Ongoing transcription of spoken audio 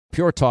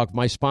Pure Talk,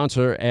 my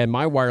sponsor and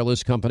my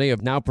wireless company,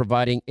 of now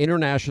providing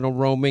international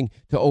roaming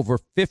to over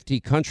 50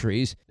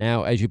 countries.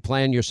 Now, as you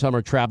plan your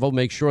summer travel,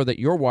 make sure that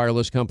your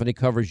wireless company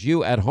covers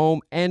you at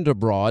home and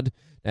abroad.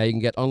 Now, you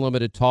can get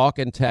unlimited talk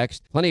and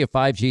text, plenty of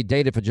 5G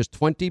data for just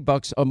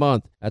 $20 a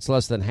month. That's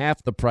less than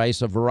half the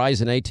price of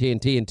Verizon,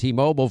 AT&T, and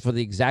T-Mobile for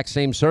the exact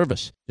same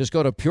service. Just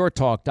go to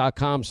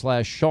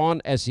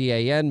puretalk.com/Sean,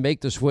 S-E-A-N.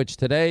 Make the switch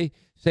today.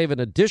 Save an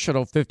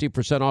additional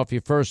 50% off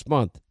your first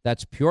month.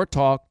 That's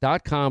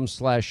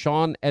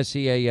puretalk.com/Sean,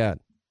 S-E-A-N.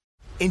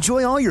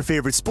 Enjoy all your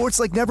favorite sports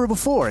like never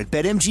before at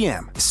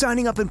BetMGM.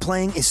 Signing up and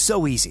playing is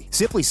so easy.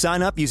 Simply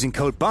sign up using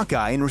code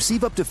Buckeye and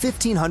receive up to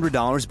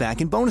 $1,500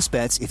 back in bonus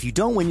bets if you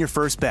don't win your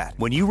first bet.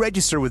 When you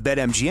register with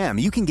BetMGM,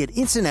 you can get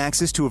instant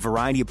access to a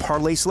variety of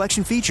parlay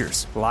selection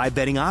features, live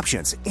betting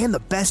options, and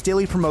the best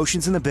daily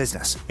promotions in the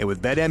business. And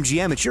with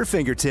BetMGM at your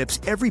fingertips,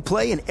 every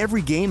play and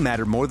every game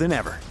matter more than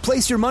ever.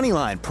 Place your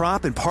moneyline,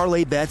 prop, and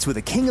parlay bets with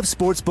the king of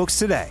sportsbooks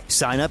today.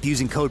 Sign up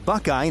using code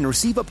Buckeye and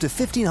receive up to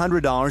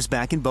 $1,500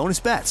 back in bonus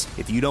bets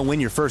if you don't win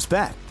your first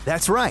bet.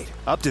 That's right,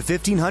 up to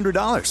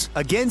 $1,500.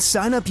 Again,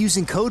 sign up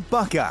using code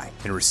Buckeye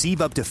and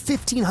receive up to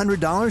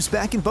 $1,500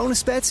 back in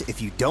bonus bets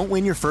if you don't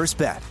win your first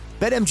bet.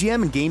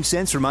 BetMGM and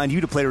GameSense remind you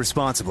to play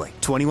responsibly.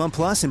 21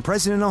 plus and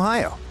present in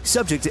Ohio.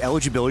 Subject to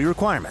eligibility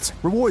requirements.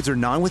 Rewards are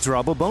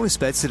non-withdrawable bonus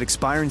bets that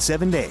expire in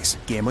 7 days.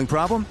 Gambling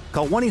problem?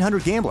 Call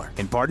 1-800-GAMBLER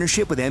in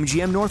partnership with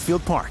MGM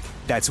Northfield Park.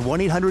 That's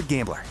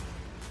 1-800-GAMBLER.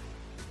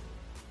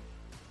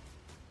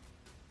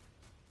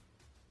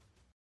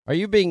 Are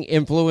you being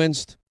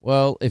influenced?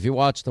 Well, if you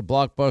watched a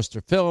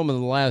blockbuster film in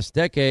the last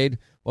decade,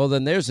 well,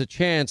 then there's a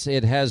chance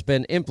it has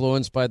been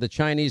influenced by the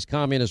Chinese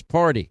Communist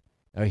Party.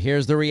 Now,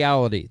 here's the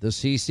reality. The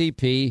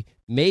CCP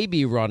may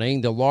be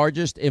running the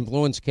largest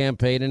influence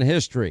campaign in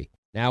history.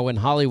 Now, in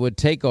Hollywood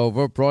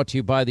Takeover, brought to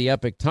you by the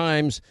Epic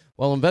Times,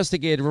 well,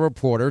 investigative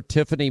reporter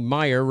Tiffany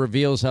Meyer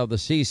reveals how the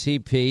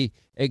CCP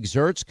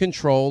exerts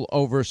control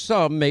over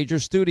some major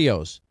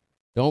studios.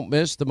 Don't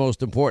miss the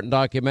most important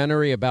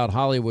documentary about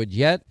Hollywood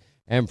yet.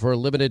 And for a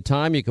limited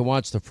time, you can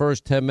watch the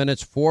first 10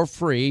 minutes for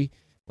free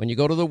when you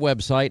go to the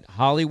website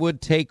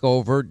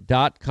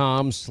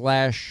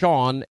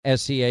hollywoodtakeover.com/Sean,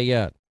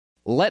 S-E-A-N.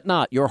 Let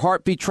not your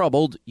heart be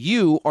troubled.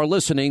 You are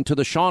listening to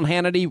the Sean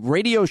Hannity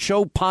Radio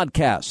Show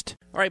podcast.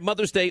 All right,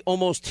 Mother's Day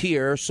almost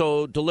here,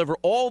 so deliver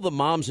all the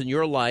moms in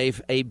your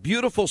life a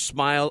beautiful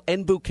smile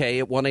and bouquet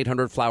at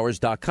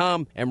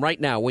 1-800-Flowers.com. And right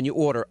now, when you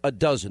order a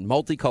dozen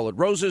multicolored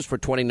roses for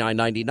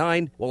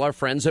 $29.99, well, our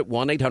friends at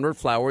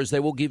 1-800-Flowers, they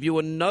will give you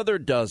another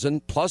dozen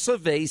plus a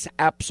vase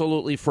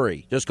absolutely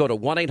free. Just go to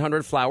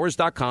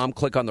 1-800-Flowers.com,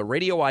 click on the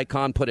radio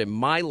icon, put in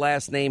my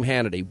last name,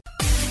 Hannity.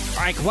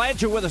 All right,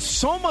 glad you're with us.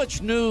 So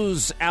much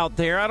news out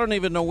there. I don't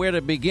even know where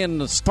to begin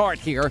to start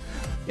here.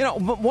 You know,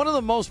 one of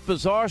the most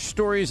bizarre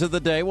stories of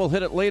the day, we'll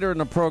hit it later in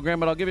the program,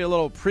 but I'll give you a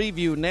little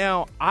preview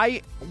now.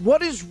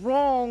 What is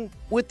wrong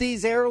with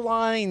these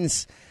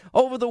airlines?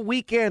 Over the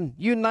weekend,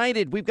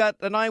 United, we've got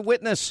an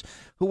eyewitness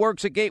who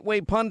works at Gateway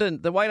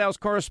Pundit, the White House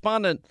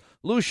correspondent,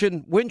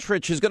 Lucian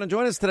Wintrich, is going to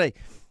join us today.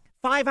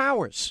 5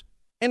 hours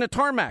in a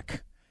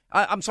tarmac.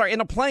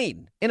 In a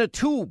plane, in a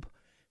tube,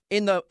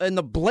 in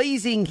the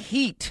blazing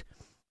heat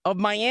of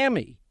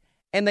Miami.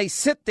 And they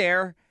sit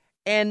there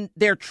and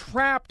they're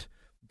trapped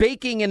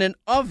baking in an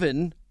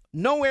oven,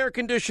 no air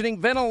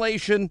conditioning,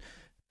 ventilation,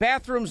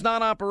 bathrooms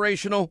not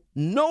operational,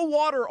 no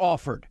water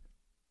offered.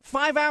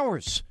 5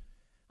 hours.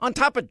 On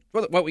top of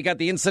what we got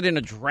the incident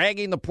of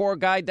dragging the poor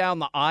guy down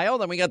the aisle.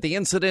 Then we got the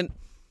incident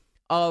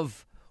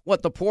of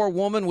the poor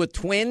woman with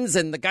twins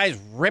and the guy's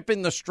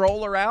ripping the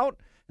stroller out.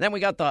 Then we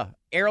got the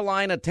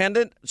airline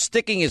attendant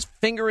sticking his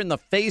finger in the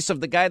face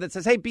of the guy that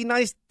says, hey, be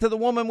nice to the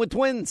woman with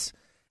twins,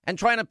 and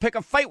trying to pick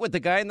a fight with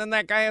the guy. And then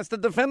that guy has to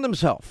defend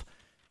himself.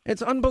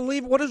 It's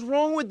unbelievable. What is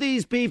wrong with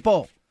these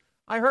people?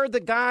 I heard the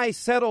guy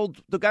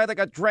that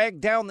got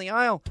dragged down the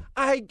aisle.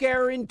 I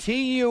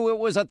guarantee you it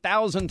was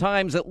 1,000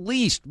 times at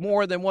least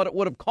more than what it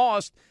would have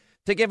cost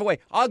to give away.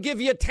 I'll give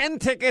you 10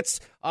 tickets,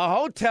 a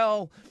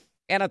hotel,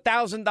 and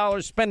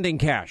 $1,000 spending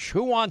cash.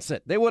 Who wants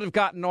it? They would have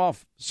gotten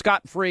off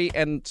scot-free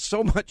and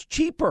so much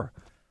cheaper.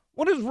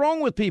 What is wrong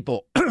with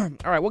people? All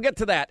right, we'll get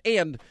to that.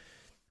 And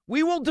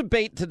we will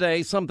debate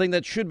today something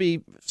that should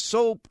be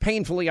so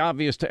painfully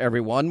obvious to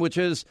everyone, which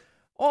is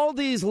all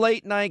these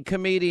late-night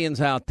comedians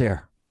out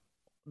there.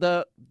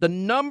 The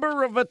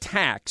number of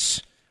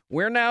attacks,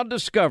 we're now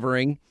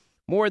discovering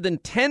more than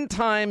 10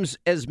 times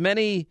as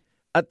many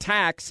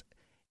attacks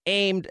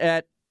aimed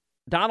at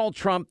Donald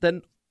Trump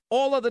than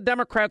all of the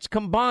Democrats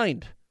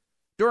combined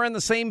during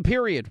the same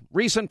period,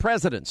 recent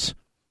presidents.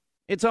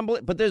 It's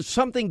unbelievable. But there's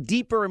something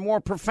deeper and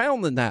more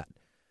profound than that.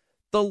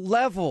 The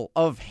level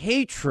of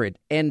hatred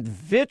and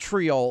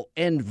vitriol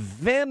and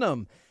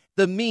venom,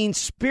 the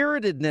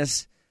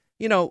mean-spiritedness,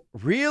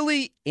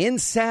 really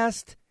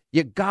incest.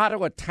 You got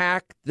to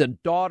attack the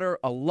daughter,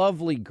 a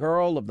lovely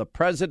girl of the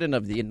president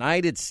of the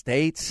United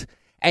States,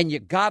 and you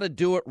got to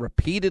do it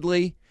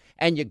repeatedly,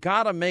 and you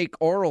got to make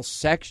oral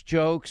sex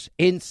jokes,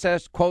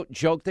 incest, quote,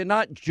 joke. They're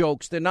not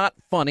jokes. They're not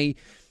funny.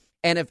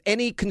 And if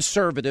any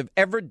conservative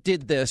ever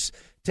did this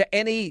to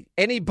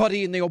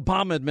anybody in the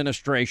Obama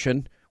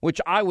administration, which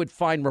I would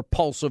find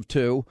repulsive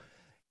too.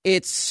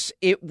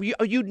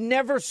 You'd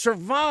never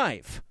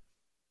survive.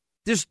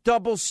 This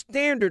double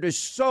standard is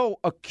so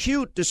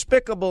acute,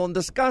 despicable, and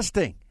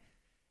disgusting.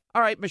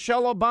 All right,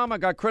 Michelle Obama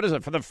got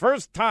criticized. For the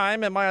first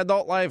time in my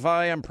adult life,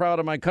 I am proud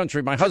of my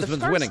country. My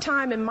husband's winning.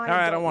 Time in my All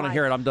right, I don't want to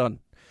hear it. I'm done.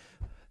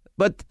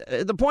 But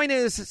the point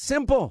is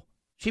simple.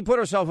 She put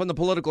herself in the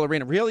political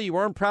arena. Really, you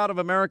weren't proud of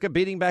America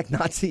beating back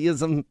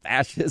Nazism,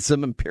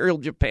 fascism, Imperial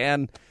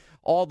Japan,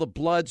 all the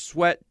blood,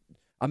 sweat,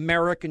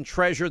 American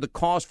treasure, the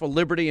cost for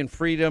liberty and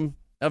freedom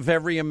of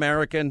every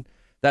American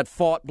that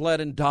fought,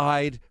 bled, and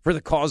died for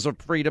the cause of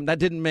freedom. That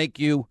didn't make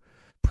you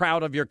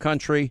proud of your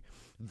country.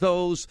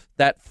 Those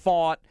that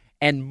fought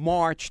and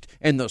marched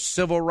in the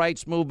civil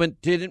rights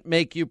movement didn't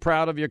make you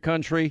proud of your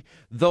country.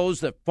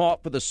 Those that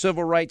fought for the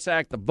Civil Rights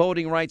Act, the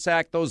Voting Rights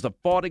Act, those that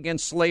fought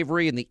against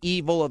slavery and the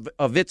evil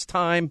of its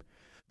time,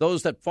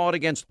 those that fought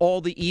against all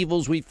the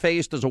evils we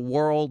faced as a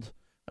world.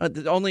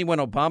 Only when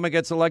Obama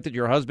gets elected,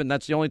 your husband,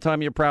 that's the only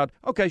time you're proud.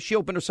 Okay, she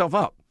opened herself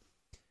up.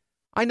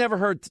 I never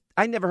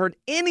heard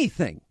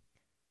anything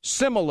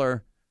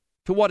similar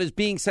to what is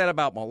being said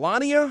about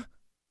Melania.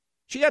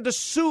 She had to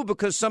sue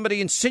because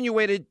somebody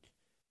insinuated,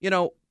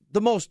 the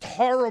most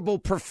horrible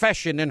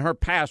profession in her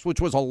past, which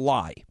was a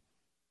lie,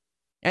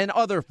 and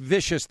other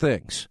vicious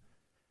things.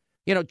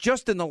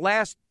 Just in the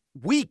last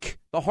week,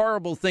 the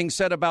horrible things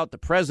said about the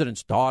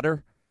president's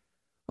daughter,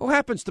 who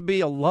happens to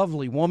be a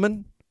lovely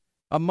woman,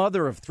 a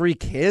mother of 3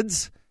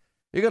 kids.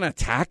 You're going to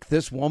attack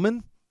this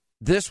woman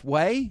this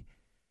way?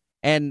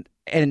 And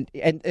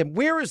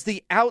where is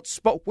the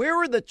where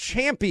are the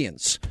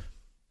champions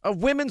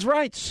of women's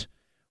rights?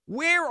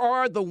 Where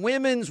are the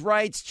women's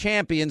rights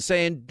champions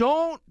saying,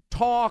 don't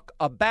talk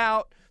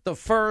about the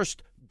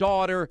first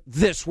daughter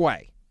this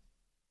way?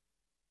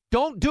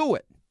 Don't do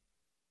it.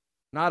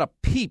 Not a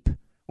peep.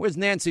 Where's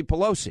Nancy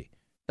Pelosi,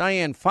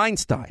 Dianne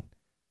Feinstein,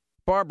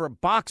 Barbara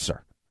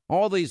Boxer,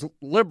 all these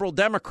liberal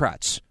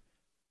Democrats?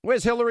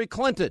 Where's Hillary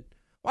Clinton?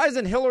 Why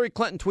hasn't Hillary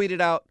Clinton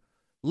tweeted out,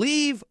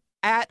 leave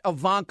at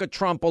Ivanka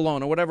Trump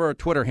alone, or whatever her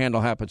Twitter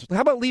handle happens?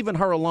 How about leaving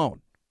her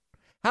alone?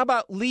 How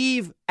about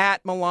leave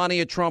at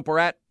Melania Trump or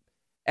at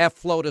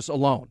F. Flotus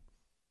alone?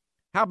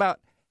 How about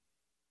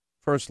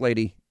First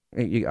Lady?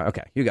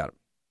 Okay, you got it.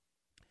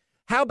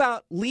 How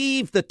about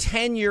leave the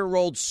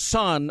 10-year-old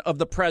son of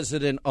the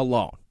president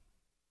alone?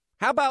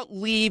 How about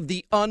leave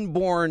the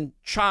unborn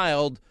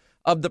child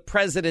of the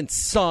president's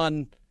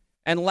son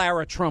and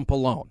Lara Trump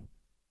alone?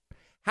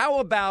 How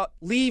about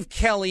leave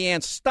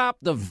Kellyanne? Stop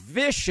the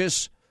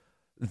vicious,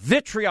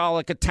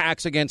 vitriolic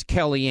attacks against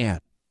Kellyanne.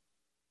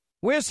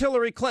 Where's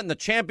Hillary Clinton, the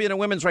champion of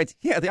women's rights?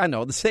 Yeah, I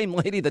know, the same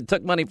lady that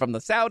took money from the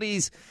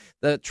Saudis,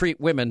 that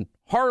treat women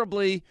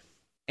horribly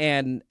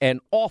and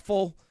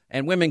awful,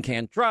 and women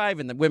can't drive,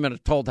 and the women are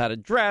told how to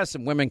dress,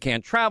 and women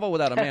can't travel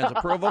without a man's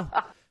approval.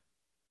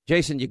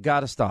 Jason, you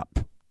got to stop.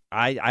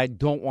 I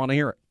don't want to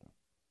hear it.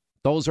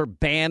 Those are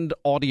banned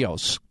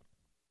audios.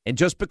 And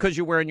just because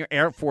you're wearing your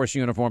Air Force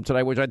uniform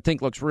today, which I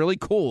think looks really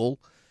cool,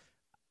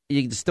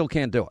 you still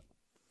can't do it.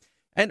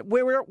 And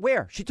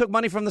where? She took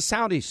money from the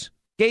Saudis.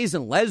 Gays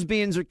and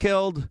lesbians are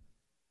killed.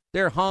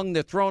 They're hung.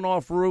 They're thrown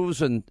off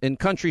roofs in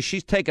countries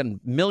she's taken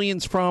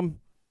millions from.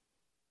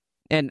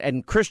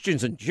 And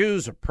Christians and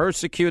Jews are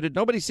persecuted.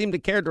 Nobody seemed to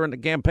care during the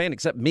campaign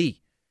except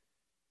me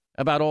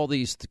about all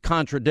these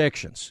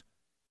contradictions.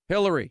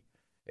 Hillary,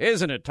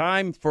 isn't it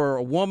time for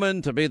a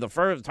woman to be the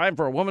first? Time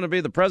for a woman to be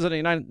the president of the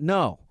United States?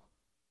 No.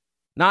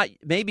 Not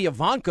maybe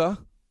Ivanka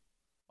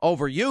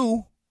over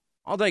you.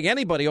 I'll take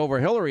anybody over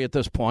Hillary at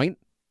this point.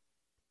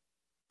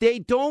 They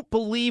don't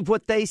believe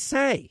what they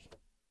say.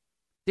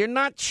 They're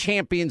not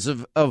champions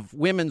of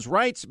women's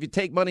rights if you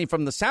take money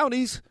from the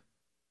Saudis.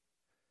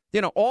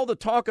 All the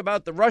talk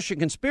about the Russian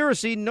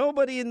conspiracy,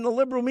 nobody in the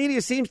liberal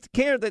media seems to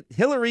care that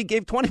Hillary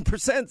gave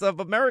 20% of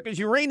America's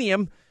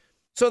uranium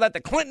so that the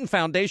Clinton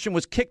Foundation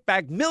was kicked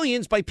back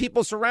millions by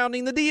people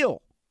surrounding the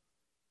deal.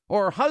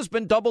 Or her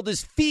husband doubled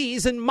his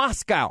fees in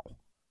Moscow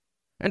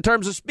in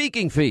terms of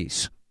speaking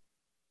fees.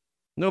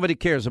 Nobody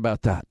cares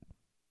about that.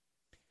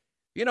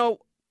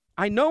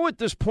 I know at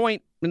this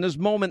point, in this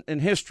moment in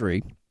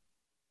history,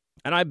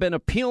 and I've been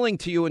appealing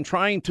to you and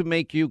trying to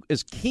make you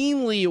as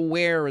keenly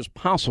aware as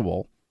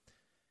possible,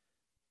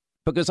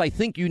 because I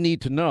think you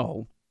need to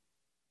know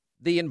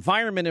the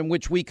environment in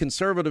which we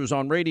conservatives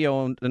on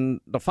radio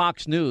and the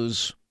Fox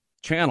News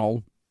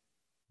channel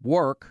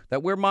work,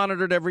 that we're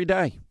monitored every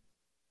day.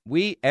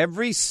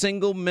 Every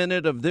single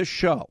minute of this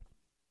show,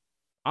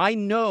 I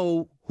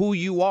know who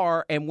you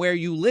are and where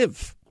you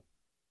live,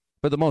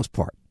 for the most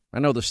part. I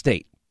know the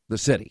state, the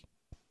city,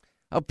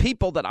 of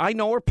people that I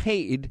know are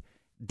paid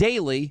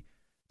daily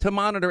to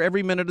monitor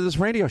every minute of this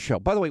radio show.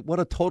 By the way, what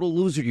a total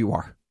loser you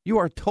are. You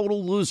are a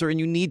total loser, and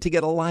you need to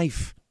get a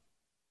life.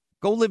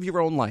 Go live your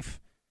own life.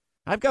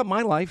 I've got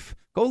my life.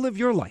 Go live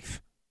your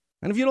life.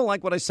 And if you don't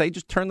like what I say,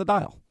 just turn the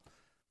dial,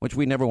 which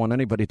we never want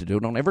anybody to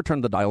do. Don't ever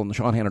turn the dial on the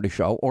Sean Hannity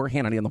Show or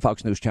Hannity on the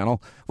Fox News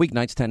Channel,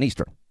 weeknights 10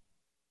 Eastern.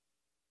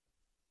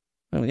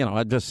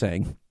 I'm just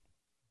saying.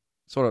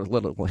 Sort of a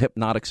little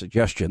hypnotic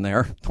suggestion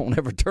there. Don't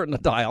ever turn the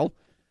dial.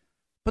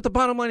 But the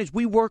bottom line is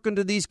we work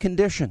under these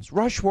conditions.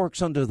 Rush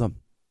works under them.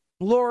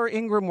 Laura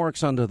Ingraham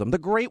works under them. The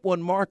great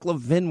one, Mark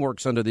Levin,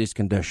 works under these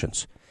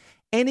conditions.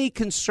 Any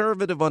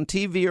conservative on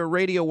TV or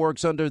radio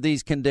works under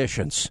these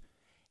conditions.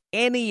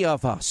 Any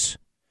of us,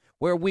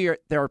 where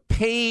there are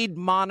paid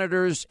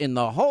monitors in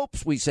the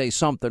hopes we say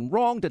something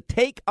wrong to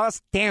take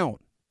us down.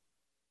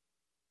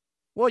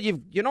 Well,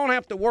 you don't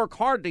have to work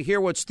hard to hear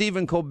what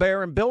Stephen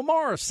Colbert and Bill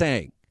Maher are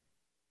saying.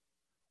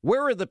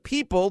 Where are the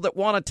people that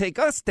want to take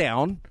us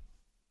down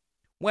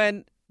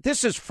when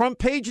this is front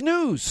page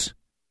news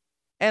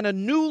and a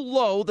new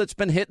low that's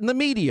been hitting the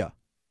media?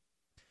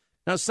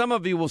 Now, some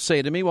of you will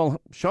say to me,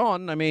 well,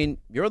 Sean, I mean,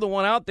 you're the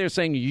one out there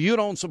saying you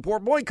don't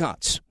support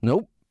boycotts.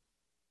 Nope.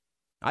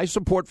 I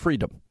support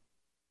freedom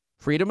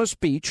of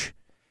speech,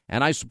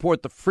 and I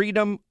support the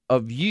freedom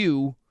of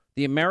you,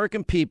 the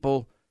American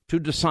people, to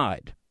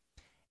decide.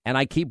 And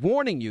I keep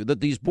warning you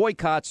that these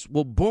boycotts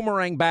will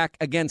boomerang back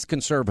against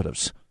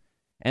conservatives.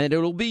 And it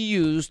will be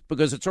used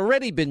because it's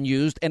already been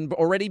used and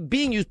already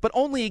being used, but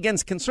only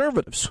against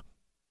conservatives.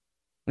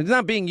 It's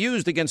not being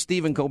used against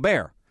Stephen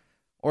Colbert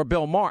or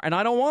Bill Maher, and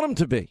I don't want them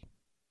to be.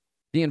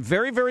 Being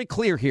very, very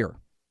clear here.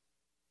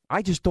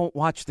 I just don't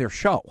watch their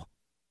show.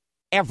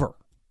 Ever.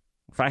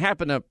 If I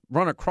happen to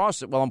run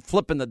across it while I'm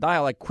flipping the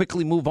dial, I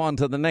quickly move on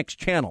to the next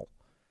channel.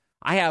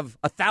 I have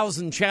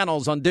 1,000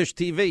 channels on Dish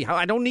TV.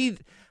 I don't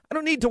need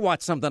to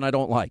watch something I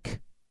don't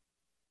like.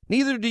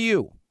 Neither do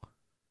you.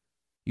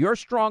 You're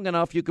strong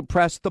enough, you can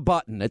press the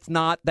button. It's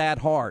not that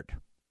hard.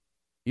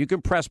 You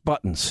can press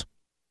buttons.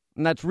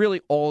 And that's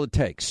really all it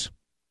takes.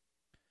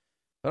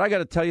 But I got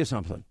to tell you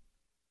something.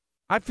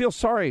 I feel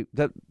sorry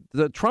that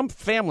the Trump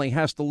family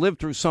has to live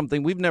through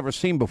something we've never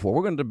seen before.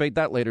 We're going to debate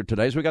that later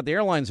today. So we got the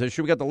airlines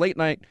issue. We got the late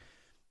night,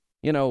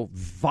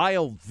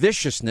 vile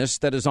viciousness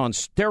that is on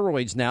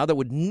steroids now that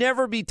would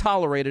never be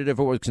tolerated if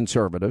it was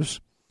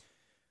conservatives.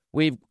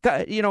 We've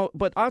got,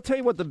 but I'll tell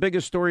you what the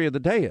biggest story of the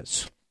day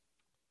is.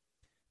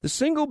 The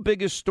single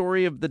biggest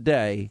story of the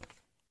day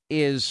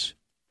is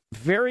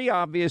very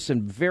obvious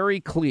and very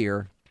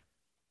clear,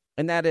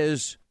 and that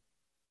is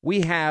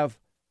we have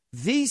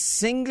the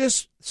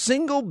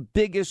single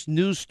biggest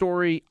news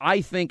story,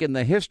 I think, in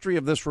the history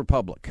of this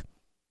republic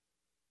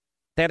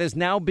that is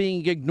now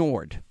being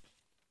ignored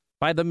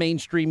by the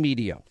mainstream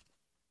media.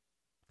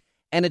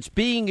 And it's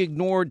being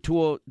ignored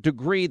to a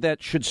degree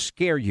that should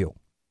scare you.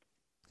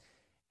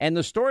 And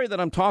the story that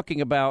I'm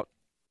talking about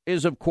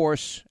is, of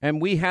course,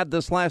 and we had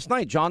this last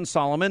night, John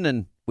Solomon,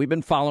 and we've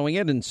been following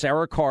it, and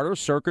Sarah Carter,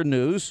 Circa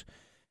News.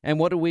 And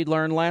what did we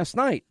learn last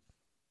night?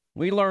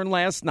 We learned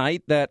last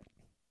night that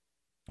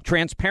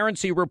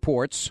transparency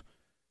reports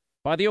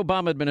by the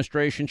Obama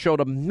administration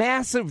showed a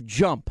massive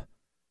jump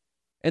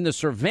in the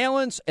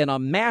surveillance and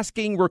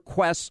unmasking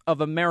requests of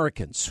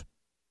Americans.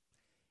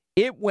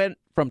 It went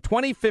from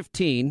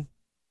 2015,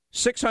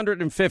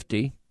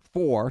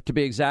 654 to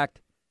be exact.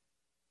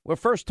 We're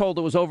first told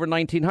it was over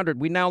 1,900.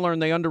 We now learn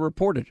they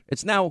underreported.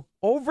 It's now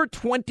over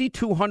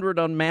 2,200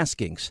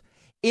 unmaskings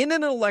in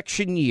an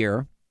election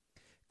year,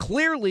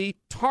 clearly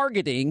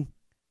targeting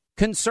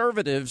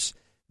conservatives,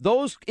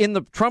 those in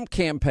the Trump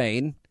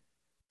campaign,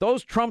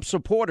 those Trump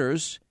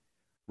supporters,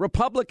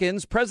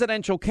 Republicans,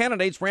 presidential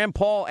candidates. Rand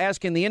Paul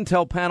asking the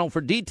Intel panel for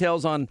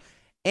details on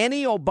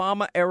any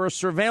Obama-era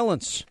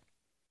surveillance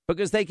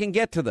because they can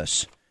get to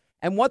this.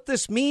 And what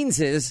this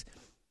means is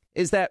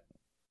that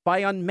by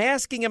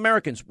unmasking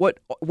Americans, what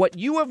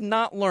you have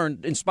not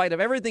learned, in spite of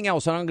everything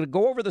else, and I'm going to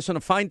go over this in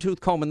a fine-tooth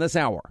comb in this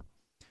hour,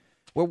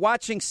 we're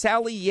watching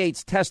Sally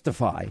Yates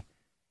testify,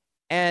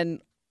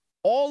 and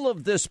all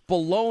of this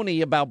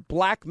baloney about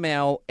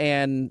blackmail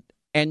and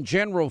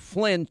General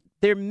Flynn,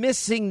 they're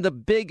missing the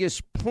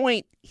biggest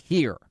point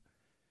here.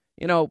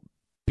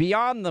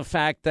 Beyond the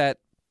fact that,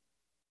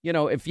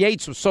 if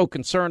Yates was so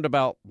concerned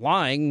about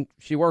lying,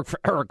 she worked for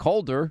Eric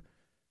Holder,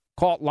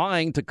 caught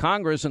lying to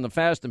Congress in the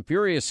Fast and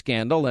Furious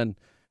scandal. And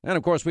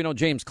of course, we know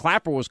James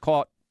Clapper was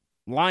caught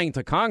lying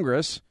to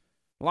Congress.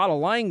 A lot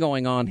of lying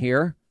going on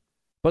here.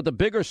 But the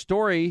bigger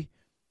story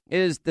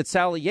is that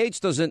Sally Yates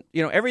doesn't,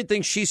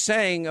 everything she's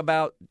saying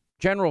about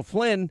General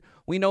Flynn,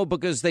 we know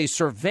because they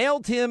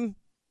surveilled him.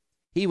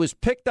 He was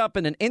picked up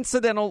in an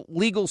incidental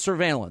legal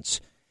surveillance.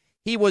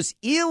 He was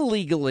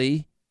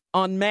illegally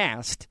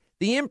unmasked.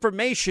 The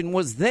information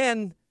was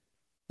then,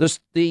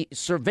 the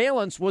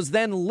surveillance was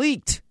then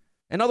leaked.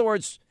 In other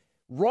words,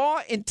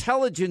 raw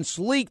intelligence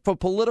leaked for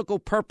political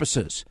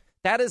purposes.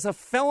 That is a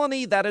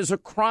felony. That is a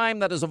crime.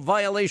 That is a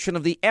violation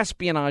of the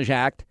Espionage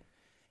Act.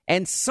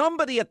 And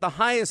somebody at the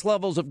highest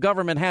levels of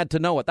government had to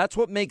know it. That's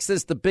what makes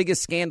this the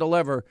biggest scandal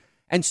ever.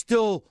 And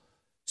still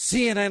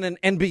CNN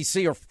and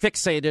NBC are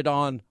fixated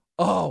on,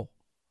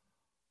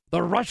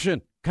 the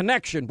Russian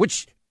connection,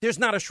 which there's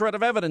not a shred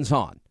of evidence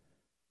on.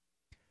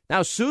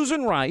 Now,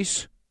 Susan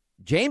Rice,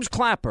 James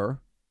Clapper,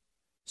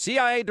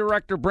 CIA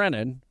Director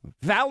Brennan,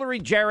 Valerie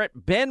Jarrett,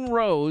 Ben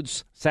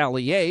Rhodes,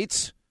 Sally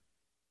Yates,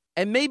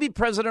 and maybe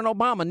President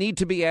Obama need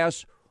to be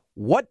asked,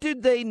 what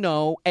did they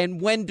know and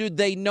when did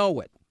they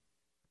know it?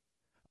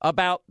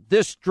 about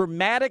this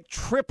dramatic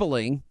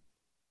tripling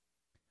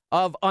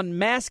of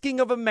unmasking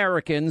of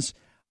Americans'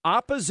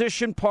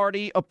 opposition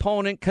party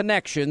opponent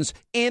connections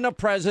in a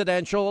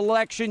presidential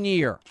election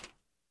year.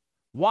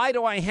 Why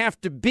do I have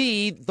to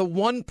be the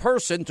one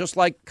person, just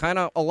like kind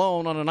of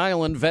alone on an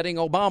island vetting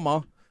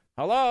Obama?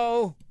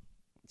 Hello,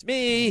 it's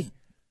me,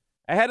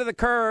 ahead of the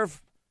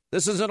curve.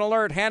 This is an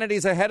alert.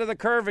 Hannity's ahead of the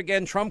curve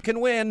again. Trump can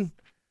win.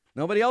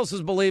 Nobody else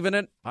is believing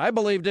it. I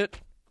believed it.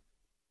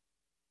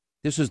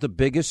 This is the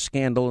biggest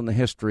scandal in the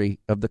history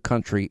of the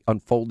country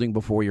unfolding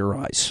before your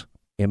eyes,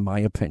 in my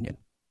opinion.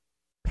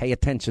 Pay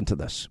attention to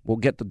this. We'll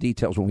get the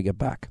details when we get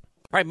back.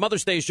 All right,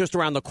 Mother's Day is just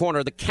around the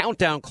corner. The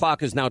countdown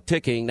clock is now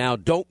ticking. Now,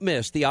 don't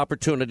miss the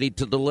opportunity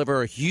to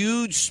deliver a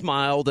huge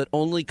smile that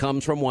only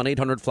comes from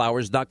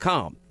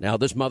 1-800-Flowers.com. Now,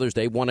 this Mother's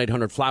Day,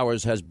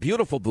 1-800-Flowers has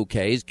beautiful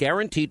bouquets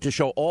guaranteed to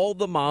show all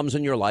the moms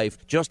in your life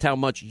just how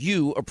much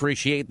you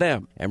appreciate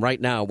them. And right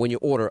now, when you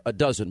order a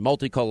dozen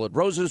multicolored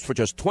roses for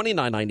just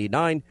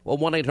 $29.99, well,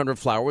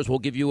 1-800-Flowers will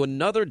give you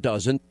another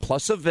dozen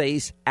plus a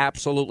vase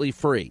absolutely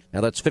free.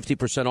 Now, that's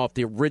 50% off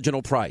the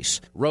original price.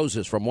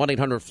 Roses from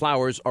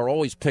 1-800-Flowers are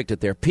always picked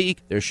at their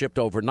peak. They're shipped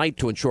overnight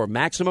to ensure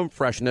maximum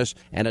freshness,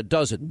 and a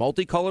dozen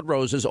multicolored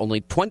roses only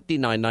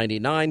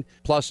 $29.99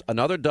 plus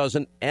another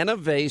dozen and a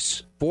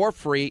vase for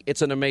free.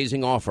 It's an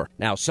amazing offer.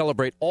 Now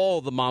celebrate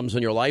all the moms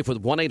in your life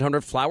with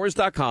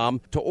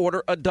 1-800-Flowers.com to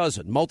order a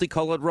dozen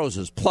multicolored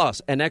roses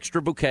plus an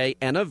extra bouquet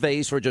and a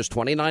vase for just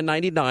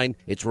 $29.99.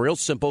 It's real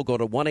simple. Go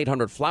to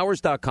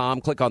 1-800-Flowers.com,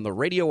 click on the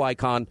radio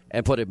icon,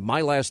 and put in my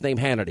last name,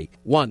 Hannity.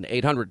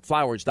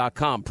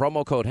 1-800-Flowers.com,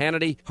 promo code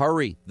Hannity.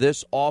 Hurry.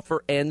 This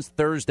offer ends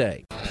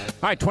Thursday. All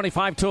right,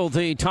 25 till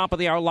the top of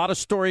the hour. A lot of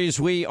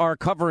stories we are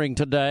covering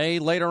today.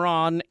 Later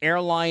on,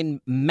 airline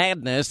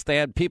madness. They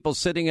had people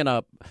sitting in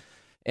a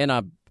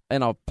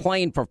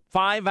plane for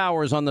 5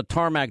 hours on the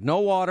tarmac. No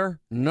water,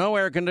 no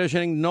air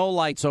conditioning, no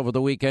lights over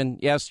the weekend.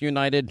 Yes,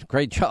 United,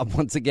 great job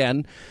once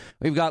again.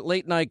 We've got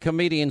late night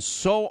comedians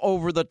so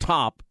over the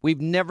top.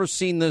 We've never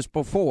seen this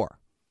before.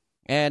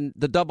 And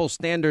the double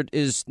standard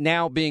is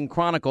now being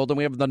chronicled, and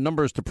we have the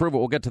numbers to prove it.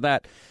 We'll get to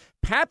that.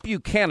 Pat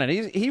Buchanan,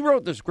 he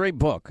wrote this great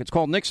book. It's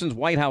called Nixon's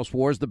White House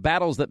Wars, The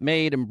Battles That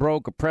Made and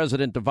Broke a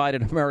President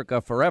Divided America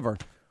Forever.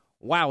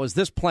 Wow, is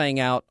this playing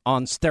out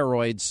on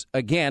steroids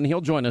again? He'll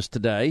join us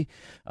today.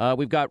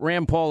 We've got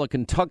Rand Paul of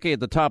Kentucky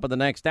at the top of the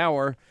next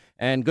hour.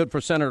 And good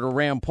for Senator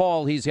Rand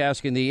Paul. He's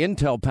asking the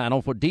Intel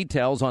panel for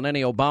details on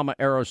any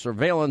Obama-era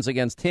surveillance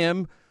against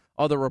him,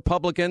 other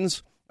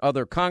Republicans,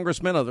 other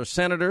congressmen, other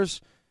senators,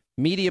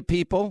 media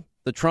people,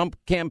 the Trump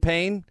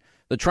campaign,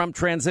 the Trump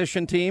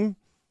transition team.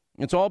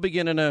 It's all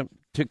beginning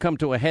to come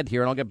to a head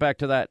here, and I'll get back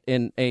to that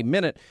in a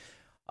minute.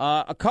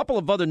 A couple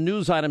of other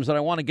news items that I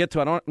want to get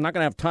to. I'm not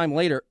going to have time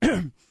later.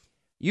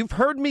 You've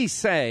heard me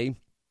say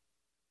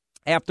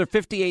after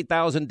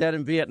 58,000 dead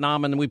in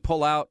Vietnam and we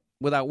pull out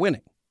without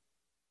winning.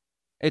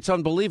 It's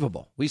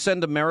unbelievable. We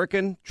send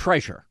American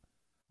treasure,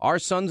 our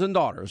sons and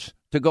daughters,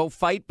 to go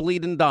fight,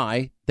 bleed, and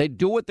die. They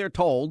do what they're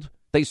told.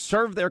 They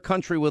serve their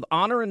country with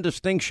honor and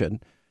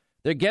distinction.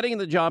 They're getting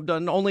the job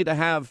done only to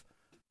have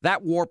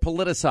that war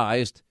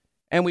politicized,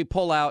 and we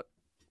pull out.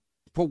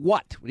 For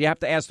what? You have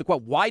to ask the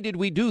question, why did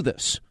we do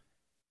this?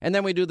 And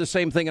then we do the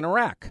same thing in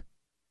Iraq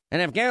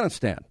and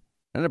Afghanistan.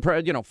 And,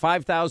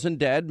 5,000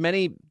 dead,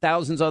 many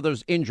thousands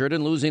others injured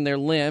and losing their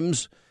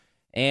limbs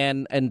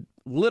and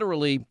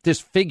literally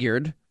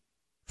disfigured,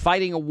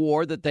 fighting a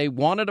war that they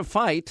wanted to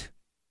fight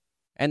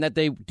and that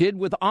they did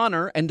with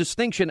honor and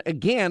distinction.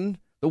 Again,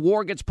 the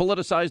war gets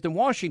politicized in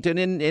Washington.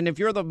 And if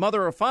you're the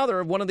mother or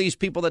father of one of these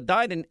people that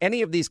died in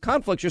any of these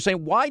conflicts, you're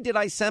saying, why did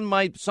I send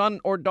my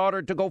son or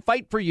daughter to go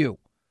fight for you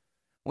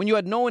when you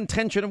had no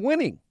intention of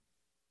winning?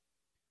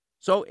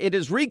 So it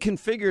has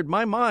reconfigured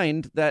my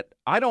mind that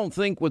I don't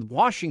think with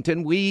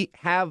Washington we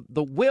have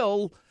the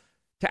will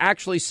to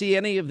actually see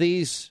any of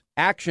these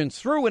actions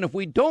through. And if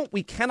we don't,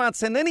 we cannot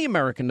send any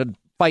American to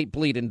fight,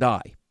 bleed, and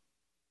die.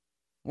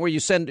 Or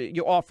you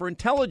offer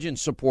intelligence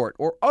support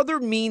or other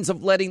means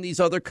of letting these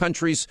other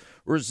countries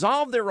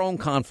resolve their own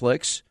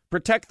conflicts,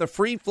 protect the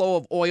free flow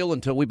of oil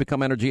until we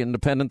become energy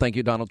independent. Thank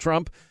you, Donald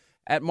Trump,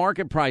 at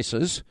market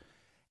prices.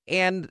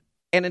 And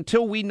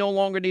until we no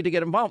longer need to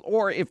get involved,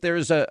 or if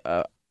there's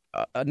a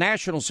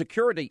national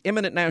security,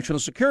 imminent national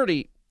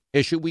security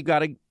issue,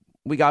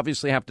 we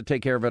obviously have to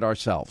take care of it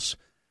ourselves.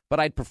 But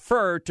I'd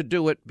prefer to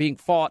do it being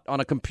fought on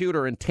a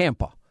computer in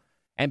Tampa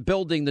and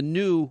building the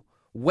new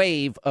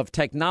wave of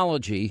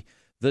technology,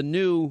 the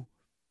new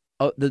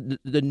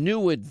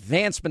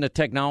advancement of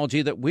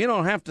technology that we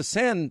don't have to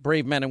send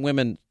brave men and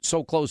women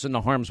so close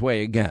into harm's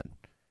way again.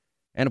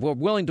 And if we're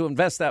willing to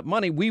invest that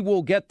money, we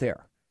will get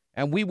there.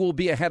 And we will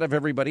be ahead of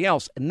everybody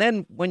else. And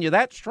then when you're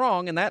that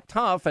strong and that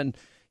tough and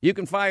you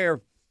can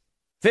fire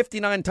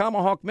 59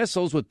 Tomahawk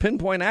missiles with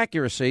pinpoint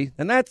accuracy,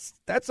 then that's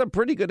a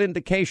pretty good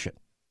indication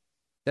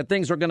that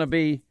things are going to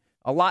be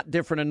a lot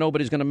different and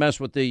nobody's going to mess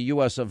with the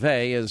U.S. of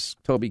A. As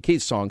Toby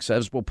Keith's song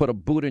says, we'll put a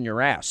boot in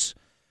your ass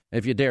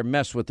if you dare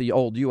mess with the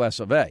old U.S.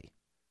 of A.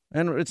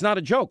 And it's not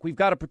a joke. We've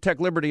got to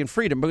protect liberty and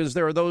freedom because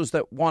there are those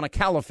that want a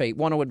caliphate,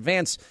 want to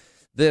advance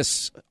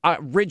this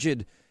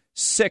rigid,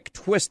 sick,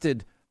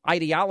 twisted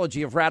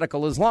ideology of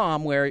radical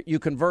Islam where you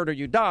convert or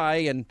you die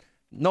and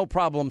no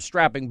problem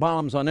strapping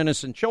bombs on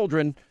innocent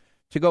children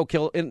to go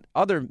kill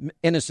other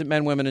innocent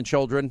men, women, and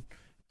children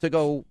to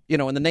go,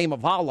 in the name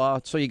of Allah,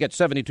 so you get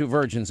 72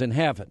 virgins in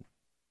heaven.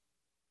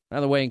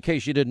 By the way, in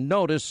case you didn't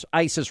notice,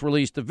 ISIS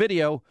released a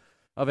video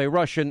of a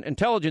Russian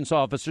intelligence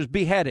officer's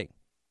beheading.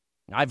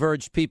 I've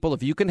urged people,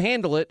 if you can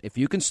handle it, if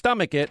you can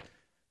stomach it,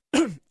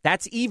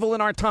 that's evil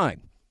in our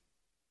time.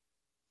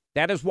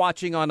 That is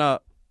watching on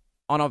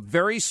a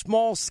very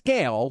small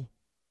scale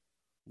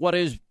what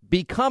is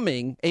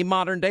becoming a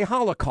modern-day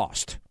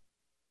Holocaust.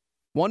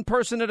 One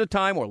person at a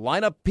time, or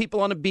line up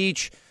people on a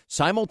beach,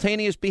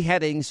 simultaneous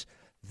beheadings.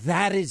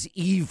 That is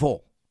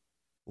evil.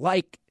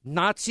 Like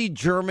Nazi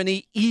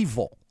Germany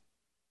evil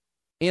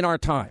in our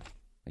time.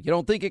 You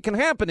don't think it can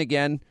happen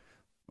again?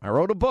 I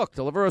wrote a book,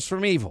 Deliver Us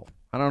from Evil.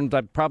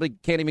 I probably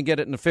can't even get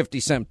it in a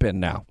 50-cent bin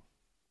now.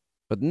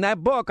 But in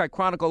that book, I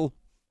chronicle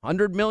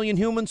 100 million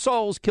human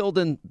souls killed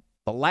in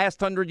the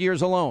last 100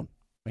 years alone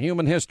in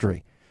human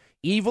history.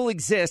 Evil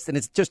exists, and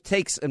it just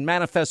takes and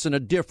manifests in a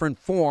different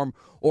form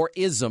or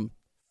ism,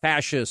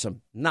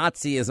 fascism,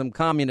 Nazism,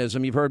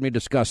 communism. You've heard me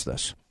discuss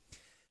this.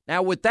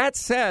 Now, with that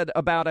said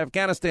about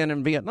Afghanistan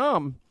and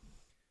Vietnam,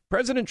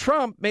 President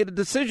Trump made a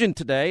decision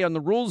today on the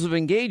rules of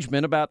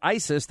engagement about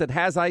ISIS that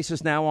has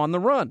ISIS now on the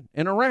run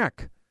in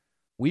Iraq.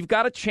 We've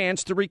got a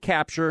chance to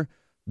recapture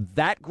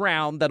that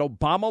ground that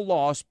Obama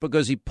lost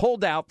because he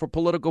pulled out for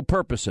political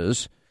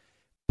purposes,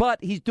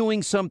 but he's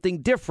doing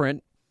something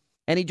different,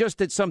 and he just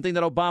did something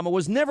that Obama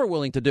was never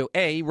willing to do.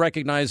 A,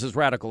 recognizes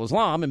radical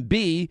Islam, and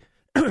B,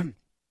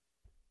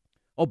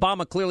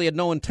 Obama clearly had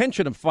no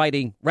intention of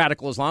fighting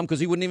radical Islam because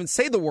he wouldn't even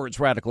say the words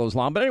radical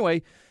Islam. But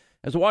anyway,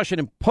 as the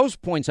Washington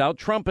Post points out,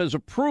 Trump has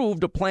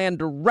approved a plan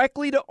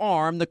directly to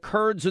arm the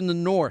Kurds in the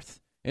north,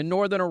 in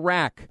northern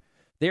Iraq,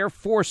 their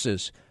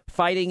forces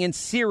fighting in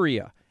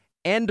Syria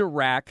and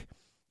Iraq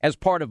as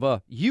part of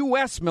a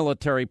U.S.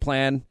 military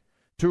plan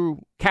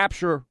to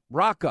capture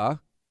Raqqa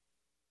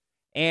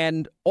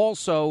and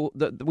also,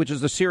 which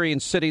is the Syrian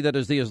city that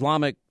is the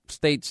Islamic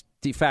State's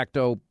de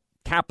facto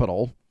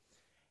capital.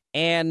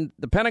 And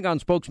the Pentagon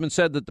spokesman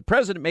said that the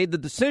president made the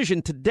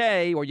decision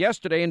today or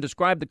yesterday and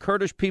described the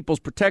Kurdish People's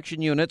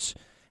Protection Units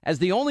as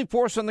the only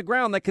force on the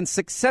ground that can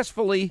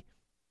successfully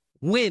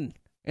win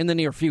in the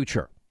near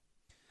future.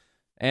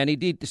 And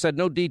he said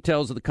no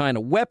details of the kind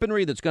of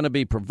weaponry that's going to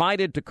be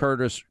provided to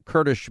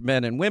Kurdish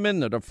men and women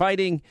that are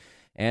fighting.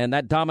 And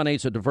that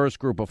dominates a diverse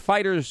group of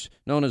fighters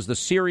known as the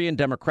Syrian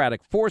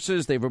Democratic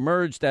Forces. They've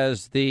emerged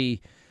as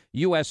the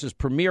U.S.'s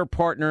premier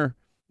partner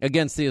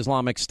against the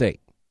Islamic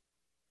State.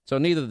 So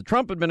neither the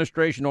Trump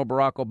administration nor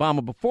Barack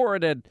Obama before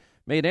it had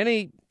made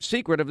any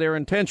secret of their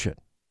intention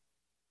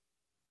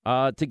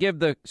to give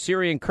the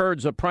Syrian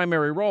Kurds a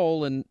primary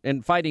role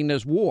in fighting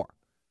this war.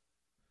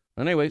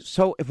 Anyway,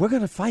 so if we're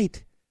going to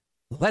fight,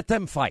 let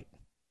them fight.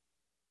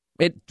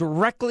 It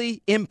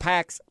directly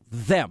impacts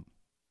them.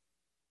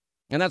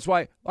 And that's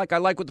why, I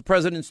like what the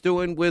president's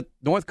doing with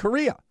North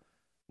Korea.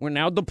 We're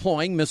now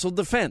deploying missile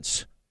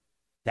defense.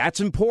 That's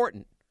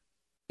important.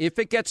 If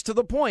it gets to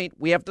the point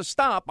we have to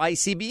stop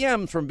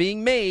ICBMs from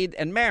being made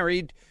and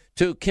married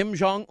to Kim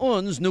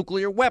Jong-un's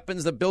nuclear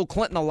weapons that Bill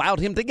Clinton allowed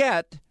him to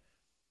get,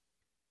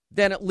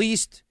 then at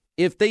least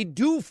if they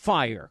do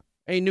fire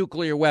a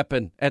nuclear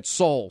weapon at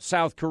Seoul,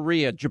 South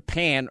Korea,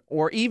 Japan,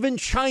 or even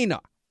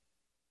China,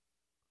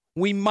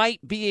 we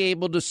might be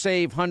able to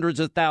save hundreds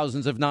of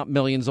thousands, if not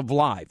millions of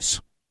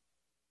lives.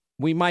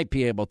 We might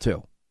be able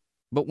to.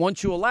 But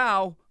once you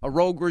allow a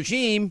rogue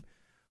regime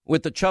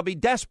with a chubby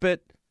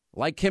despot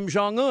like Kim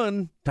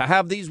Jong-un to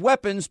have these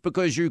weapons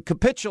because you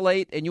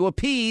capitulate and you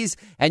appease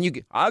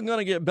and I'm going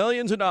to get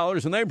billions of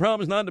dollars and they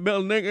promise not to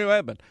build a nuclear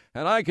weapon.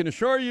 And I can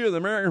assure you the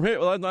American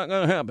people that's not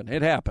going to happen.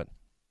 It happened.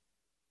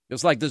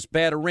 It's like this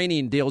bad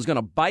Iranian deal is going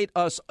to bite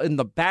us in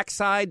the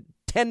backside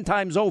 10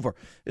 times over.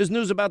 There's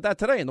news about that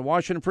today in the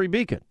Washington Free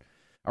Beacon.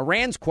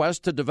 Iran's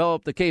quest to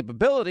develop the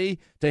capability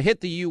to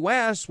hit the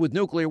U.S. with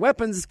nuclear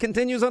weapons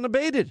continues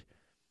unabated.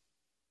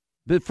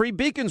 The Free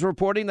Beacon's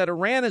reporting that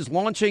Iran is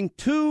launching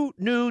 2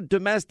 new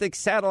domestic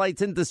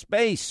satellites into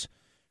space,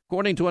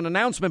 according to an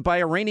announcement by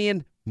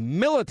Iranian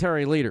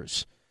military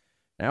leaders.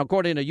 Now,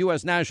 according to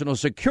U.S. national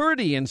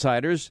security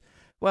insiders,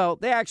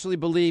 they actually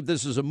believe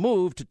this is a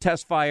move to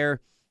test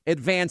fire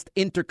advanced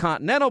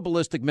intercontinental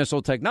ballistic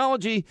missile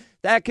technology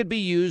that could be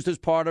used as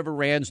part of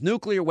Iran's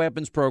nuclear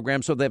weapons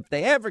program so that if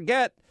they ever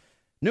get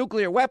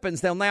nuclear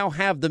weapons, they'll now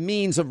have the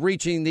means of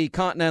reaching the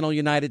continental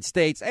United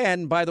States.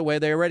 And, by the way,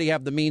 they already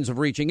have the means of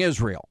reaching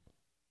Israel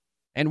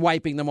and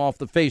wiping them off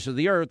the face of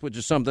the earth, which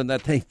is something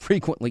that they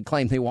frequently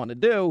claim they want to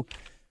do,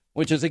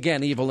 which is,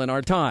 again, evil in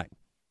our time,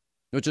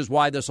 which is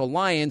why this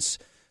alliance,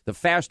 the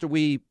faster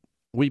we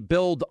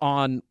build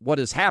on what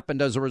has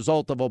happened as a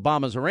result of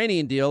Obama's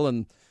Iranian deal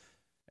and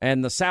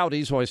the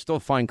Saudis, who I still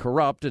find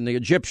corrupt, and the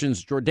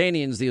Egyptians,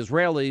 Jordanians, the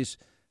Israelis,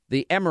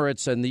 the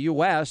Emirates and the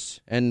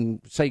U.S.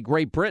 and, say,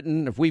 Great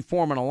Britain, if we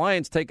form an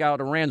alliance, take out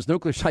Iran's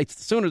nuclear sites,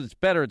 the sooner it's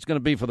better it's going to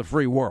be for the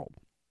free world.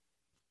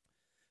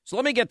 So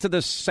let me get to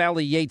this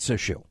Sally Yates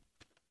issue.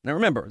 Now,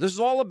 remember, this is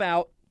all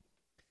about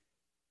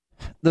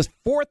the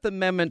Fourth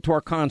Amendment to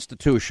our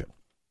Constitution.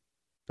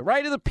 The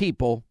right of the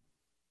people,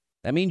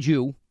 that means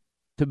you,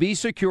 to be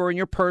secure in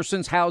your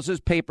persons, houses,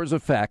 papers,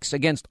 effects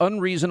against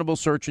unreasonable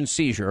search and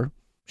seizure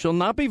shall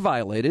not be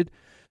violated.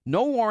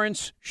 No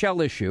warrants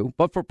shall issue,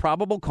 but for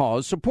probable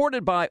cause,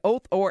 supported by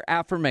oath or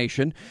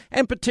affirmation,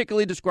 and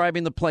particularly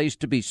describing the place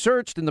to be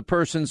searched and the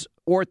persons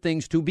or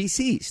things to be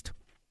seized.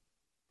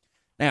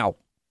 Now,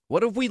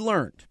 what have we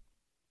learned?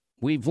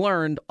 We've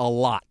learned a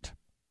lot.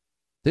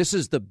 This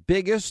is the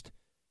biggest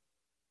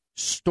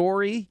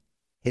story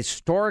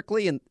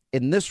historically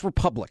in this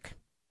republic,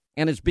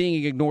 and it's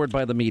being ignored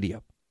by the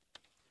media.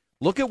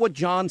 Look at what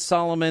John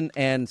Solomon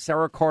and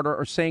Sarah Carter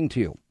are saying to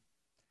you.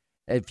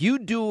 If you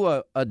do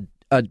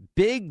a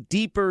big,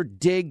 deeper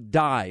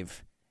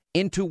dive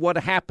into what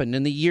happened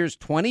in the years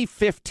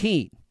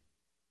 2015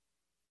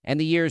 and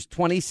the years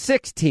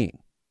 2016,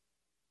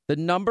 the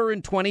number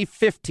in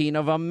 2015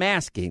 of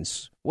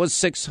unmaskings was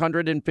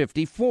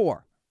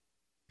 654.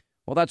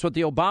 Well, that's what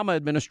the Obama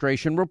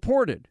administration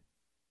reported.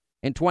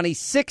 In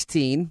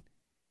 2016,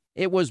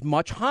 it was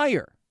much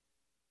higher.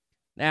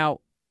 Now,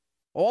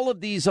 all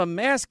of these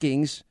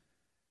unmaskings,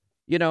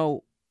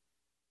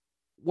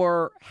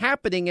 were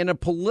happening in a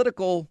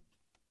political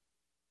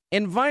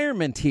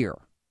environment here.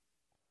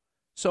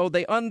 So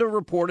they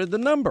underreported the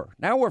number.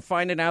 Now we're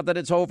finding out that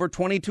it's over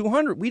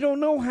 2,200. We don't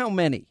know how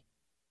many.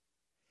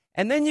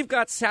 And then you've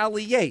got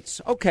Sally Yates.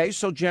 Okay,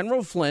 so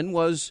General Flynn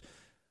was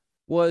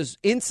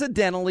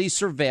incidentally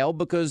surveilled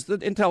because the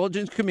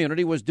intelligence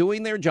community was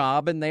doing their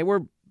job and they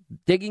were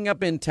digging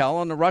up intel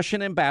on the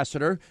Russian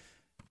ambassador.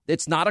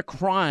 It's not a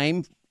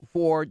crime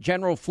for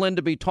General Flynn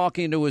to be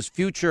talking to his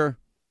future,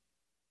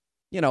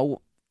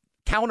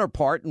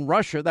 counterpart in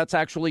Russia. That's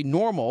actually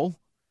normal.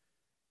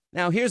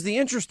 Now, here's the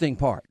interesting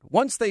part.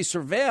 Once they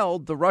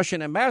surveilled the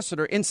Russian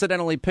ambassador,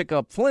 incidentally pick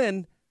up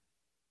Flynn,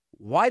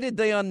 why did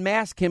they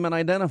unmask him and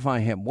identify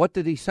him? What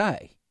did he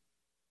say?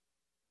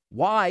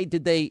 Why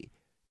did they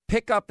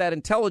pick up that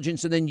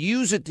intelligence and then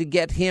use it to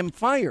get him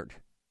fired?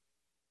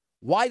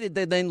 Why did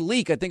they then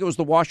leak? I think it was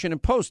the Washington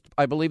Post,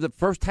 I believe, that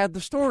first had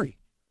the story.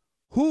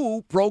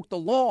 Who broke the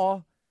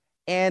law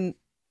and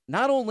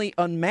not only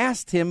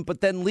unmasked him,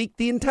 but then leaked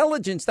the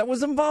intelligence that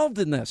was involved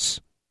in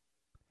this?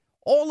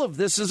 All of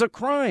this is a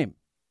crime.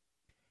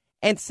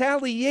 And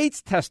Sally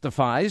Yates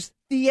testifies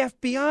the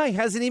FBI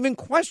hasn't even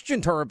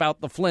questioned her about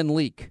the Flynn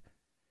leak.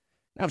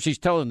 Now, if she's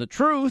telling the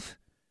truth,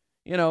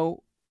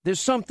 there's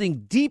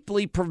something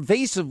deeply,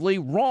 pervasively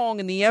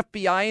wrong in the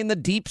FBI and the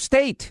deep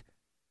state.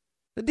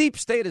 The deep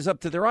state is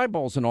up to their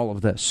eyeballs in all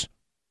of this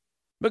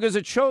because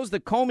it shows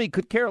that Comey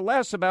could care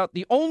less about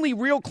the only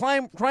real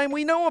crime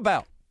we know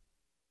about,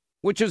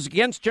 which is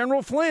against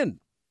General Flynn.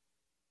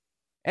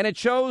 And it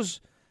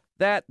shows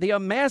that the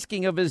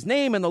unmasking of his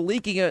name and the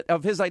leaking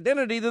of his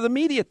identity to the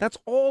media, that's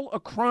all a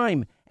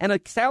crime. And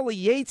Sally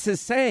Yates is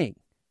saying,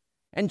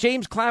 and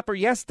James Clapper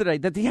yesterday,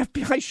 that the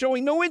FBI is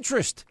showing no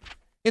interest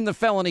in the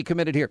felony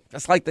committed here.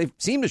 Just like they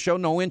seem to show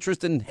no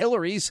interest in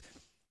Hillary's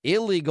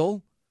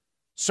illegal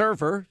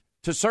server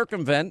to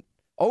circumvent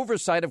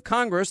oversight of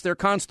Congress, their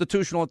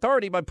constitutional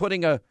authority, by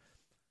putting a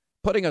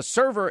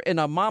server in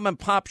a mom and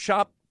pop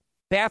shop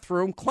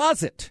bathroom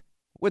closet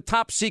with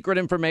top secret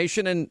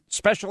information and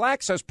special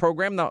access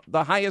program,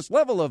 the highest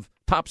level of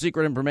top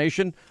secret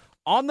information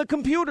on the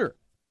computer.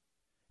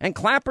 And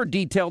Clapper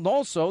detailed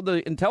also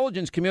the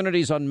intelligence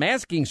community's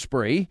unmasking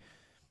spree.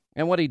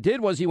 And what he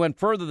did was he went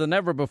further than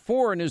ever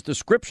before in his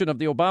description of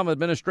the Obama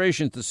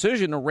administration's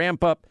decision to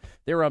ramp up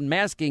their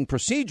unmasking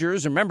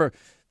procedures. Remember,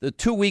 the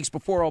 2 weeks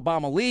before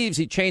Obama leaves,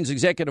 he changed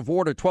Executive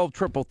Order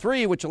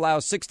 12333, which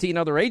allows 16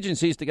 other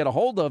agencies to get a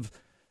hold of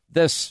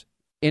this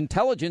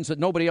intelligence that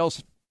nobody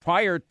else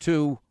prior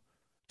to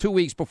 2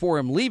 weeks before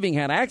him leaving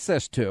had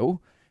access to.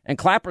 And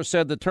Clapper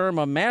said the term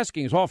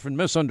unmasking is often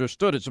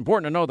misunderstood. It's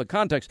important to know the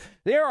context.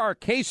 There are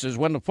cases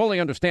when to fully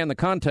understand the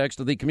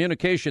context of the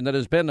communication that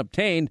has been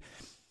obtained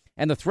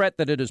and the threat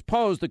that it has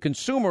posed, the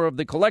consumer of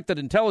the collected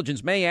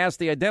intelligence may ask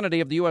the identity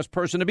of the U.S.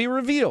 person to be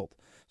revealed.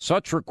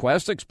 Such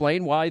requests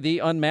explain why the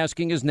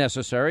unmasking is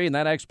necessary, and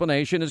that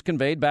explanation is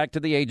conveyed back to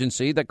the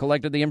agency that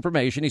collected the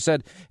information. He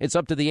said it's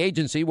up to the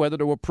agency whether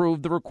to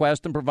approve the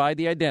request and provide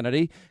the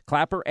identity.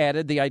 Clapper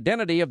added the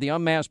identity of the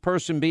unmasked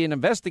person being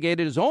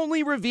investigated is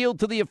only revealed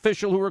to the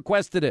official who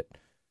requested it,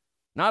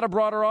 not a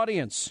broader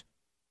audience.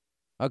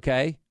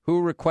 Okay,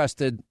 who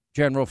requested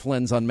General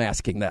Flynn's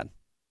unmasking then?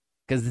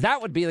 Because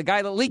that would be the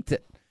guy that leaked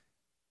it,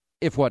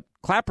 if what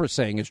Clapper's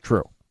saying is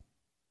true.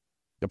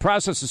 The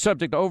process is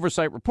subject to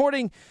oversight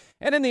reporting,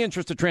 and in the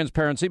interest of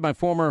transparency, my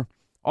former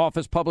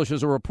office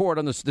publishes a report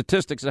on the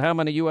statistics of how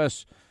many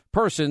U.S.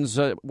 persons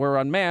were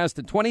unmasked.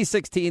 In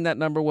 2016, that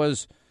number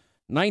was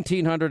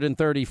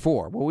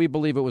 1,934. Well, we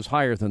believe it was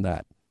higher than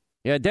that.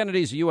 The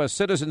identities of U.S.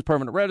 citizens,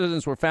 permanent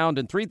residents, were found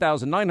in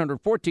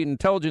 3,914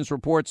 intelligence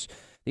reports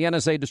the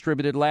NSA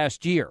distributed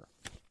last year.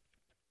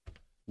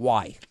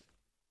 Why?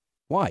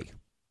 Why?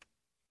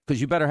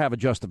 Because you better have a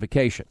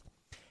justification.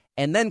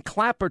 And then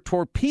Clapper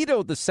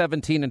torpedoed the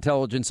 17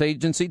 intelligence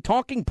agency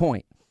talking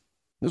point.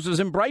 This was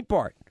in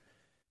Breitbart.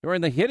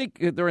 During the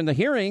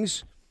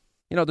hearings,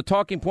 the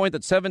talking point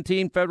that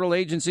 17 federal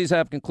agencies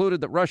have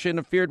concluded that Russia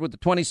interfered with the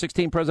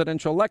 2016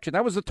 presidential election.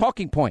 That was the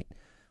talking point.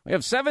 We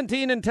have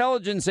 17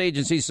 intelligence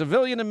agencies,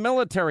 civilian and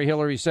military,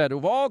 Hillary said,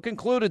 who've all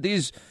concluded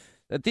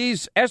that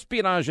these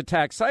espionage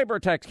attacks, cyber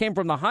attacks, came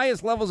from the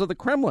highest levels of the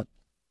Kremlin.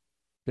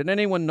 Did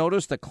anyone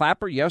notice that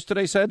Clapper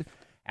yesterday said,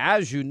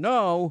 as you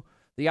know,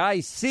 the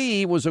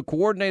IC was a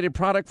coordinated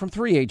product from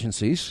 3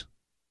 agencies,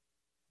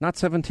 not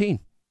 17.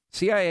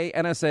 CIA,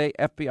 NSA,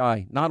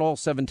 FBI, not all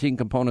 17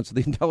 components of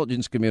the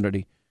intelligence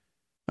community.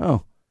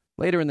 Oh,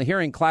 later in the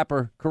hearing,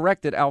 Clapper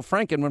corrected Al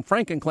Franken when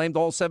Franken claimed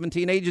all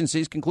 17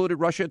 agencies concluded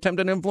Russia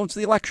attempted to influence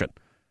the election.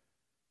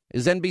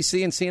 Is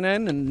NBC and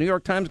CNN and New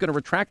York Times going to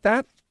retract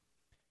that?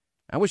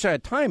 I wish I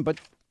had time,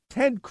 but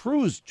Ted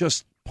Cruz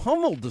just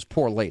pummeled this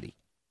poor lady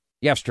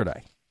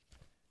yesterday.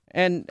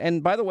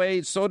 And by the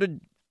way, so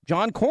did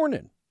John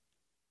Cornyn.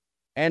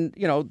 And,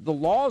 the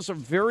laws are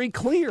very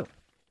clear.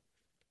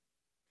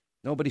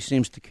 Nobody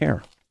seems to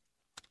care.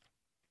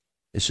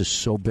 This is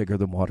so bigger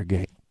than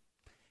Watergate.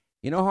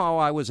 You know how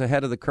I was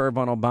ahead of the curve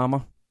on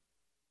Obama?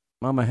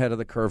 I'm ahead of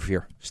the curve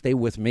here. Stay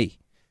with me.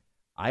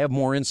 I have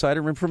more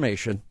insider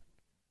information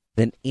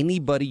than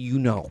anybody you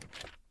know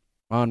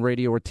on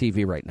radio or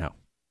TV right now.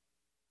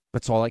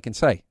 That's all I can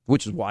say,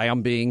 which is why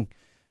I'm being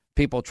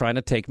people trying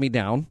to take me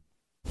down,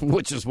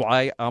 which is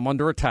why I'm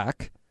under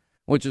attack,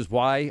 which is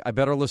why I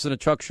better listen to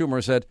Chuck Schumer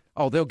who said,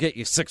 they'll get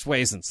you 6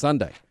 ways on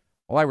Sunday.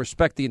 Well, I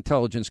respect the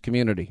intelligence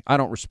community. I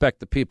don't respect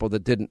the people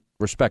that didn't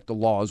respect the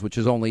laws, which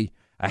is only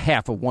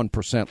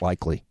 0.5%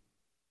 likely.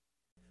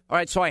 All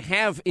right, so I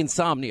have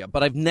insomnia,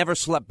 but I've never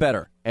slept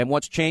better. And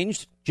what's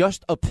changed?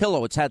 Just a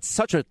pillow. It's had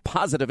such a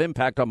positive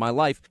impact on my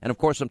life. And, of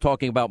course, I'm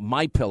talking about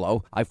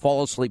MyPillow. I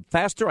fall asleep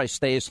faster, I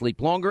stay asleep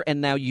longer,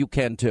 and now you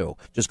can, too.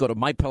 Just go to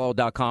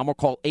MyPillow.com or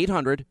call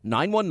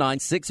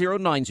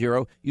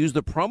 800-919-6090. Use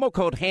the promo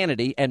code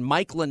Hannity, and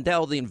Mike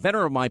Lindell, the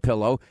inventor of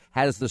MyPillow,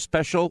 has the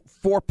special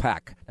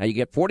 4-pack. Now, you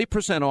get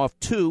 40% off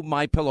 2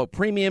 MyPillow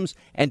Premiums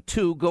and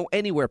 2 Go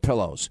Anywhere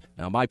pillows.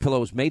 Now,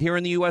 MyPillow is made here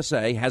in the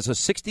USA, has a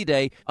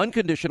 60-day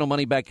unconditional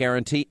money-back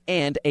guarantee,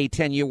 and a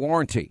 10-year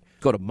warranty.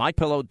 Go to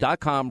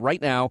MyPillow.com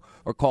right now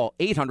or call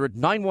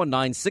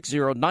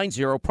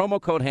 800-919-6090, promo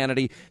code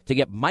Hannity, to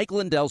get Mike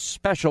Lindell's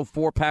special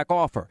 4-pack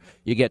offer.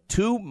 You get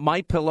 2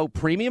 MyPillow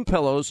premium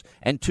pillows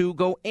and 2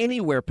 Go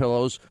Anywhere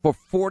pillows for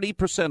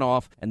 40%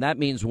 off. And that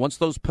means once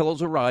those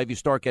pillows arrive, you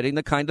start getting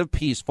the kind of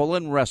peaceful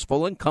and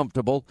restful and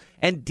comfortable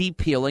and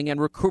deep healing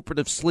and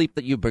recuperative sleep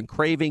that you've been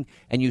craving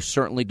and you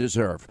certainly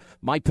deserve.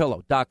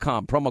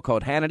 MyPillow.com, promo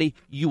code Hannity.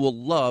 You will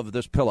love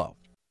this pillow.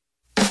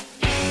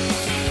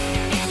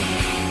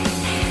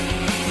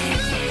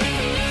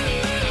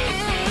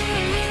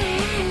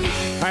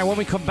 All right, when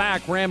we come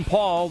back, Rand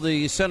Paul,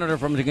 the senator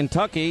from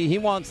Kentucky, he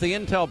wants the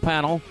intel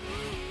panel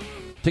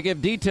to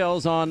give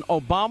details on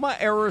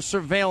Obama-era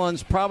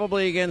surveillance,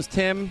 probably against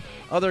him,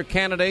 other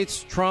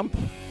candidates, Trump,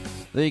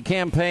 the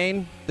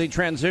campaign, the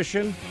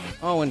transition,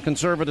 and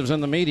conservatives in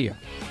the media.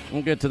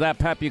 We'll get to that.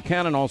 Pat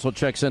Buchanan also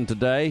checks in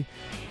today.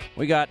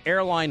 We got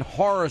airline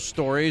horror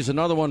stories,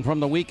 another one from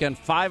the weekend,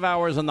 5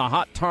 hours on the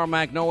hot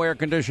tarmac, no air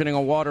conditioning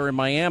or water in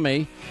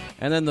Miami,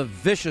 and then the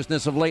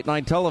viciousness of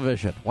late-night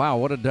television. Wow,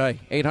 what a day.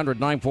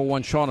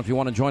 800-941-SEAN if you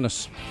want to join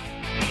us.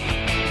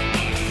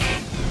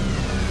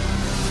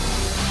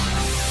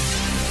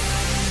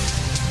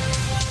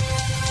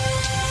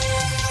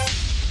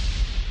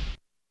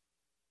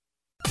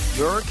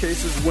 There are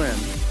cases when,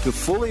 to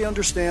fully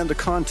understand the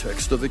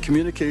context of the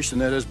communication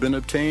that has been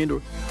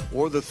obtained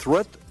or the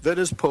threat that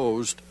is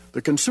posed,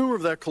 the consumer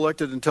of that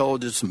collected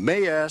intelligence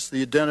may ask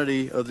the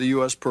identity of the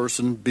U.S.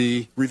 person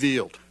be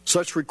revealed.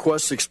 Such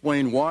requests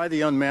explain why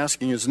the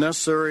unmasking is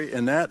necessary,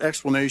 and that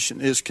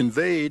explanation is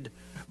conveyed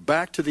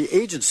back to the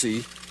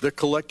agency that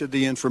collected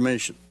the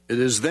information. It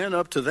is then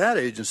up to that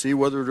agency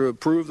whether to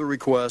approve the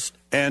request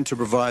and to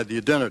provide the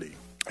identity.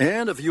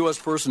 And if a U.S.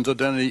 person's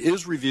identity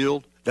is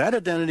revealed, that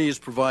identity is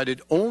provided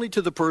only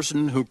to the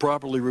person who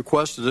properly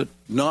requested it,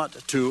 not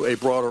to a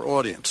broader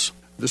audience.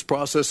 This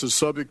process is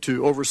subject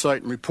to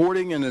oversight and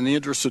reporting, and in the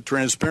interest of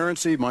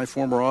transparency, my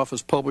former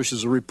office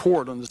publishes a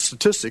report on the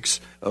statistics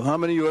of how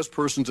many U.S.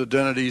 persons'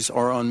 identities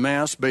are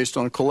unmasked based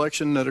on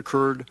collection that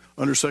occurred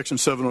under Section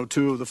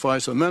 702 of the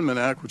FISA Amendment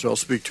Act, which I'll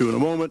speak to in a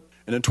moment.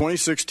 And in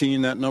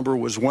 2016, that number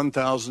was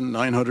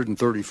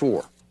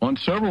 1,934. On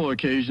several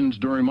occasions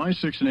during my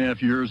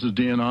 6.5 years as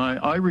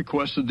DNI, I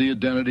requested the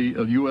identity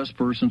of U.S.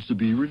 persons to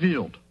be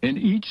revealed. In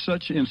each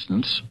such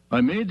instance, I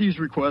made these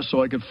requests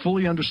so I could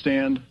fully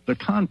understand the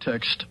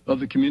context of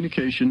the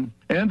communication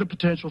and the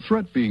potential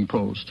threat being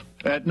posed.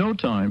 At no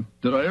time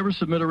did I ever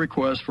submit a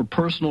request for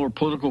personal or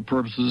political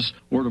purposes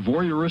or to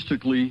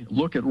voyeuristically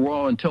look at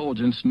raw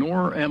intelligence,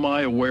 nor am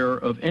I aware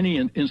of any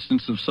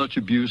instance of such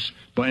abuse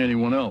by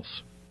anyone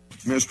else.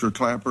 Mr.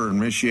 Clapper and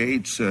Ms.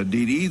 Yates, did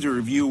either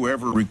of you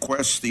ever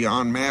request the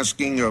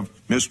unmasking of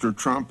Mr.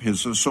 Trump,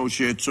 his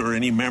associates, or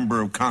any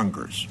member of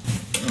Congress?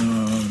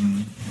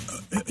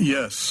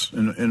 Yes.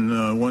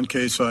 In one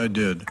case I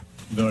did.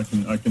 That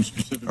I can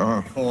specifically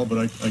recall, but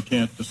I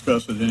can't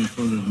discuss it any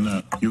further than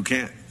that. You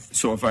can't?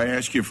 So if I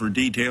ask you for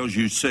details,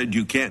 you said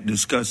you can't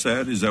discuss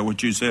that? Is that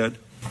what you said?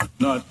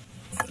 Not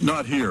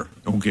here.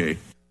 Okay.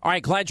 All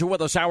right, glad you're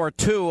with us. Hour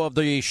 2 of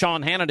the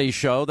Sean Hannity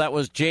Show. That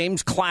was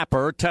James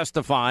Clapper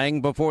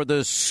testifying before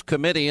this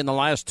committee in the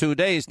last 2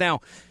 days.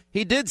 Now,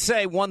 he did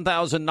say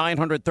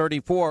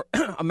 1,934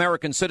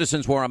 American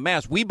citizens were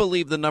unmasked. We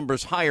believe the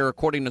number's higher,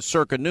 according to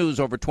Circa News,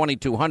 over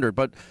 2,200.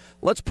 But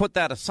let's put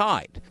that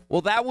aside.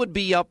 Well, that would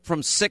be up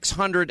from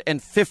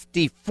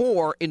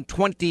 654 in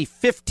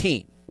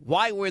 2015.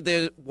 Why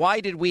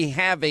did we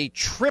have a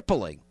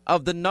tripling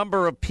of the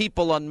number of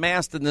people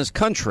unmasked in this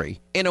country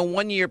in a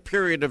 1-year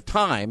period of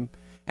time?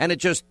 And it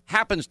just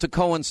happens to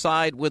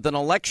coincide with an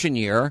election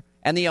year,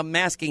 and the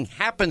unmasking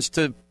happens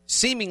to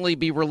seemingly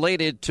be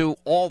related to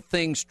all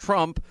things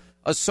Trump,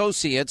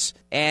 associates,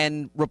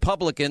 and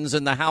Republicans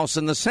in the House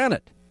and the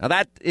Senate. Now,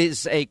 that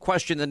is a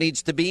question that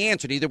needs to be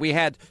answered. Either we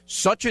had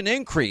such an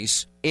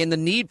increase in the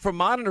need for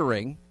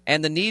monitoring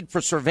and the need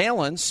for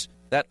surveillance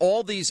that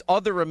all these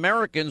other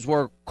Americans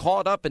were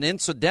caught up in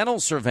incidental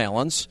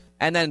surveillance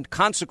and then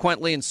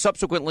consequently and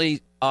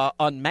subsequently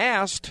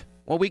unmasked.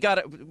 Well, we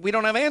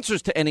don't have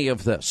answers to any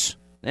of this.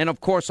 And, of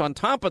course, on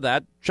top of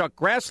that, Chuck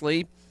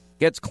Grassley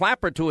gets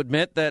Clapper to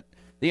admit that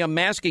the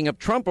unmasking of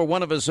Trump or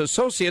one of his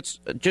associates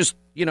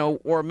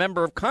or a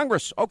member of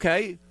Congress.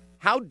 Okay,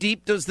 how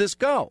deep does this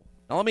go?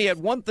 Now, let me add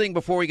one thing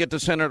before we get to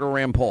Senator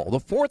Rand Paul. The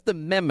Fourth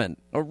Amendment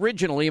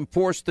originally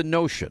enforced the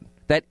notion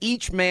that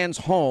each man's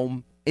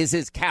home is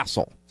his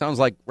castle. Sounds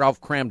like Ralph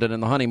Cramden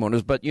and the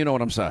Honeymooners, but you know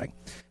what I'm saying.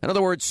 In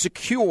other words,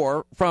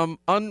 secure from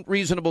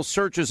unreasonable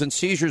searches and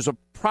seizures of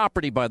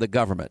property by the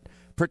government,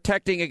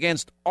 protecting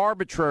against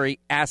arbitrary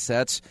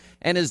assets,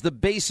 and is the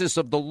basis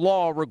of the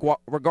law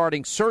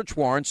regarding search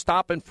warrants,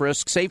 stop and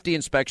frisk, safety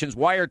inspections,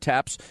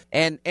 wiretaps,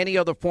 and any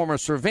other form of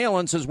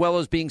surveillance, as well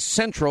as being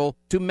central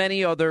to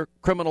many other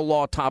criminal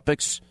law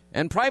topics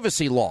and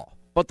privacy law.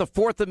 But the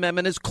Fourth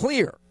Amendment is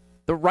clear.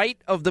 The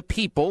right of the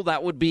people,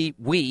 that would be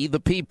we, the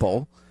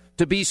people,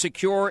 to be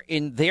secure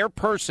in their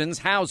persons,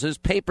 houses,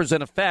 papers,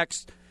 and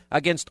effects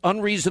against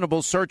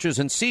unreasonable searches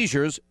and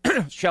seizures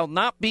shall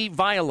not be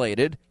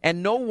violated,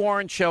 and no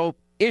warrant shall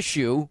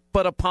issue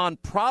but upon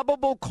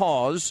probable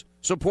cause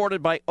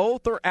supported by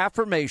oath or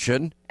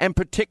affirmation, and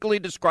particularly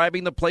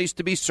describing the place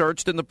to be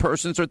searched and the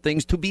persons or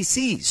things to be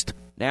seized.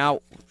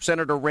 Now,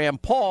 Senator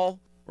Rand Paul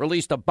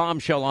released a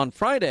bombshell on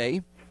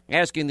Friday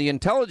asking the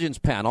intelligence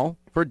panel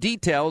for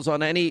details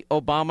on any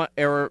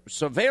Obama-era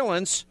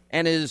surveillance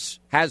and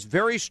has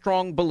very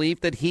strong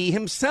belief that he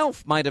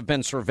himself might have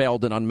been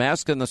surveilled and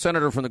unmasked. And the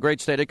senator from the great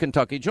state of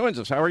Kentucky joins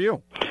us. How are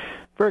you?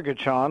 Very good,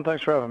 Sean.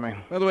 Thanks for having me.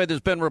 By the way, there's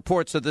been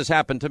reports that this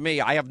happened to me.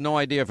 I have no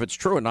idea if it's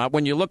true or not.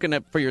 When you're looking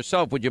at it for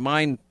yourself, would you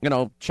mind,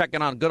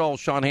 checking on good old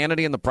Sean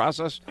Hannity in the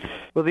process?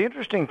 Well, the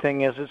interesting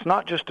thing is it's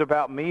not just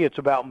about me. It's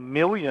about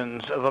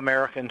millions of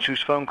Americans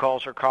whose phone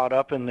calls are caught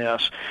up in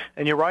this.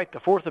 And you're right. The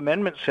Fourth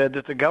Amendment said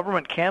that the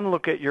government can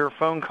look at your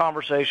phone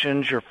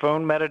conversations, your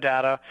phone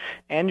metadata,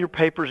 and your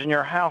papers in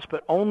your house,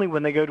 but only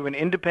when they go to an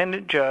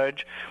independent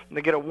judge and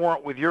they get a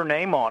warrant with your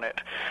name on it.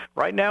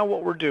 Right now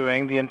what we're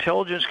doing, the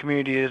intelligence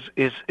community is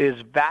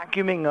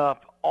vacuuming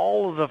up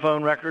all of the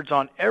phone records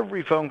on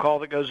every phone call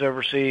that goes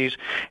overseas,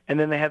 and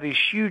then they have these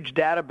huge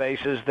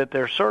databases that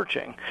they're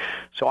searching.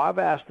 So I've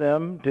asked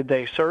them, did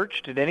they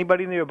search? Did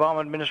anybody in the Obama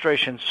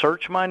administration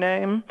search my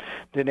name?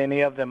 Did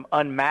any of them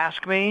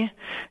unmask me?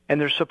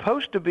 And there's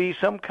supposed to be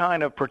some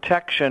kind of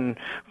protection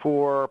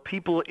for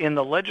people in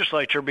the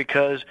legislature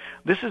because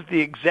this is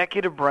the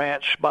executive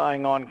branch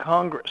spying on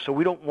Congress. So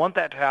we don't want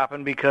that to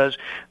happen because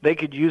they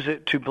could use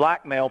it to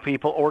blackmail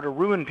people or to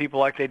ruin people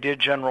like they did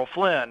General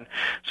Flynn.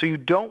 So you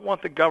don't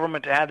want the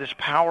government to have this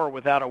power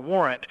without a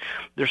warrant.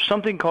 There's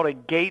something called a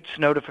Gates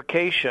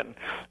notification.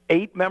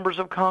 8 members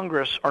of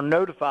Congress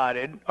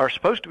are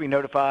supposed to be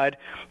notified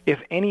if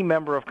any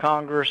member of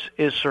Congress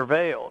is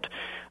surveilled.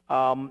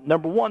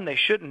 Number one, they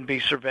shouldn't be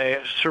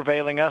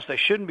surveilling us. They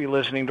shouldn't be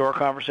listening to our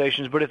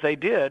conversations. But if they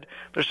did,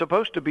 there's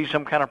supposed to be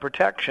some kind of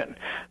protection.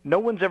 No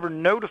one's ever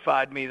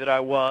notified me that I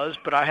was,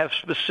 but I have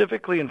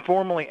specifically and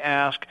formally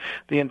asked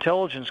the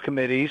intelligence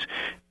committees,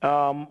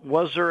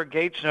 was there a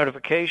Gates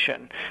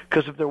notification?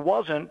 Because if there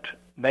wasn't,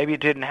 maybe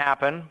it didn't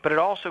happen, but it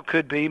also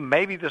could be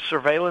maybe the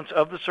surveillance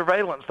of the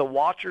surveillance, the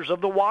watchers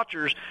of the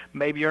watchers,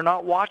 maybe you're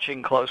not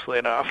watching closely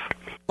enough.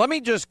 Let me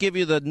just give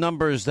you the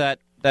numbers that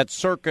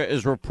Circa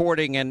is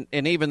reporting and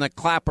even that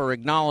Clapper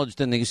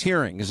acknowledged in these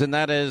hearings, and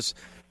that is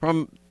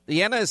from the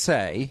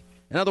NSA.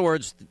 In other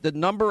words, the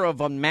number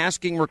of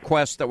unmasking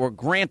requests that were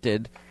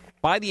granted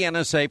by the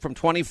NSA from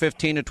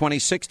 2015 to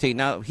 2016.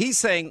 Now, he's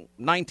saying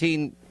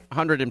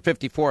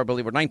 1,954, I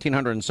believe, or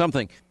 1,900 and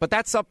something, but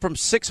that's up from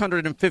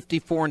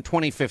 654 in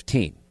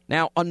 2015.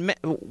 Now,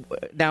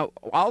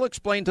 I'll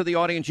explain to the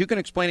audience. You can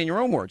explain in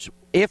your own words.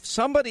 If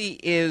somebody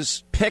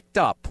is picked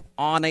up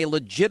on a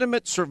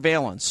legitimate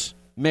surveillance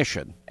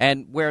mission,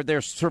 and where they're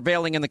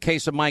surveilling, in the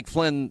case of Mike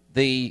Flynn,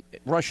 the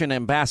Russian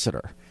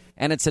ambassador,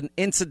 and it's an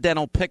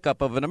incidental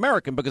pickup of an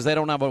American because they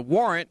don't have a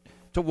warrant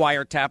to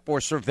wiretap or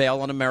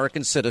surveil an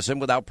American citizen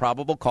without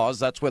probable cause.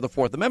 That's where the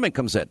Fourth Amendment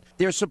comes in.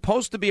 There's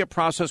supposed to be a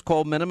process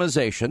called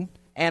minimization,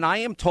 and I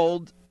am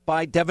told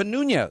by Devin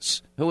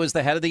Nunes, who is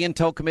the head of the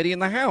Intel Committee in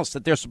the House,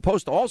 that they're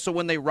supposed to also,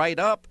 when they write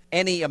up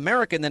any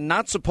American, they're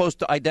not supposed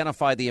to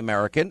identify the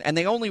American, and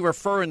they only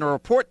refer in the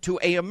report to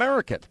a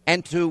American.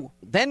 And to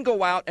then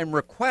go out and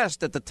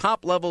request at the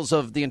top levels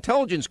of the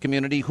intelligence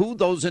community who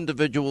those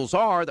individuals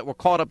are that were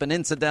caught up in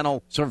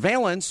incidental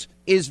surveillance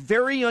is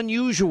very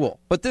unusual.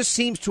 But this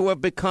seems to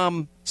have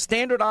become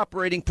standard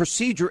operating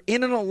procedure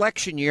in an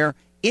election year,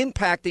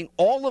 impacting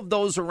all of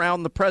those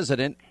around the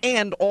president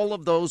and all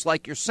of those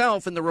like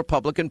yourself in the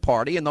Republican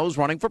Party and those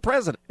running for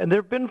president. And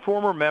there have been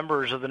former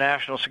members of the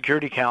National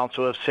Security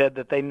Council who have said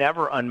that they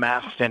never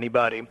unmasked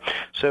anybody.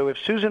 So if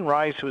Susan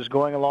Rice was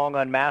going along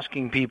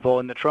unmasking people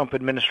in the Trump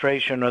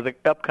administration or the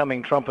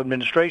upcoming Trump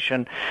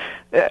administration,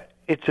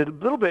 it's a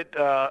little bit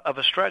of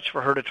a stretch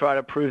for her to try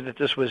to prove that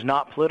this was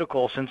not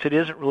political, since it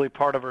isn't really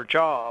part of her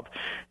job.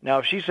 Now,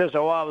 if she says, I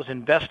was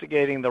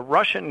investigating the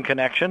Russian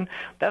connection,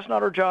 that's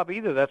not her job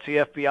either. That's the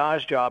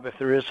FBI's job if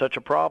there is such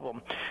a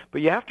problem.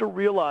 But you have to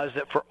realize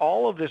that for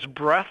all of this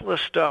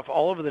breathless stuff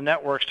all over the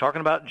networks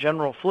talking about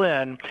General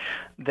Flynn,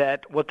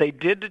 that what they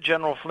did to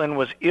General Flynn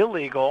was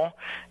illegal,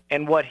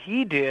 and what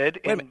he did...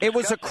 It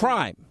was a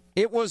crime.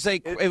 It was a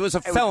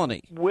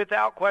felony.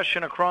 Without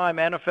question, a crime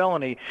and a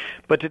felony.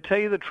 But to tell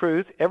you the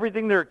truth,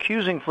 everything they're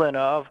accusing Flynn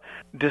of,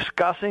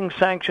 discussing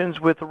sanctions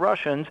with the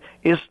Russians,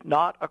 is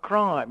not a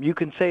crime. You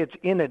can say it's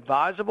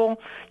inadvisable.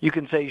 You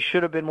can say he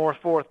should have been more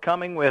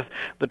forthcoming with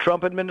the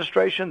Trump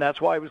administration. That's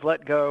why he was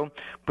let go.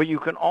 But you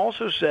can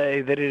also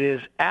say that it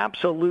is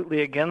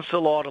absolutely against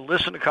the law to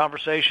listen to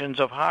conversations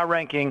of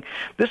high-ranking.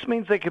 This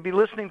means they could be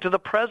listening to the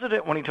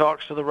president when he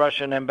talks to the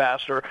Russian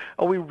ambassador.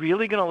 Are we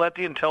really going to let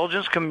the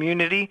intelligence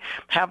community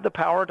have the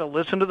power to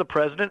listen to the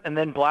president and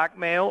then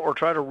blackmail or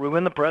try to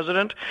ruin the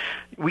president?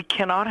 We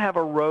cannot have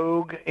a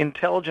rogue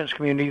intelligence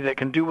community that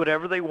can do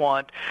whatever they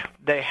want.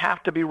 They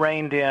have to be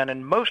reined in,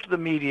 and most of the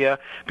media,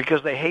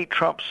 because they hate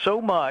Trump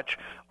so much,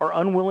 are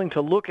unwilling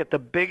to look at the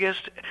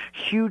biggest,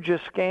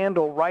 hugest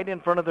scandal right in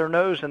front of their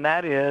nose, and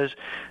that is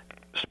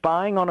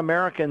spying on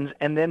Americans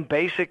and then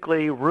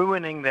basically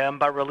ruining them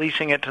by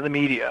releasing it to the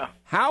media.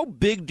 How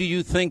big do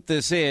you think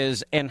this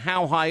is, and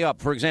how high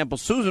up? For example,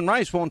 Susan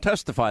Rice won't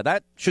testify.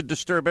 That should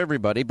disturb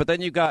everybody. But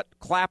then you got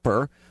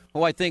Clapper,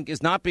 who I think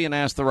is not being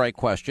asked the right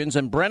questions,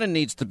 and Brennan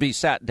needs to be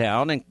sat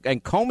down,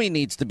 and Comey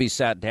needs to be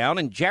sat down,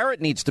 and Jarrett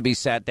needs to be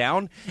sat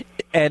down,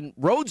 and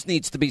Rhodes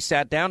needs to be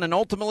sat down, and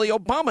ultimately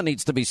Obama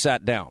needs to be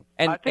sat down.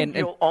 I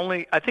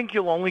think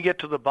you'll only get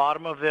to the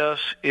bottom of this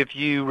if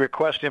you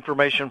request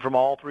information from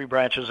all three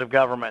branches of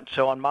government.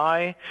 So on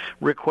my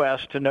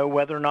request to know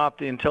whether or not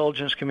the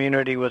intelligence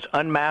community was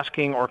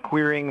unmasking or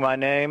querying my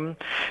name,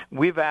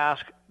 we've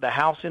asked the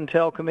House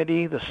Intel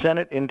Committee, the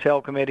Senate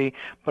Intel Committee,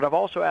 but I've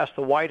also asked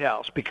the White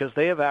House because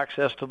they have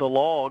access to the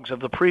logs of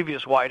the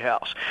previous White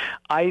House.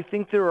 I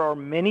think there are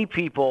many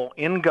people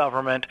in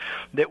government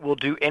that will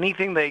do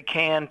anything they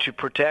can to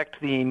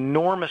protect the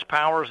enormous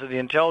powers of the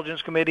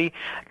Intelligence Committee,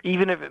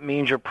 even if it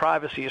means your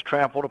privacy is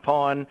trampled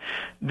upon.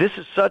 This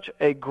is such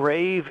a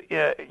grave,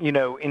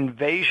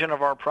 invasion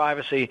of our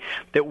privacy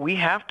that we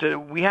have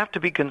to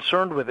be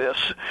concerned with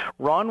this.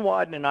 Ron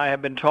Wyden and I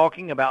have been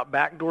talking about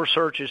backdoor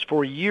searches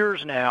for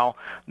years now,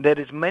 that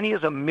as many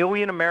as 1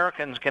 million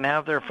Americans can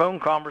have their phone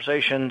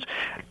conversations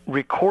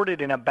recorded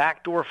in a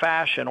backdoor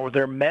fashion, or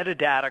their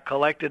metadata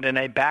collected in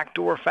a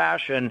backdoor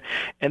fashion,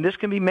 and this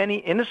can be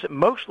many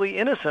mostly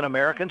innocent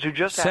Americans who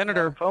just had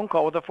a phone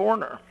call with a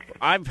foreigner.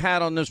 I've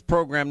had on this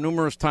program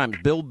numerous times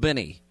Bill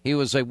Binney. He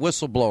was a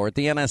whistleblower at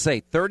the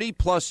NSA,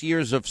 30-plus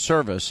years of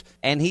service,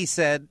 and he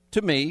said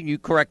to me, you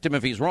correct him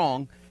if he's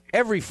wrong,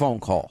 every phone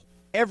call,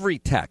 every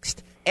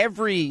text,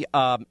 every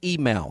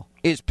email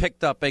is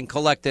picked up and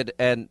collected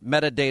and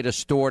metadata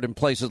stored in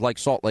places like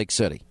Salt Lake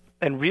City.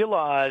 And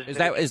realize is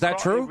that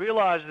true?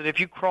 Realize that if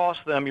you cross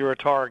them, you're a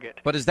target.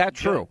 But is that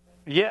true?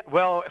 Yeah,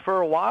 well, for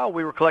a while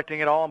we were collecting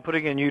it all and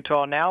putting it in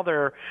Utah. Now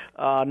they're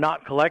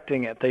not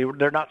collecting it.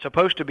 They're not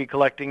supposed to be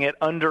collecting it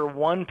under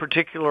one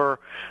particular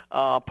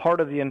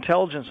part of the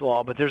intelligence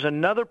law. But there's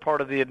another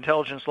part of the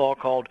intelligence law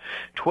called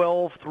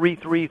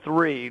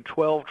 12333,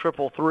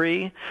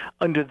 12333.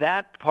 Under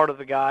that part of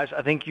the guys,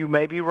 I think you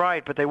may be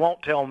right, but they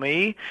won't tell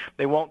me.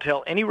 They won't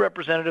tell any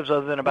representatives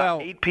other than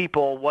about 8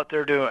 people what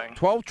they're doing.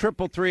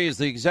 12333 is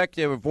the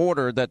executive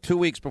order that 2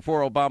 weeks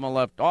before Obama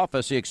left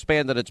office, he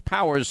expanded its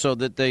powers so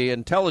that the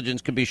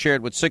intelligence can be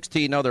shared with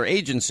 16 other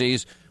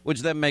agencies,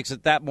 which then makes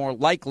it that more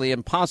likely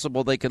and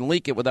possible they can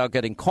leak it without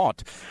getting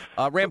caught.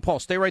 Rand Paul,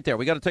 stay right there.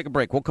 We got to take a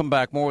break. We'll come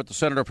back more with the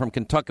senator from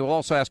Kentucky. We'll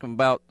also ask him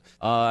about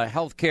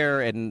health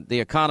care and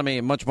the economy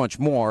and much, much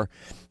more.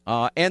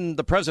 And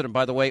the president,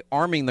 by the way,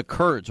 arming the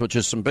Kurds, which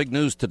is some big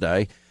news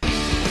today.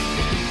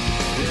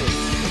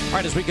 All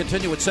right, as we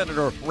continue with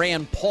Senator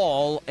Rand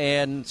Paul,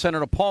 and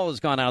Senator Paul has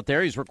gone out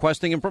there. He's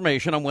requesting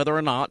information on whether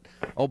or not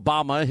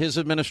Obama, his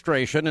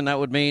administration, and that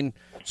would mean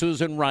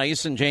Susan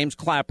Rice and James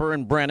Clapper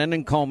and Brennan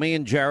and Comey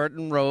and Jarrett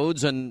and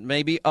Rhodes and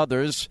maybe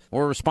others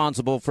were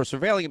responsible for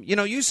surveilling him. You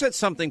know, you said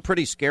something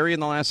pretty scary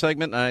in the last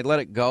segment, and I let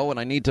it go, and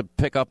I need to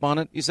pick up on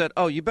it. You said,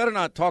 oh, you better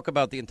not talk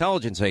about the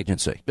intelligence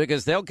agency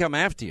because they'll come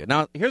after you.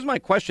 Now, here's my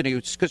question to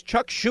you, because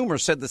Chuck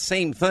Schumer said the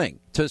same thing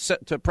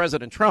to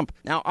President Trump.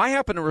 Now, I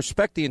happen to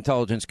respect the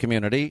intelligence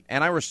community,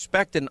 and I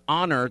respect and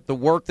honor the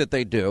work that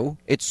they do.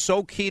 It's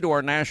so key to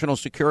our national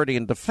security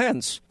and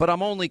defense, but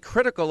I'm only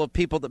critical of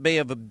people that may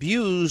have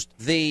abused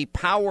the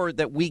power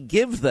that we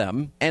give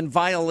them and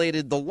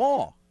violated the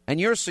law. And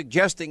you're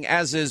suggesting,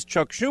 as is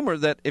Chuck Schumer,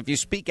 that if you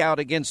speak out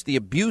against the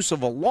abuse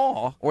of a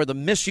law or the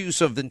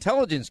misuse of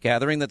intelligence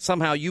gathering, that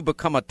somehow you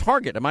become a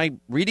target. Am I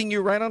reading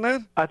you right on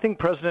that? I think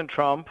President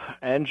Trump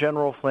and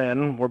General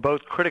Flynn were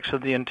both critics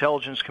of the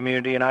intelligence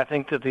community, and I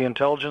think that the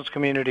intelligence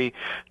community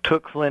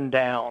took Flynn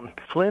down.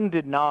 Flynn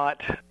did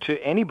not,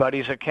 to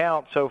anybody's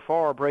account so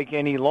far, break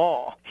any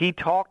law. He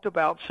talked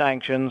about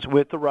sanctions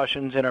with the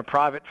Russians in a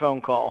private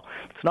phone call.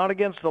 It's not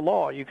against the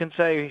law. You can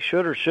say he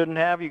should or shouldn't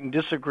have. You can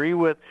disagree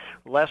with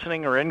lessening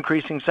or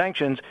increasing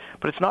sanctions,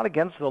 but it's not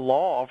against the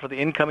law for the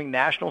incoming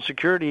National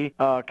Security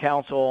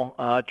Council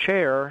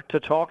chair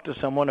to talk to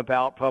someone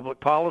about public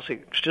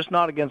policy. It's just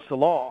not against the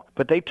law.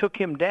 But they took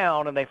him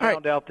down, and they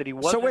found out that he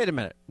wasn't. So wait a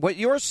minute. What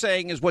you're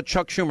saying is what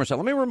Chuck Schumer said.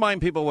 Let me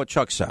remind people what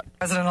Chuck said.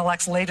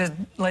 President-elect's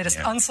latest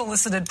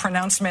unsolicited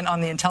pronouncement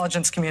on the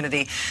intelligence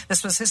community.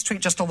 This was his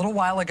tweet just a little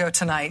while ago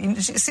tonight. You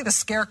see the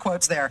scare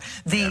quotes there.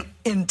 The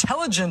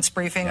intelligence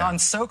briefing on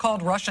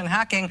so-called Russian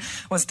hacking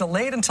was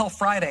delayed until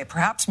Friday.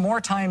 Perhaps more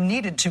time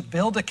needed to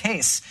build a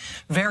case.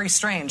 Very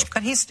strange.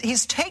 But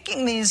he's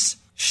taking these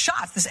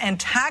shots, this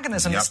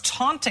antagonism, this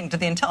taunting to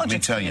the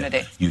intelligence community.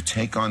 Let me tell you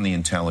take on the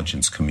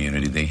intelligence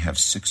community, they have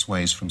 6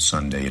 ways from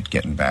Sunday at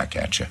getting back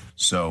at you.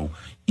 So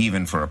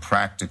even for a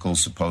practical,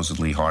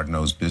 supposedly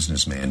hard-nosed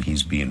businessman,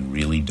 he's being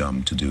really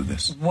dumb to do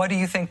this. What do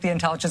you think the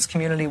intelligence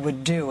community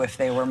would do if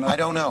they were motivated? I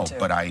don't know,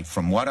 but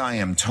from what I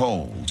am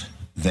told,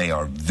 they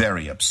are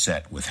very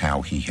upset with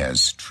how he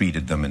has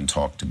treated them and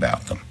talked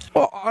about them.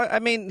 Well, I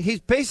mean, he's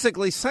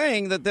basically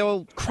saying that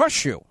they'll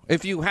crush you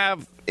if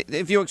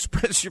you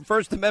express your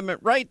First Amendment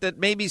right, that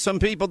maybe some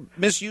people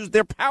misuse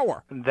their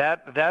power.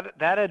 That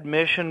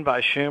admission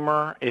by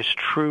Schumer is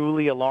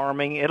truly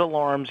alarming. It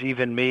alarms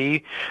even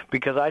me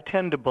because I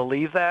tend to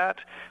believe that.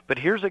 But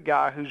here's a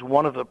guy who's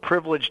one of the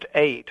privileged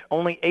 8.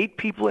 Only 8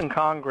 people in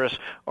Congress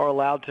are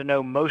allowed to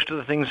know most of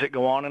the things that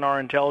go on in our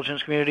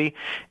intelligence community,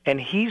 and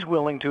he's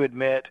willing to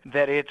admit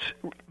that it's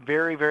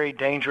very, very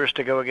dangerous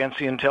to go against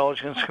the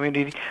intelligence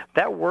community.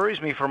 That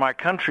worries me for my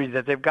country,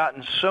 that they've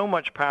gotten so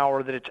much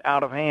power that it's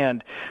out of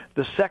hand.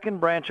 The second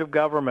branch of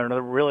government,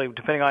 or really,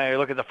 depending on how you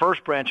look at the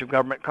first branch of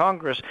government,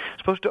 Congress, is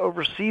supposed to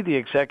oversee the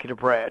executive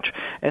branch.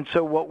 And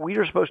so what we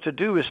are supposed to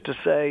do is to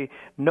say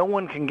no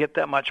one can get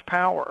that much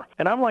power.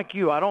 And I'm like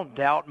you, I don't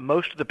doubt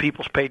most of the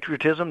people's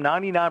patriotism.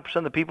 99%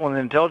 of the people in the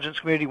intelligence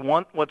community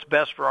want what's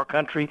best for our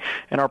country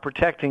and are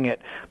protecting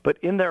it. But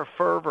in their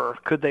fervor,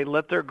 could they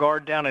let their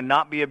guard down and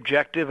not be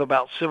objective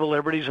about civil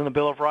liberties and the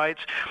Bill of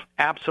Rights?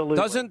 Absolutely.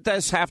 Doesn't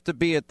this have to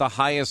be at the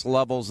highest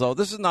levels, though?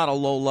 This is not a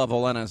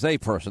low-level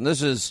NSA person.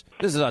 This is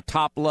a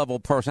top-level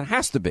person. It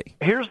has to be.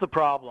 Here's the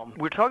problem.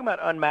 We're talking about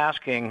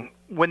unmasking.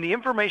 When the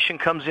information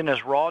comes in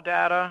as raw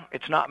data,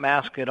 it's not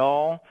masked at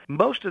all.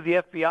 Most of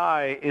the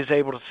FBI is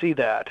able to see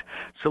that.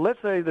 So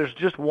let's say there's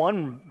just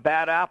one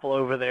bad apple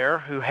over there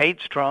who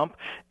hates Trump,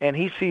 and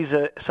he sees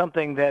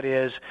something that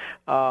is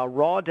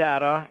raw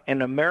data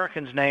and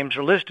Americans' names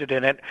are listed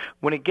in it.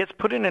 When it gets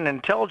put in an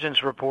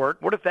intelligence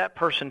report, what if that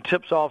person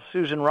tips off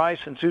Susan Rice,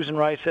 and Susan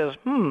Rice says,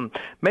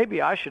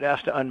 maybe I should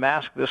ask to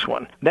unmask this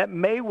one? That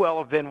may well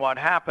have been what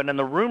happened, and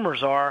the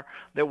rumors are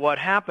that what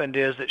happened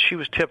is that she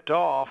was tipped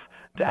off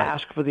to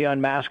ask for the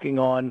unmasking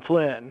on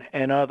Flynn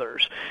and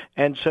others.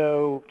 And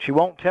so she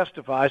won't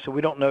testify, so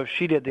we don't know if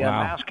she did the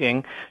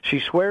unmasking. She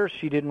swears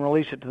she didn't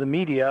release it to the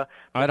media.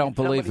 I don't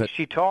believe it.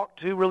 She talked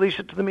to release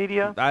it to the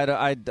media?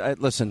 I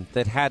listen,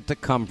 that had to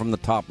come from the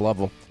top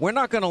level. We're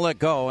not going to let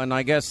go, and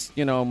I guess,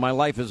 my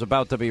life is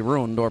about to be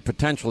ruined, or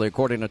potentially,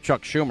 according to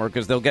Chuck Schumer,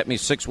 because they'll get me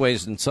 6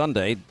 ways in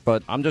Sunday.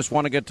 But I just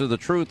want to get to the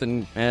truth,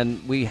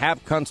 and we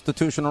have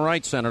constitutional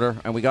rights, Senator,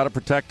 and we got to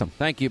protect them.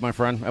 Thank you, my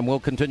friend, and we'll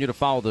continue to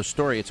follow this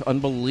story. It's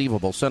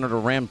unbelievable. Senator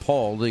Rand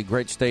Paul, the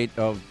great state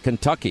of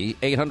Kentucky,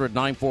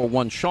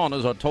 800-941-SEAN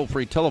is our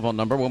toll-free telephone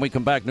number. When we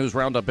come back, News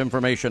Roundup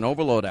Information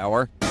Overload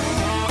Hour.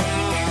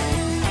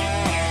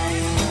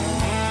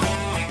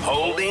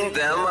 Holding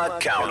them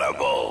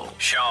accountable.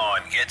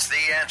 Sean gets the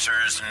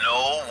answers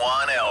no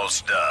one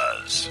else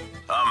does.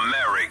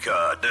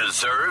 America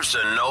deserves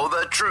to know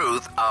the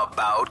truth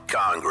about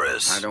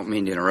Congress. I don't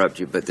mean to interrupt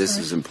you, but this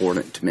is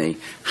important to me.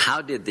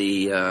 How did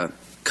the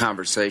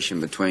conversation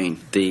between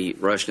the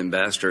Russian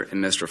ambassador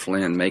and Mr.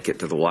 Flynn make it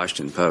to the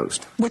Washington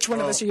Post? Which one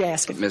of us are you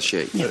asking? Ms.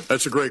 Sheik. Yeah.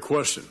 That's a great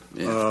question.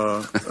 Yeah.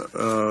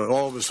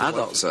 All of us I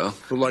thought so.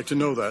 would like to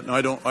know that. And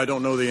I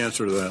don't know the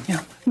answer to that.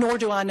 Yeah. Nor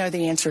do I know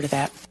the answer to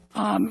that.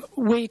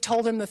 We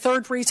told them the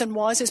third reason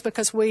is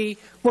because we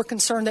were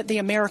concerned that the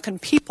American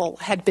people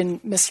had been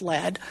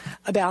misled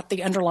about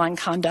the underlying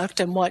conduct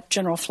and what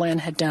General Flynn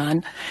had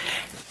done.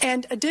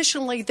 And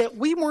additionally, that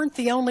we weren't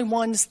the only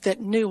ones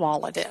that knew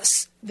all of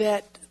this,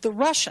 that the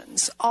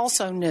Russians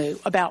also knew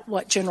about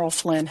what General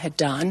Flynn had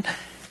done.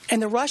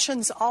 And the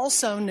Russians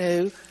also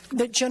knew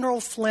that General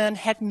Flynn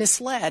had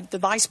misled the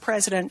vice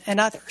president and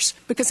others,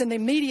 because in the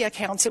media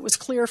accounts it was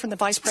clear from the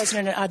vice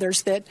president and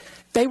others that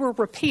they were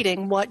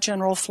repeating what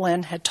General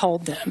Flynn had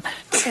told them,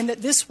 and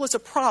that this was a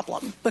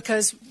problem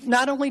because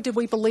not only did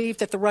we believe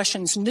that the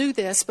Russians knew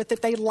this, but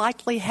that they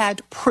likely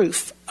had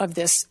proof of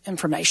this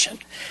information.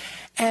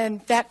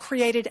 And that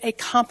created a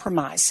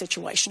compromise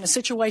situation, a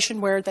situation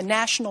where the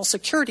national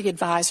security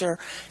advisor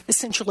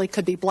essentially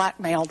could be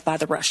blackmailed by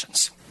the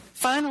Russians.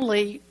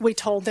 Finally, we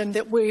told them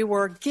that we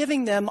were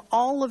giving them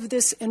all of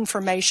this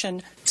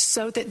information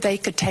so that they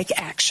could take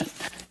action,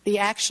 the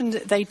action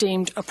that they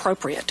deemed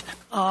appropriate.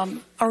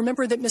 I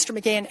remember that Mr.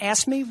 McGahn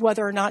asked me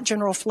whether or not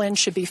General Flynn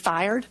should be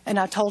fired, and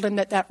I told him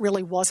that that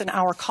really wasn't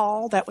our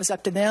call, that was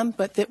up to them,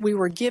 but that we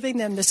were giving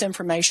them this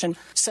information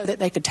so that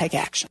they could take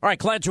action. All right,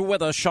 glad you're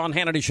with us. Sean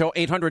Hannity Show,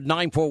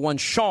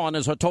 800-941-SEAN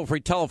is our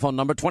toll-free telephone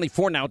number,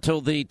 24 now till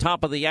the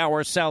top of the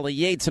hour. Sally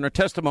Yates in her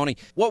testimony.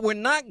 What we're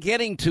not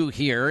getting to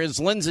here is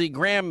Lindsey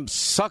Graham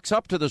sucks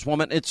up to this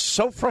woman. It's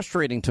so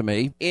frustrating to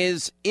me,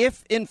 is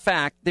if, in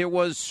fact, there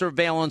was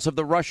surveillance of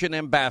the Russian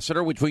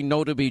ambassador, which we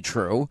know to be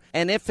true,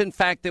 and if, in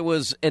fact, there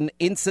was an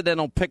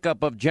incidental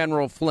pickup of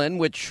General Flynn,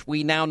 which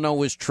we now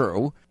know is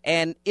true,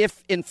 and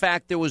if, in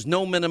fact, there was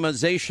no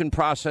minimization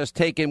process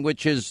taken,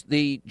 which is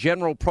the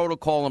general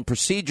protocol and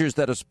procedures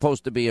that are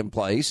supposed to be in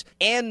place,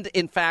 and,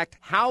 in fact,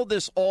 how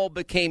this all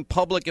became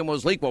public and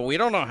was leaked. Well, we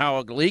don't know how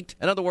it leaked.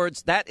 In other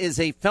words, that is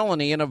a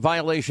felony and a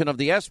violation of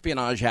the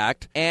Espionage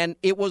Act, and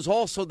it was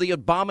also the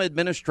Obama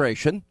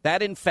administration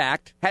that, in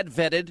fact, had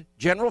vetted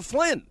General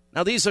Flynn.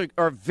 Now, these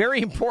are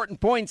very important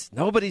points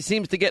nobody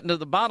seems to get into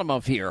the bottom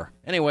of here.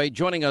 Anyway,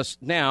 joining us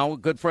now, a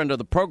good friend of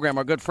the program,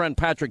 our good friend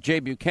Patrick J.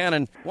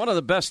 Buchanan, one of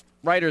the best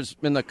writers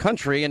in the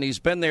country, and he's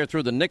been there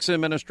through the Nixon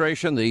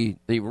administration, the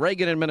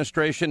Reagan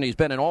administration. He's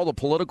been in all the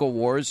political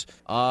wars,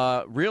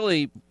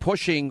 really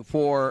pushing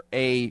for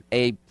a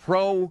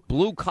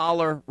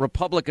pro-blue-collar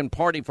Republican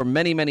Party for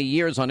many, many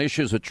years on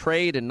issues of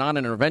trade and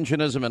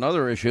non-interventionism and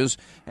other issues.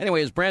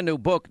 Anyway, his brand new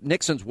book,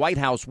 Nixon's White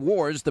House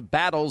Wars, The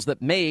Battles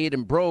That Made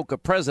and Broke a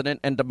President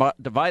and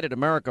Divided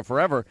America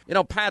Forever. You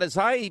know, Pat, as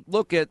I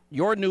look at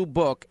your new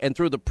book and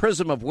through the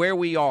prism of where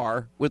we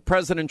are with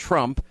President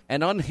Trump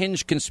and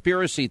unhinged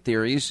conspiracy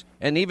theories,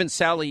 and even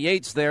Sally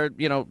Yates there,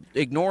 you know,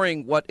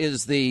 ignoring what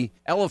is the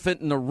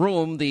elephant in the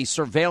room, the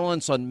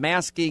surveillance,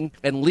 unmasking,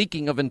 and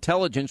leaking of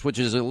intelligence, which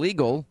is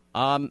illegal,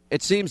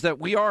 it seems that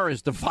we are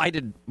as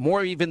divided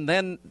more even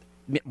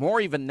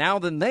now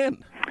than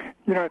then.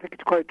 You know, I think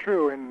it's quite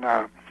true.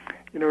 And,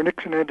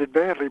 Nixon ended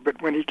badly,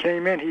 but when he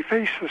came in, he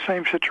faced the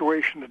same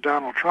situation that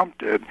Donald Trump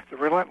did. The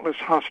relentless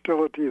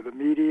hostility of the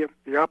media,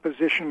 the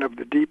opposition of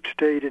the deep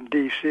state in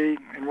D.C.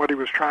 and what he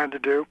was trying to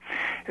do.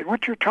 And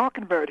what you're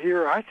talking about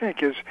here, I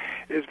think, is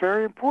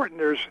very important.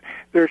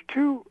 There's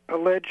two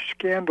alleged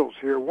scandals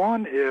here.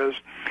 One is,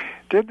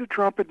 did the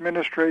Trump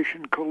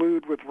administration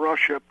collude with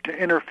Russia to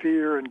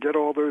interfere and get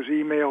all those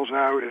emails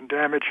out and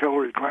damage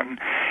Hillary Clinton?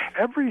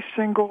 Every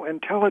single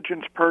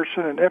intelligence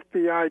person and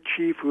FBI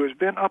chief who has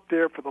been up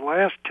there for the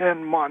last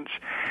 10 months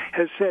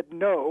has said,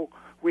 no,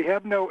 we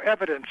have no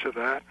evidence of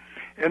that.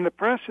 And the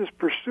press is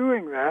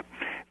pursuing that,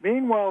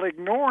 meanwhile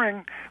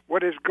ignoring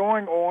what is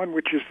going on,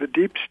 which is the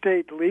deep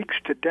state leaks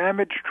to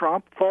damage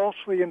Trump,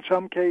 falsely in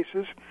some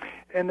cases,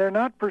 and they're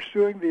not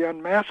pursuing the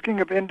unmasking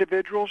of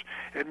individuals.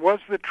 And was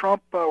the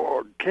Trump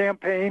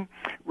campaign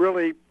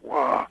really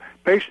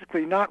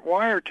basically not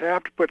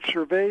wiretapped but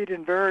surveyed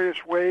in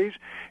various ways,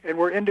 and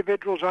were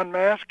individuals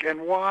unmasked,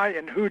 and why,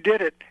 and who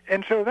did it?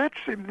 And so that's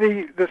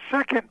the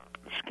second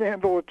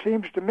scandal, it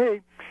seems to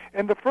me.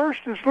 And the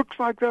first looks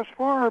like thus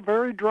far a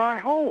very dry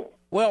hole.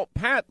 Well,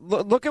 Pat,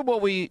 look at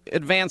what we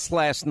advanced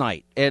last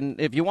night. And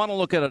if you want to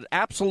look at an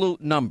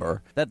absolute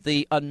number, that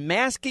the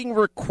unmasking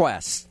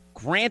requests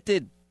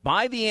granted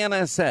by the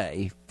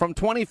NSA from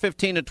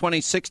 2015 to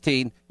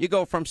 2016, you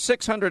go from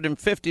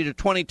 650 to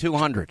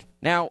 2,200.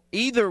 Now,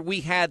 either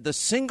we had the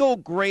single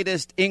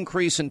greatest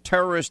increase in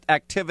terrorist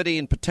activity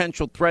and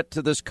potential threat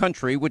to this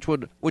country, which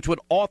would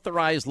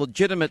authorize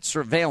legitimate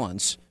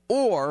surveillance,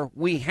 or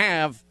we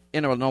have,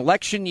 in an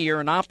election year,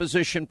 an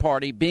opposition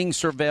party being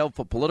surveilled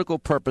for political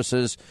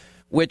purposes,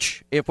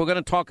 which, if we're going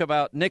to talk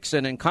about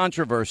Nixon and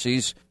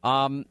controversies,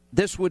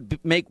 this would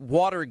make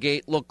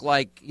Watergate look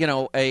like,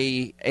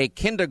 a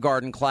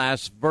kindergarten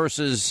class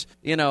versus,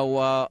 a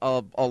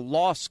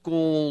law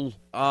school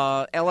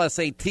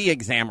LSAT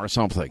exam or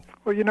something.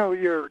 Well,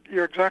 you're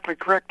exactly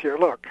correct here.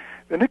 Look,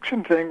 The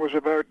Nixon thing was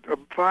about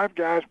 5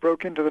 guys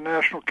broke into the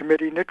National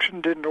Committee.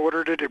 Nixon didn't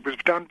order it. It was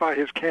done by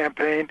his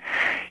campaign.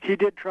 He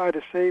did try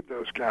to save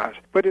those guys.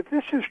 But if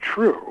this is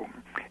true,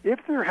 if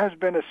there has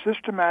been a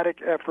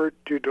systematic effort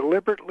to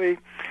deliberately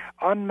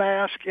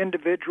unmask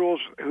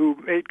individuals who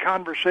made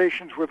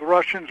conversations with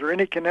Russians or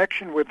any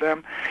connection with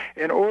them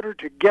in order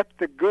to get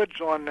the goods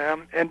on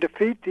them and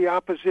defeat the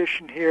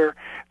opposition here,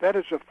 that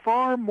is a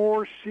far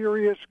more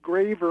serious,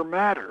 graver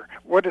matter.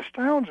 What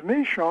astounds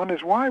me, Sean,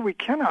 is why we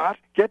cannot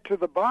get to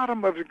the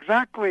bottom of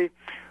exactly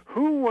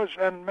who was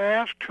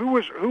unmasked,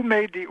 who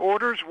made the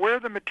orders, where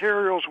the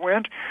materials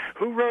went,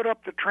 who wrote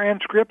up the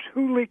transcripts,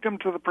 who leaked them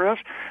to the press.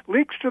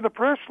 Leaks to the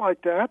press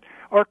like that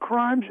are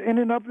crimes in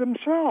and of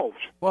themselves.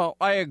 Well,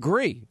 I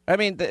agree. I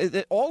mean,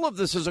 all of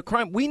this is a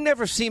crime. We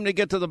never seem to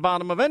get to the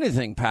bottom of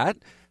anything, Pat.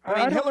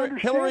 I mean,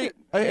 Hillary.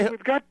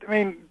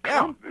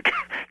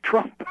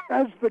 Trump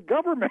has the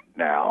government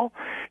now.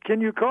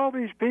 Can you call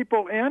these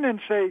people in and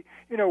say,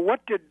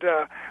 what did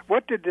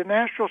the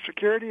National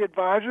Security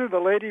Advisor, the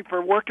lady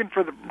for working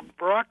for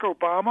Barack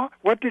Obama,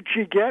 what did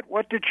she get?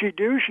 What did she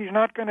do? She's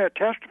not going to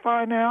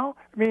testify now.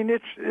 I mean,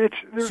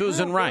 there's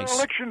Susan Rice.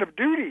 Election of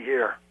duty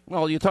here.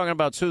 Well, you're talking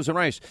about Susan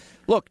Rice.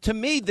 Look, to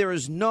me, there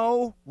is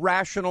no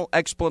rational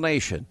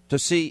explanation to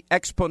see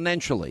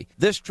exponentially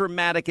this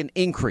dramatic an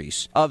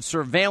increase of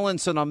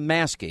surveillance and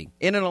unmasking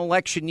in an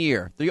election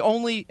year. The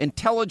only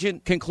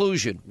intelligent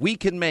conclusion we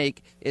can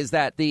make is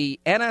that the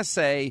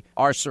NSA,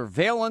 our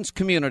surveillance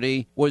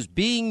community, was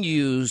being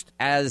used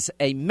as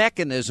a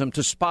mechanism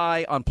to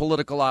spy on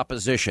political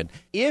opposition.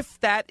 If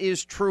that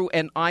is true,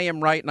 and I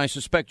am right, and I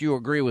suspect you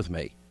agree with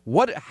me,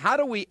 how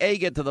do we,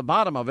 get to the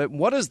bottom of it?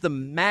 What is the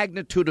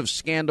magnitude of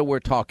scandal we're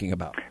talking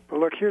about?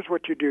 Well, look, here's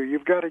what you do.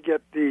 You've got to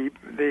get the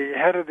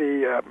head of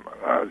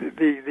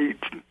the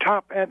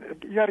top, and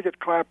you got to get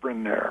Clapper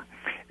in there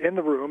in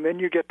the room. Then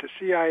you get the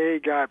CIA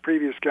guy,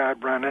 previous guy,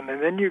 Brennan,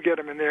 and then you get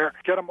them in there.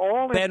 Get them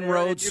all in Ben there.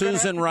 Rhodes,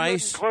 Susan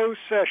Rice. Closed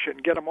session.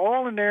 Get them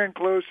all in there in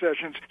closed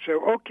sessions.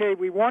 So, okay,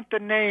 we want the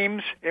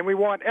names, and we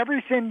want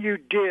everything you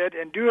did,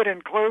 and do it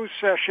in closed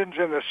sessions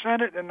in the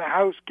Senate and the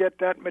House. Get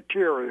that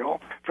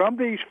material from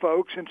these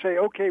folks and say,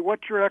 okay,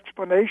 what's your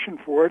explanation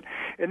for it?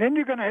 And then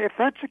you're going to, if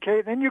that's the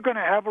case, then you're going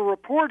to have a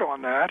report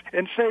on that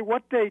and say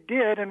what they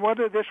did and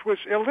whether this was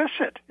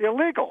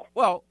illegal.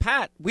 Well,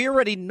 Pat, we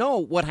already know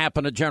what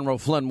happened to General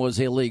Flynn was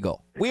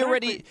illegal. We Exactly.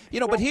 already,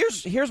 but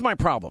here's my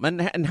problem,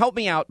 and help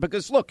me out,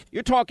 because, look,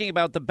 you're talking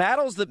about the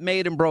battles that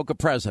made and broke a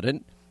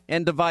president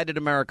and divided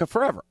America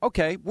forever.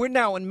 Okay, we're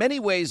now, in many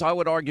ways, I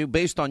would argue,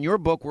 based on your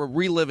book, we're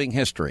reliving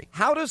history.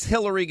 How does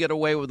Hillary get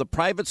away with a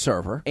private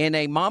server in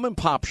a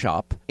mom-and-pop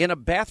shop, in a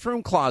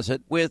bathroom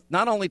closet, with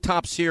not only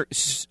top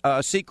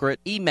secret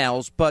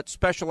emails, but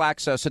special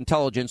access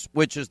intelligence,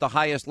 which is the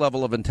highest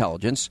level of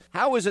intelligence?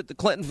 How is it the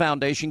Clinton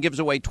Foundation gives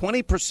away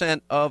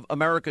 20% of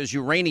America's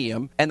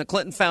uranium, and the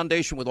Clinton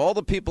Foundation, with all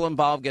the people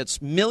involved,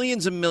 gets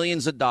millions and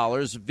millions of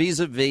dollars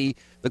vis-a-vis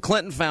the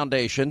Clinton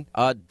Foundation,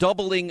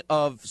 doubling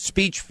of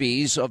speech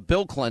fees of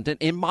Bill Clinton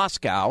in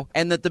Moscow,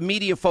 and that the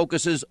media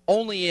focuses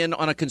only in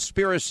on a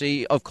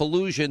conspiracy of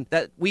collusion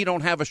that we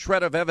don't have a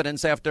shred of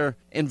evidence after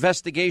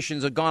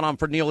investigations have gone on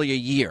for nearly a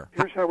year?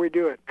 Here's how we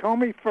do it.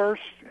 Comey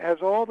first has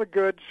all the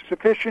goods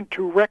sufficient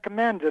to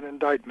recommend an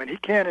indictment. He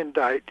can't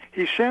indict.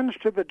 He sends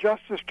to the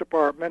Justice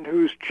Department,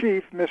 whose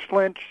chief, Ms.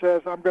 Flint,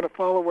 says, I'm going to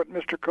follow what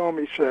Mr.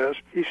 Comey says.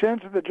 He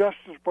sends to the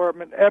Justice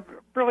Department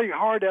really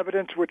hard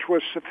evidence, which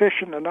was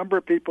sufficient, a number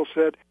of people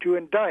said, to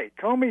indict.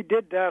 Comey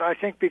did that, I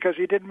think, because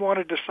he didn't want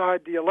to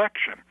decide the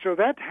election. So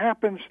that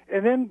happens,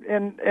 and then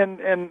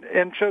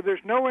and so there's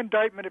no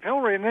indictment of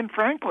Hillary. And then,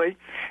 frankly,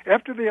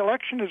 after the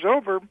election is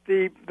over,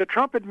 the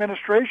Trump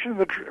administration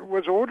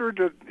was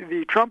ordered,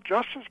 the Trump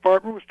Justice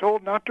Department was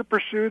told not to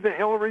pursue the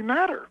Hillary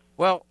matter.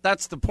 Well,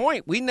 that's the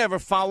point. We never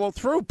follow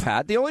through,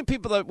 Pat. The only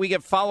people that we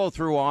get follow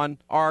through on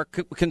are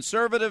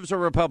conservatives or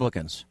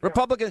Republicans. Yeah.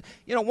 Republicans,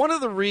 one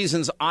of the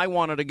reasons I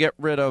wanted to get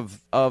rid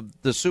of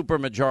the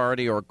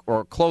supermajority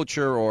or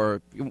cloture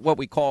or what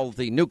we call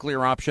the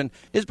nuclear option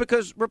is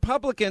because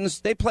Republicans,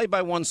 they play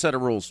by one set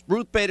of rules.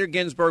 Ruth Bader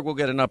Ginsburg will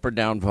get an up or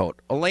down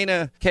vote.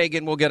 Elena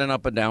Kagan will get an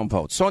up or down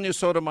vote. Sonia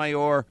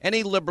Sotomayor,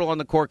 any liberal on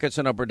the court gets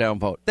an up or down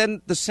vote.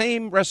 Then the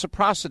same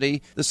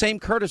reciprocity, the same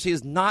courtesy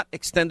is not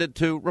extended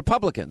to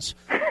Republicans.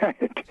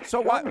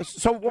 So why?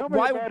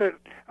 About it.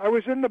 I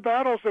was in the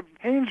battles of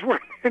Haynesworth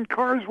and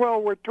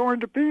Carswell were torn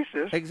to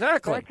pieces.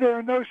 Exactly. Back there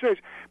in those days.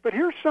 But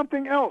here's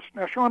something else.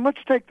 Now, Sean, let's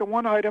take the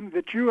one item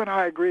that you and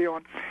I agree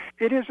on.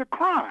 It is a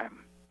crime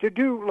to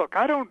do. Look,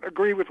 I don't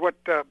agree with what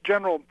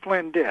General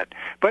Flynn did,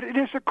 but it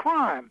is a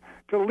crime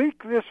to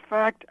leak this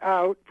fact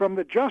out from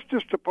the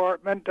Justice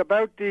Department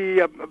about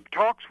the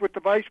talks with the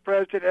Vice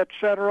President, et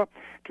cetera,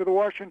 to the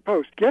Washington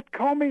Post. Get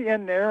Comey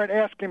in there and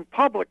ask him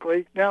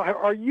publicly, now,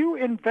 are you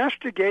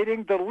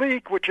investigating the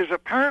leak, which is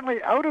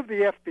apparently out of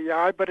the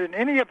FBI, but in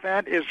any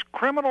event is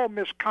criminal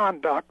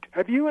misconduct?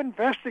 Have you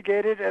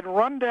investigated and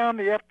run down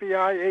the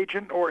FBI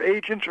agent or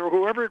agents or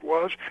whoever it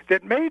was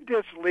that made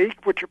this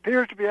leak, which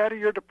appears to be out of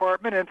your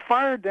department, and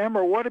fired them,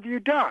 or what have you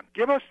done?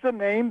 Give us the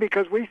name,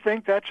 because we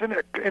think that's an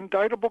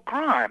indictable crime.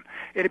 crime.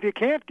 And if you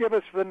can't give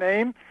us the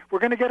name, we're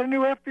going to get a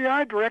new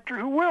FBI director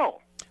who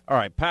will. All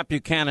right, Pat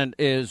Buchanan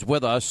is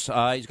with us.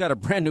 He's got a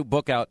brand new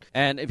book out.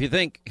 And if you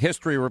think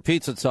history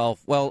repeats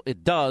itself, well,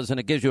 it does. And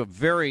it gives you a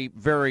very,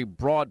 very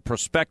broad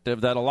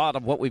perspective that a lot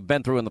of what we've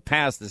been through in the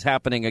past is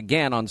happening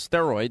again on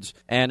steroids.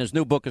 And his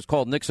new book is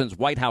called Nixon's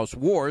White House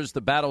Wars,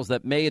 the battles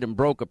that made and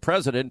broke a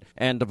president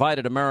and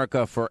divided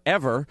America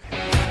forever.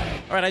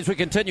 All right, as we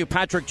continue,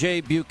 Patrick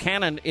J.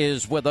 Buchanan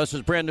is with us.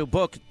 His brand new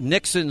book,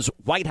 Nixon's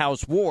White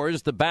House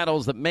Wars, the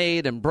battles that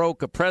made and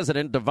broke a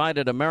president,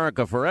 divided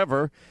America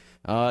forever.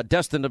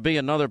 Destined to be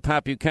another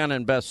Pat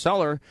Buchanan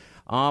bestseller.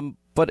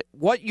 But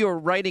what you're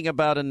writing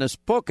about in this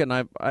book, and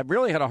I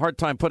really had a hard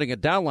time putting it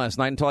down last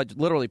night until I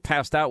literally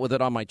passed out with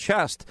it on my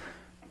chest,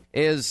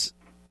 is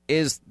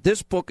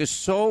this book is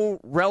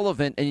so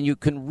relevant, and you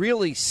can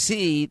really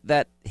see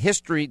that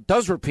history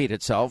does repeat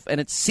itself, and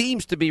it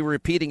seems to be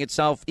repeating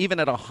itself even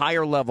at a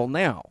higher level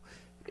now.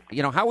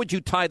 You know, how would you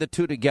tie the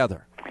two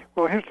together?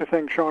 Well, here's the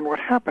thing, Sean. What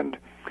happened,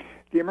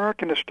 the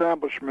American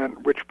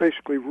establishment, which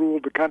basically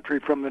ruled the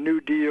country from the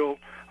New Deal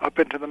up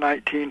into the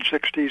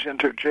 1960s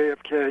into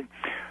JFK,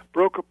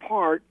 broke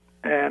apart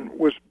and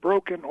was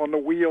broken on the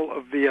wheel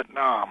of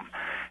Vietnam.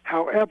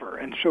 However,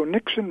 and so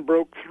Nixon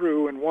broke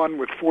through and won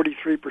with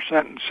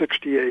 43% in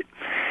 68,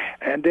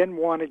 and then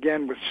won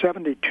again with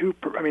 72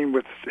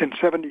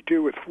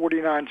 with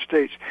 49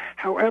 states.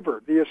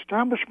 However, the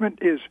establishment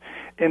is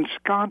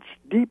ensconced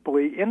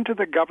deeply into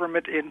the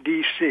government in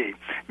D.C.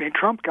 I mean,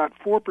 Trump got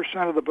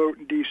 4% of the vote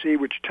in D.C.,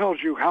 which tells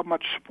you how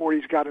much support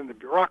he's got in the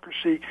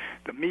bureaucracy,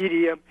 the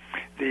media,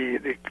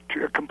 the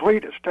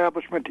complete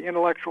establishment, the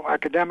intellectual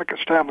academic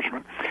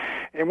establishment.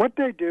 And what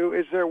they do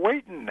is they're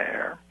waiting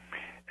there,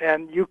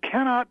 and you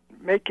cannot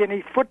make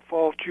any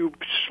footfall. You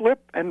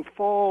slip and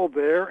fall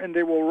there, and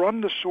they will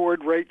run the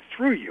sword right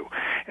through you.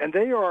 And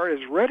they are as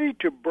ready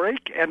to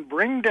break and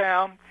bring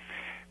down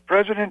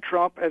President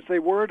Trump as they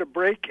were to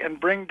break and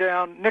bring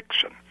down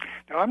Nixon.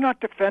 Now, I'm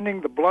not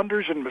defending the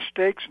blunders and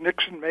mistakes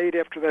Nixon made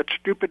after that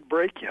stupid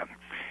break-in,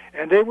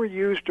 and they were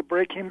used to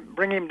bring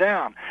him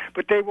down.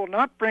 But they will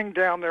not bring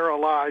down their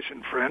allies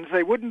and friends.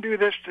 They wouldn't do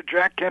this to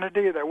Jack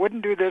Kennedy. They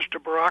wouldn't do this to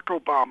Barack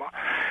Obama.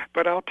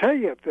 But I'll tell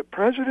you, the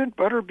president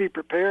better be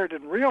prepared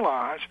and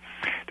realize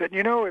that,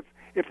 you know,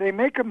 if they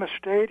make a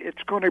mistake,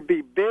 it's going to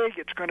be big,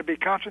 it's going to be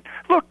constant.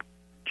 Look,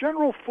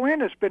 General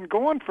Flynn has been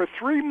gone for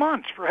 3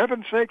 months, for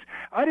heaven's sakes.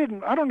 I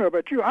don't know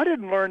about you, I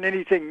didn't learn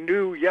anything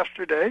new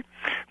yesterday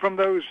from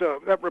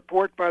that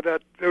report by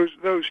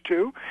those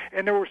two.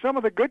 And there were some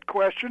of the good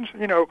questions,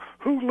 you know,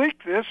 who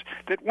leaked this,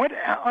 that went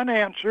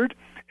unanswered,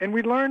 and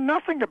we learned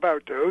nothing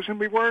about those, and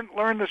we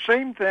learned the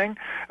same thing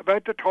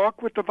about the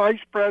talk with the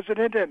vice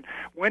president and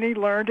when he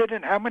learned it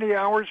and how many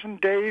hours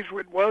and days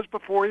it was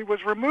before he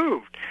was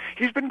removed.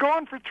 He's been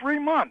gone for 3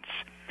 months.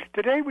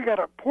 Today we got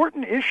an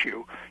important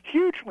issue,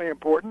 hugely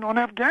important, on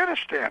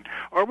Afghanistan.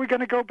 Are we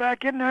going to go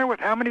back in there with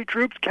how many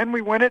troops? Can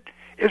we win it?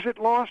 Is it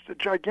lost? A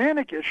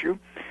gigantic issue.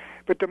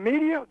 But the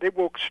media, they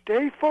will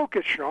stay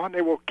focused, Sean.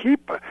 They will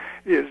keep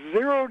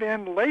zeroed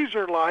in,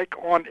 laser-like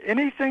on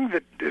anything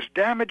that is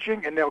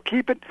damaging, and they'll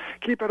keep it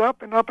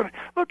up and up. And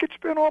look, it's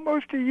been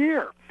almost a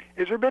year.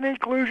 Has there been any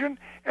collusion?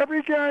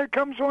 Every guy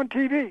comes on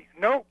TV.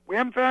 No, we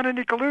haven't found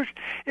any collusion.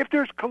 If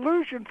there's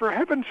collusion, for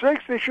heaven's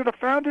sakes, they should have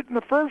found it in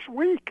the first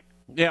week.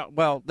 Yeah,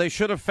 well, they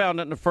should have found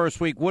it in the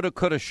first week. Woulda,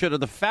 coulda, shoulda.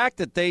 The fact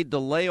that they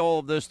delay all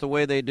of this the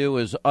way they do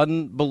is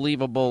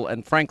unbelievable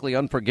and, frankly,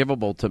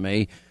 unforgivable to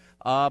me.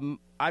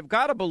 I've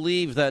got to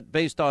believe that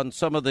based on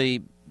some of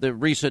the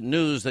recent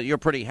news that you're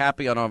pretty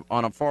happy on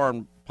a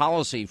foreign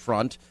policy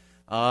front.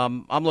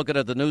 I'm looking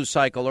at the news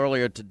cycle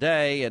earlier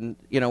today, and,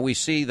 you know, we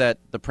see that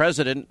the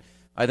president,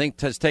 I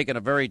think, has taken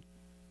a very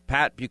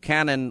Pat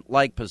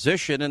Buchanan-like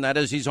position, and that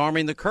is he's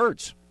arming the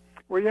Kurds.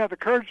 Well, yeah, the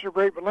Kurds are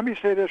great, but let me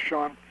say this,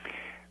 Sean.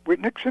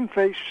 Nixon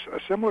faced a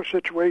similar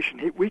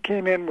situation. We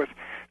came in with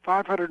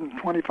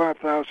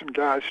 525,000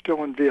 guys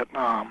still in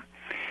Vietnam.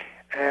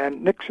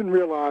 And Nixon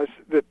realized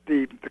that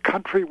the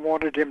country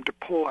wanted him to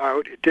pull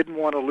out. It didn't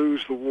want to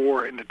lose the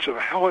war, and it's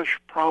a hellish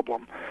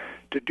problem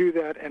to do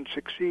that and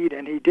succeed.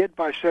 And he did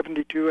by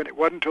 72, and it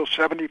wasn't until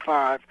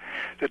 75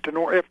 that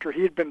after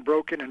he had been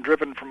broken and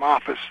driven from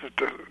office that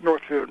the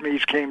North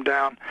Vietnamese came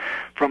down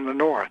from the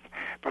north.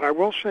 But I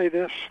will say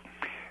this.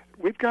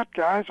 We've got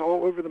guys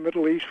all over the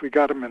Middle East. We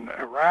got them in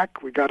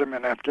Iraq. We got them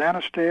in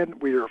Afghanistan.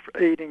 We are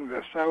aiding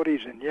the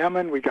Saudis in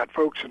Yemen. We got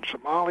folks in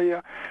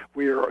Somalia.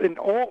 We are in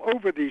all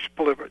over these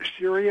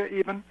Syria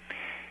even.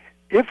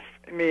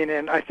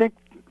 And I think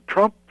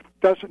Trump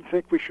doesn't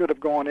think we should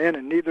have gone in,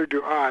 and neither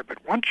do I. But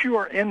once you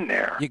are in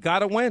there, you got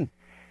to win.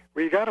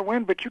 Well, you got to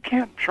win, but you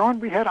can't. Sean,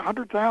 we had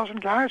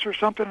 100,000 guys or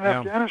something in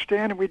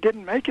Afghanistan, and we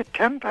didn't make it.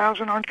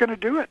 10,000 aren't going to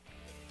do it.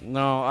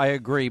 No, I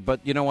agree. But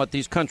you know what?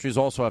 These countries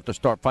also have to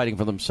start fighting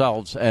for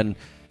themselves. And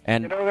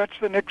And that's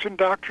the Nixon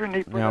doctrine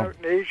he put out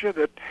in Asia,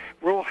 that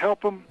we'll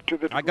help them to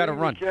the degree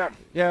we can.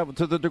 Yeah,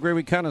 to the degree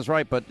we can is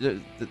right. But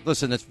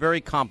listen, it's very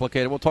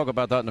complicated. We'll talk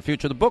about that in the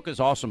future. The book is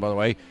awesome, by the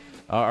way.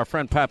 Our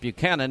friend Pat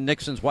Buchanan,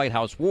 Nixon's White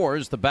House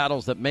Wars, the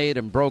battles that made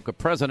and broke a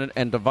president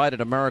and divided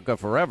America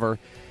forever.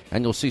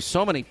 And you'll see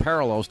so many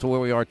parallels to where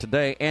we are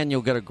today, and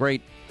you'll get a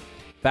great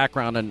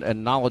background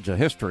and knowledge of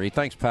history.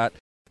 Thanks, Pat.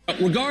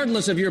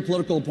 Regardless of your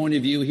political point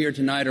of view here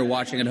tonight or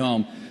watching at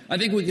home, I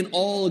think we can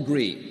all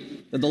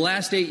agree that the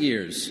last 8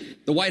 years,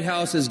 the White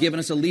House has given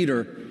us a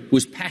leader who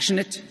is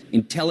passionate,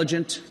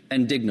 intelligent,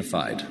 and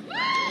dignified.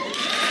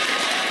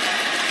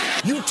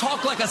 You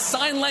talk like a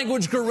sign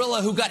language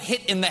gorilla who got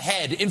hit in the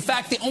head. In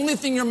fact, the only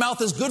thing your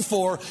mouth is good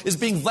for is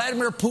being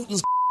Vladimir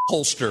Putin's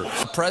holster.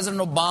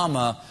 President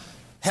Obama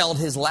held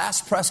his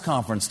last press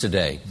conference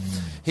today.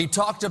 He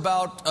talked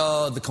about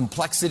the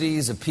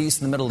complexities of peace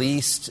in the Middle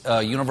East,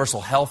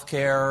 universal health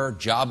care,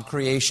 job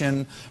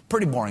creation,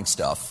 pretty boring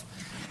stuff.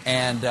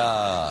 And,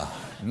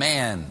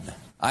 man,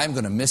 I'm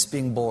going to miss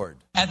being bored.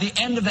 At the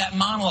end of that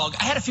monologue,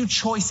 I had a few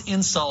choice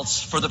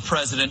insults for the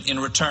president in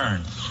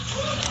return.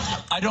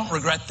 I don't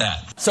regret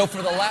that. So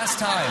for the last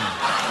time,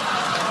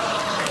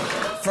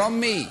 from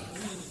me,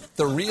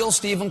 the real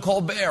Stephen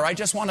Colbert, I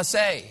just want to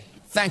say,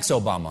 thanks,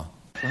 Obama.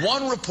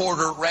 One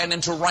reporter ran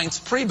into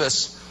Reince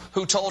Priebus,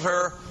 who told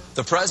her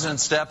the president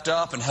stepped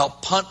up and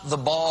helped punt the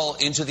ball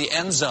into the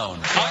end zone.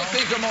 I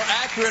think a more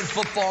accurate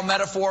football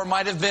metaphor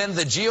might have been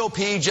the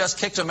GOP just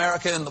kicked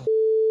America in the...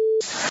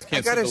 I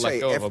got to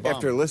say,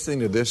 after listening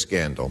to this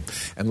scandal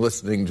and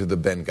listening to the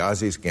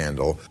Benghazi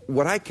scandal,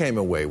 what I came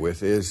away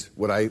with is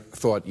what I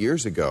thought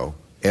years ago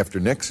after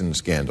Nixon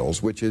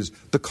scandals, which is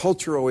the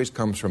culture always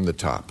comes from the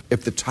top.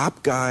 If the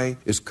top guy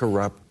is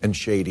corrupt and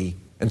shady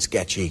and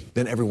sketchy,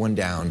 then everyone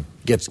down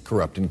gets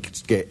corrupt and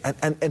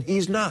and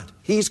he's not.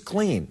 He's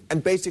clean.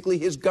 And basically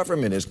his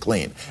government is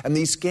clean. And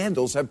these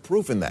scandals have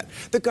proven that.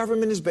 The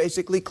government is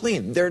basically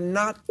clean. They're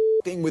not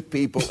with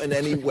people in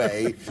any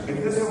way. If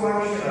this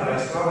election,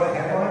 I saw the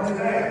headline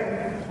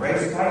today,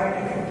 race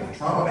tightening,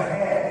 Trump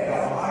ahead in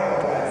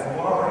Ohio and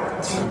Florida.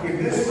 If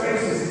this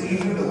race is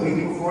even the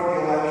week before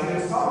the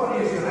election,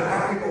 somebody is going to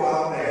have to go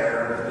out there.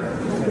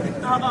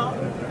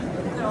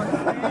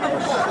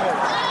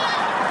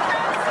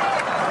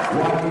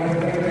 What do you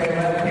think they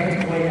let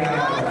him play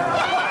out?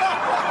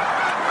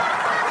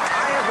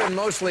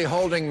 Mostly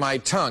holding my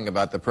tongue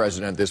about the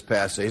president this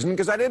past season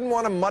because I didn't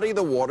want to muddy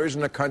the waters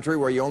in a country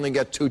where you only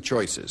get two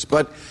choices.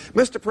 But,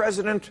 Mr.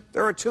 President,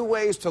 there are two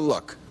ways to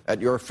look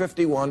at your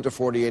 51 to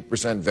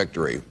 48%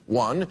 victory.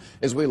 One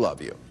is we love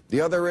you.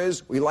 The other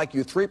is we like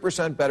you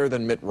 3% better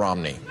than Mitt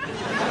Romney.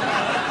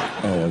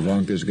 Oh,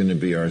 Ivanka's going to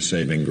be our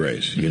saving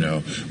grace. You know,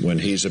 when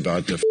he's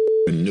about to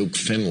nuke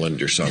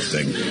Finland or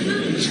something,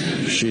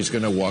 she's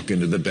going to walk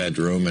into the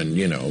bedroom and,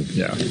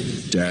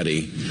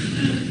 Daddy,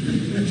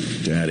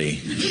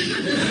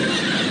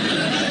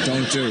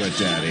 don't do it,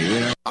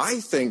 Daddy. I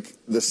think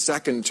the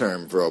second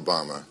term for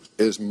Obama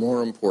is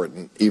more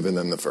important even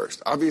than the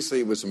first. Obviously,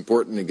 it was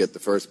important to get the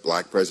first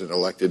black president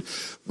elected,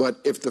 but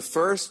if the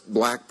first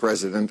black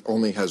president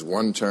only has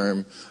one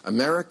term,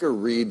 America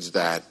reads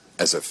that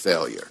as a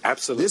failure.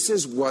 Absolutely. This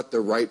is what the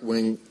right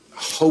wing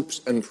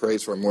hopes and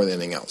prays for more than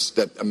anything else,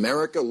 that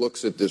America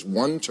looks at this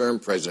one-term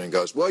president and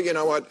goes, well, you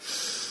know what,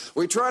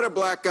 we tried a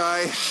black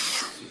guy,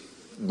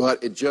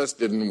 but it just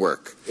didn't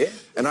work. Yeah.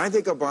 And I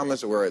think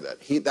Obama's aware of that.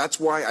 That's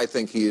why I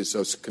think he is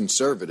so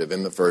conservative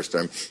in the first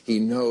term. He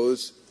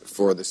knows,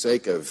 for the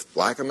sake of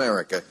black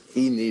America,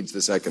 he needs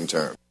the second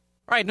term.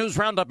 All right, News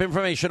Roundup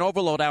Information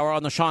Overload Hour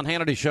on the Sean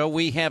Hannity Show.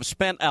 We have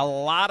spent a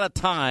lot of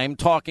time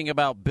talking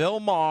about Bill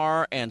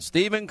Maher and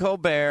Stephen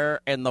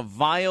Colbert and the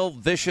vile,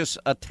 vicious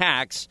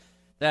attacks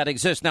that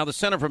exist. Now, the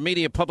Center for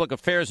Media Public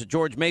Affairs at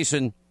George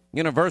Mason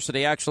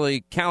University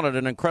actually counted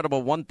an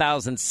incredible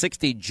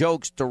 1,060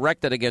 jokes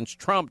directed against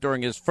Trump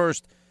during his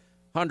first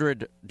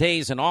 100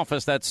 days in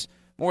office. That's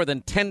more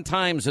than 10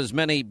 times as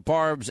many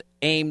barbs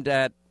aimed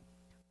at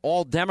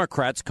all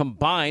Democrats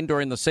combined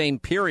during the same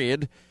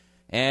period,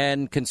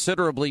 and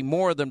considerably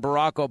more than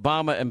Barack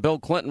Obama and Bill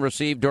Clinton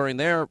received during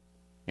their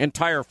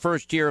entire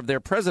first year of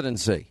their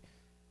presidency.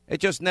 It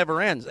just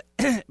never ends.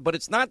 But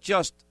it's not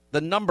just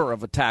the number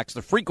of attacks,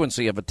 the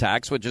frequency of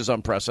attacks, which is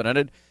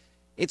unprecedented.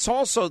 It's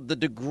also the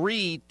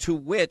degree to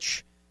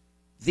which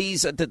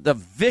the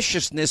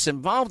viciousness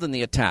involved in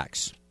the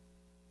attacks.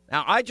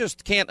 Now, I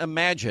just can't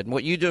imagine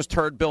what you just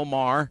heard, Bill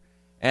Maher,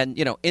 and,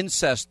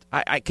 incest.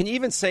 I can you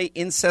even say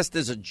incest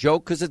is a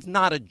joke? Because it's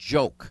not a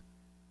joke.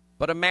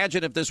 But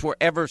imagine if this were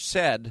ever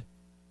said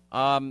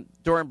during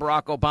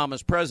Barack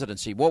Obama's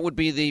presidency. What would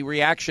be the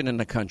reaction in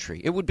the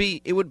country? It would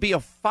be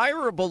a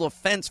fireable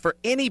offense for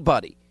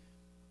anybody,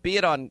 be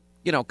it on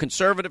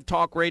conservative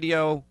talk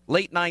radio,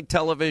 late night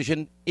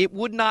television. It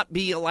would not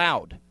be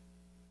allowed.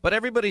 But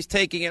everybody's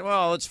taking it,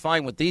 well, it's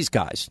fine with these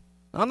guys.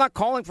 I'm not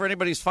calling for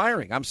anybody's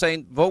firing. I'm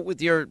saying vote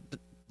with your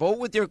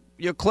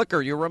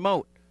clicker, your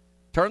remote.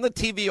 Turn the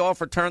TV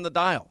off or turn the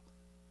dial.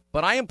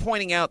 But I am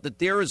pointing out that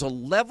there is a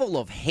level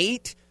of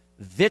hate,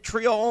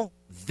 vitriol,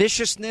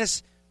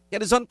 viciousness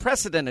that is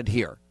unprecedented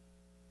here.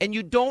 And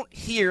you don't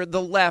hear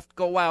the left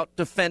go out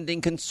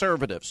defending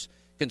conservatives.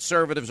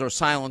 Conservatives are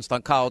silenced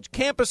on college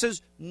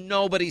campuses.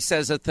 Nobody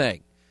says a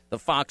thing. The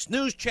Fox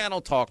News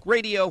Channel, talk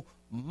radio,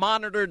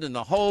 monitored in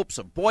the hopes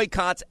of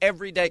boycotts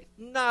every day.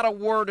 Not a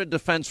word of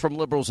defense from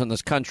liberals in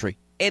this country,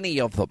 any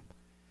of them.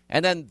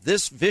 And then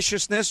this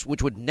viciousness,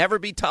 which would never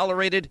be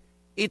tolerated,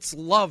 it's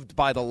loved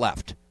by the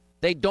left.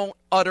 They don't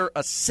utter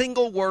a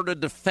single word of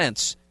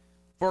defense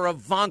for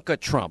Ivanka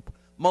Trump,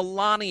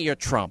 Melania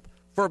Trump,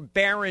 for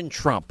Barron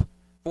Trump,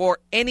 for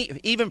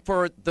even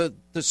for the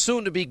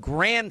soon-to-be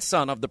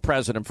grandson of the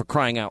president, for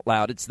crying out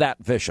loud. It's that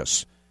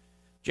vicious.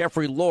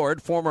 Jeffrey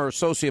Lord, former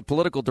associate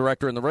political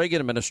director in the Reagan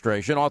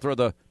administration, author of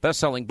the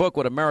best-selling book,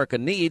 What America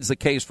Needs, The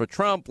Case for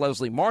Trump.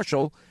 Leslie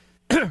Marshall,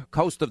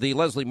 host of the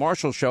Leslie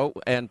Marshall Show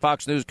and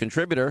Fox News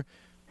contributor.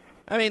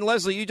 I mean,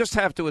 Leslie, you just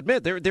have to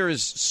admit, there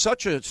is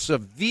such a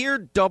severe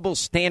double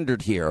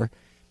standard here,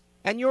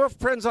 and your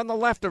friends on the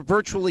left are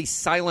virtually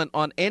silent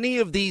on any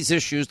of these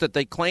issues that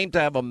they claim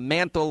to have a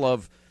mantle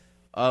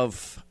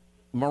of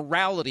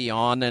morality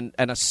on and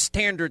a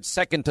standard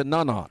second to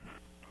none on.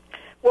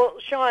 Well,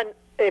 Sean,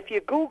 if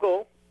you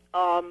Google,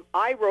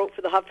 I wrote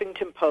for the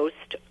Huffington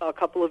Post a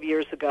couple of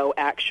years ago,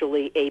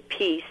 actually, a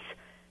piece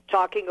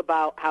talking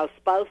about how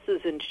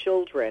spouses and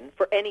children,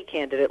 for any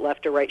candidate,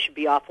 left or right, should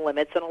be off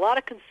limits. And a lot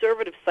of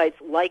conservative sites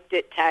liked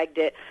it, tagged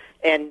it,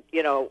 and,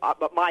 you know,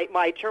 but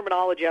my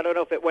terminology, I don't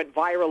know if it went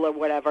viral or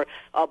whatever,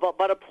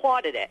 but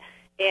applauded it.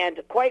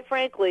 And quite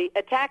frankly,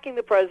 attacking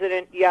the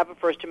president, you have a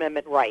First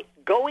Amendment right.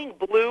 Going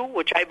blue,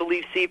 which I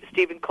believe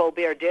Stephen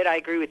Colbert did, I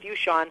agree with you,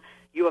 Sean,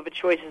 you have a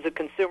choice as a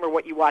consumer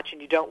what you watch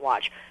and you don't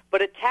watch.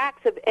 But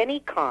attacks of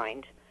any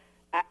kind,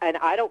 and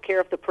I don't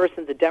care if the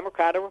person's a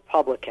Democrat or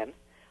Republican,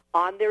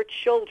 on their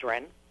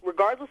children,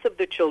 regardless of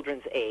their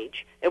children's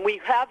age, and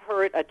we have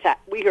heard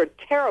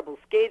terrible,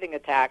 scathing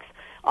attacks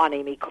on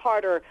Amy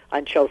Carter,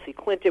 on Chelsea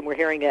Clinton. We're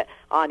hearing it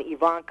on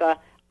Ivanka.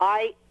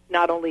 I,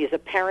 not only as a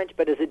parent,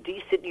 but as a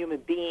decent human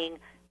being,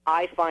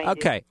 I find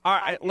okay. All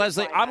right,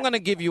 Leslie, I'm going to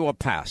give you a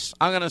pass.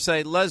 I'm going to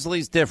say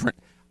Leslie's different.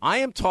 I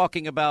am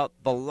talking about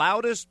the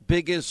loudest,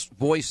 biggest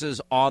voices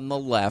on the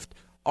left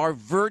are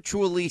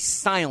virtually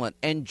silent.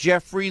 And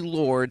Jeffrey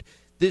Lord,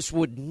 this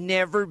would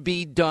never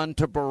be done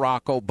to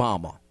Barack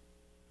Obama.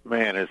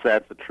 Man, is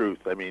that the truth?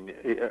 I mean,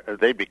 are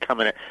they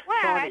becoming it?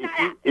 Sean,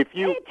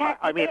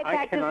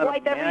 I cannot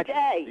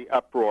imagine the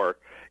uproar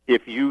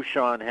if you,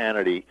 Sean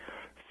Hannity,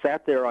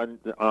 sat there on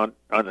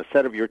the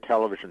set of your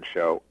television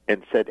show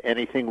and said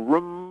anything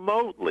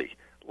remotely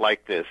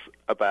like this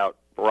about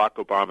Barack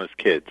Obama's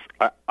kids.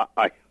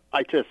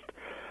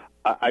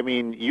 I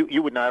mean,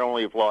 you would not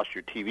only have lost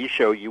your TV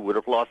show, you would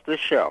have lost this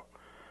show.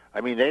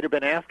 I mean, they'd have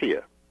been after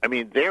you. I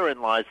mean,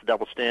 therein lies the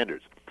double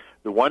standards.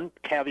 The one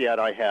caveat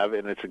I have,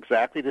 and it's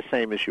exactly the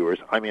same as yours,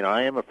 I mean,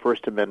 I am a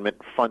First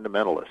Amendment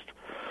fundamentalist.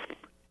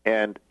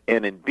 And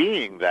in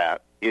being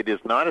that, it has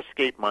not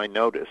escaped my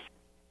notice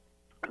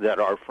that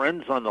our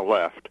friends on the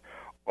left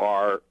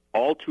are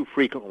all too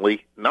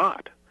frequently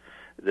not,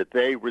 that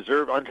they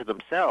reserve unto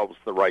themselves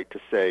the right to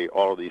say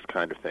all of these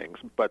kind of things,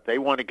 but they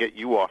want to get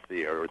you off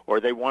the air, or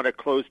they want to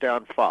close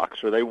down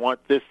Fox, or they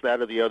want this,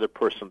 that, or the other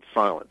person's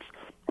silence.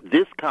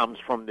 This comes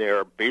from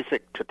their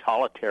basic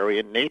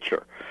totalitarian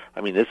nature.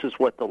 I mean, this is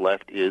what the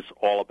left is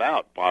all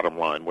about, bottom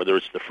line, whether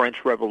it's the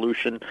French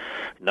Revolution,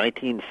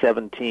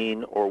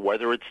 1917, or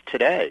whether it's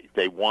today.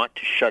 They want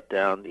to shut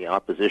down the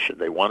opposition.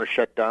 They want to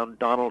shut down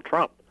Donald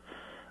Trump.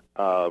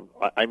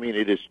 I mean,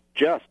 it is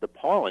just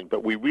appalling,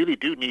 but we really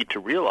do need to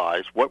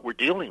realize what we're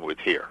dealing with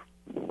here.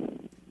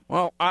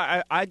 Well,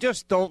 I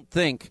just don't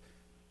think...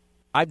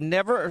 I've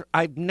never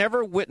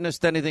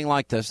witnessed anything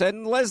like this.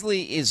 And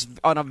Leslie is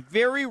on a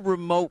very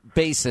remote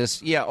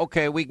basis. Yeah,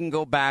 okay, we can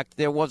go back.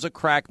 There was a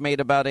crack made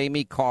about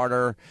Amy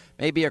Carter,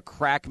 maybe a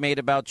crack made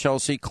about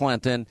Chelsea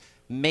Clinton,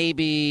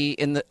 maybe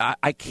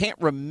I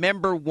can't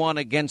remember one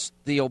against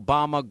the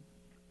Obama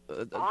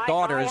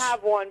daughters. I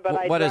have one, but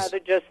I'd rather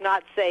just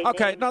not say.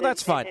 Okay, no,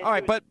 that's fine. All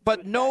right,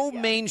 but no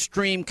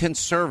mainstream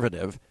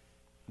conservative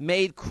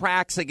made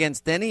cracks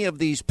against any of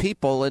these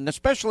people, and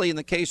especially in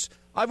the case,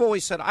 I've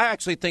always said, I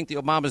actually think the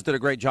Obamas did a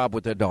great job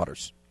with their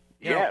daughters.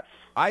 Yes.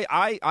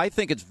 I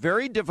think it's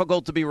very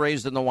difficult to be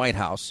raised in the White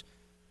House,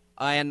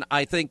 and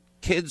I think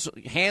kids,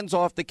 hands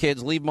off the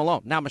kids, leave them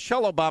alone. Now,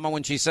 Michelle Obama,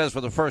 when she says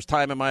for the first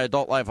time in my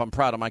adult life, I'm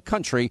proud of my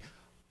country,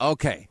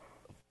 okay,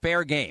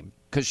 fair game,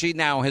 because she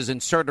now has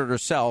inserted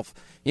herself.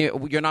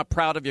 You're not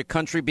proud of your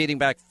country beating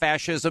back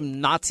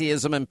fascism,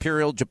 Nazism,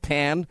 Imperial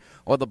Japan,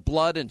 or the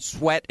blood and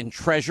sweat and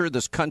treasure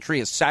this country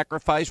has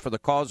sacrificed for the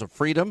cause of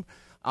freedom.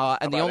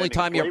 And the only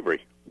time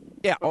slavery.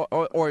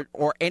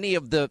 or any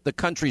of the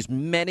country's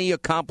many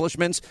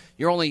accomplishments,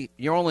 you're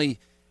only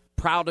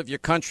proud of your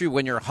country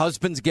when your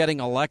husband's getting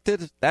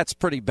elected. That's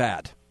pretty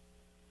bad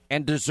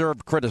and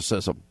deserved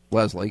criticism,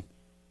 Leslie.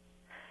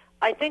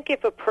 I think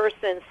if a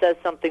person says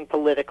something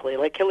politically,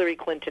 like Hillary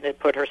Clinton had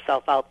put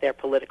herself out there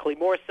politically,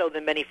 more so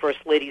than many first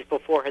ladies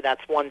before her,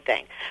 that's one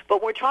thing.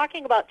 But we're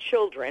talking about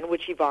children,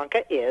 which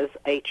Ivanka is,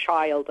 a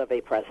child of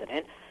a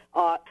president.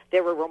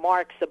 There were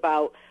remarks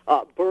about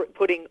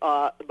putting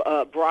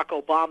Barack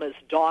Obama's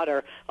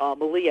daughter,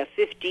 Malia,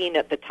 15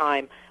 at the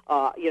time,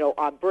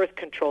 on birth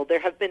control. There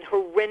have been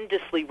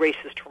horrendously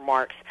racist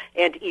remarks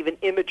and even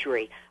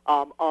imagery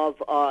of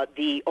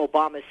the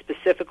Obamas,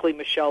 specifically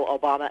Michelle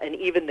Obama, and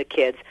even the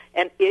kids.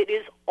 And it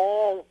is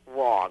all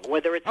wrong,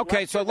 whether it's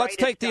okay. So let's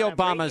take the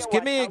Obamas.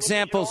 Give me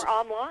examples.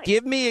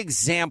 Give me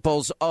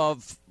examples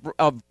of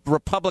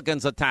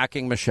Republicans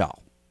attacking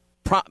Michelle.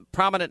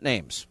 Prominent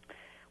names.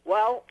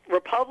 Well,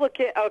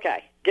 Republican.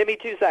 Okay, give me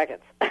 2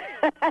 seconds.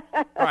 All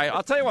right,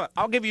 I'll tell you what.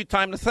 I'll give you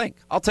time to think.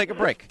 I'll take a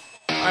break.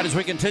 All right, as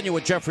we continue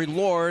with Jeffrey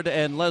Lord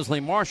and Leslie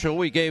Marshall,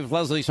 we gave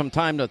Leslie some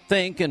time to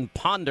think and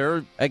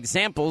ponder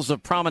examples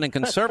of prominent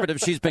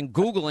conservatives. She's been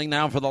Googling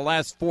now for the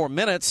last 4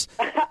 minutes.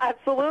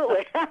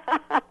 Absolutely.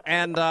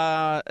 And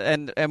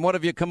what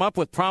have you come up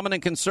with?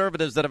 Prominent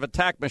conservatives that have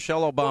attacked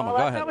Michelle Obama. Well, Go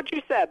that's ahead. not what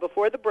you said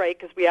before the break,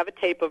 because we have a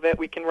tape of it.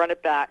 We can run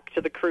it back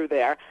to the crew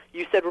there.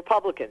 You said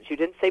Republicans. You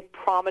didn't say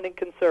prominent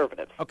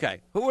conservatives.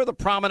 Okay. Who are the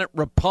prominent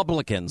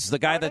Republicans? The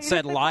guy that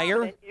said liar?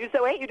 Prominent. You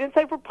said, wait, you didn't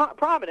say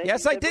prominent.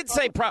 Yes, I did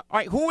say prominent. All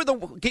right, who are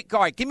all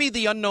right, give me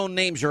the unknown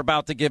names you're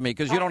about to give me,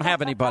 because you don't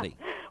have anybody.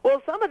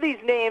 Well, some of these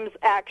names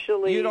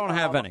actually... You don't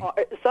have any.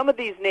 Some of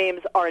these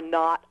names are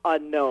not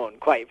unknown,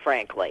 quite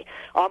frankly.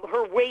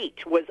 Her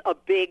weight was a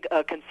big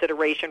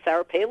consideration.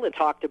 Sarah Palin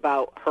talked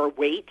about her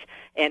weight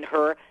and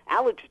her...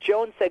 Alex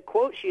Jones said,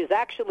 quote, she is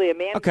actually a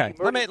man... Okay,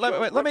 let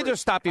me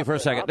just stop you for a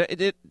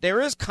second.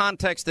 There is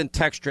context and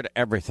texture to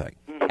everything.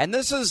 Mm-hmm. And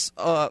this is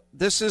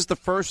the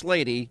First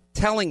Lady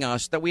telling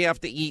us that we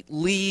have to eat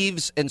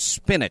leaves and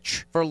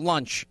spinach for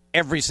lunch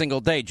every single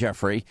day,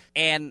 Jeffrey.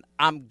 And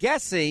I'm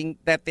guessing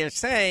that they're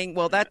saying,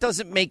 well, that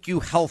doesn't make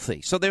you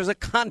healthy. So there's a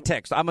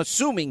context, I'm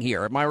assuming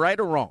here. Am I right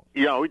or wrong?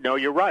 No,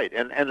 you're right.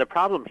 And the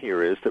problem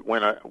here is that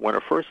when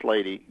a First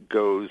Lady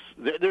goes,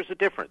 there's a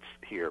difference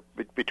here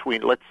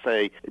between, let's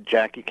say,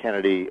 Jackie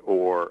Kennedy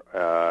or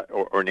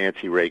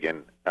Nancy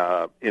Reagan,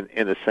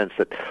 in the sense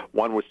that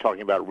one was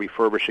talking about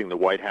refurbishing the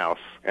White House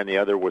and the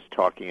other was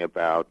talking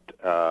about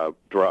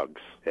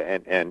drugs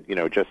and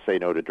just say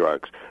no to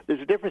drugs.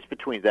 There's a difference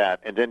between that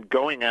and then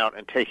going out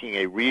and taking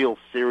a real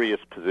serious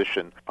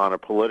position on a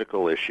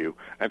political issue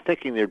and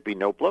thinking there'd be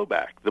no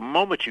blowback. The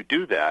moment you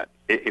do that,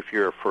 if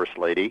you're a First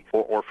Lady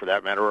or for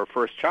that matter, a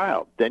first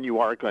child, then you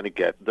are going to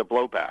get the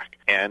blowback.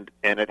 And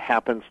it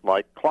happens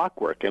like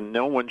clockwork, and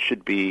no one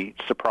should be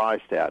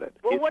surprised at it.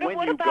 Well,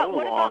 what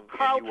about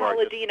Carl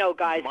Palladino,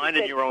 guys?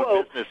 Minding your own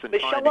quote, business and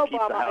Michelle trying to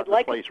keep Obama,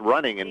 the place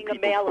running and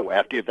people go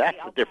after you. That's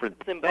a different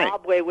thing.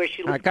 Zimbabwe, where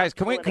she all right, guys,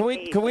 can we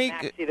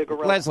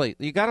Leslie,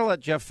 you got to let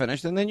Jeff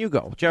finish, and then you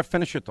go. Jeff,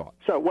 finish your thought.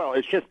 So, well,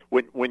 it's just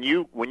when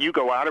you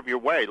go out of your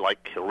way,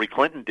 like Hillary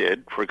Clinton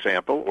did, for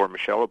example, or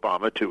Michelle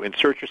Obama, to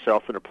insert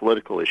yourself in a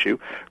political issue,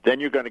 then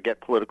you're going to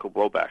get political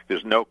blowback.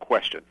 There's no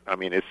question. I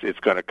mean, it's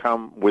going to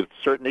come with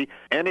certainty,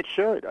 and it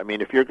should. I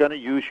mean, if you're going to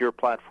use your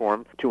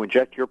platform to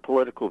inject your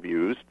political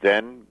views,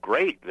 then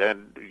great.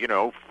 Then,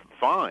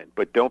 fine,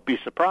 but don't be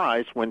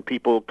surprised when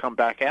people come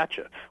back at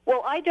you.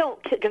 Well, I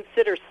don't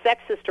consider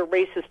sexist or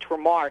racist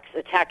remarks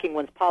attacking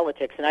one's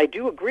politics, and I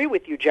do agree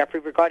with you, Jeffrey,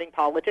 regarding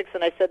politics,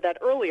 and I said that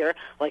earlier,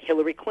 like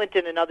Hillary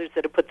Clinton and others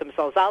that have put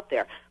themselves out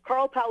there.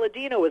 Carl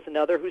Palladino is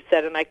another who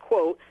said, and I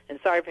quote, and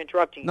sorry for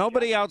interrupting you,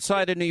 nobody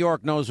outside of New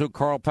York knows who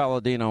Carl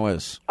Palladino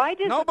is. I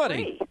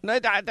disagree.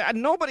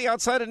 Nobody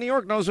outside of New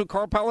York knows who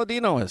Carl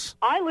Palladino is.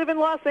 I live in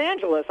Los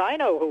Angeles. I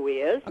know who he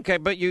is. Okay,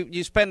 but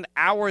you spend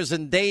hours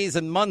and days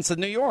and months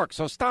in New York.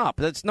 So stop.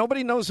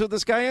 Nobody knows who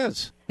this guy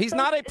is. He's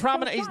not a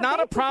prominent. He's not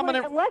a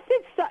prominent. Unless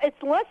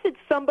it's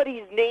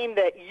somebody's name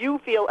that you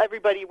feel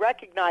everybody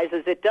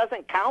recognizes, it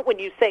doesn't count when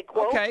you say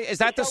quote. Okay, is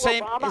that the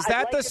same? Obama, is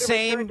that I'd the like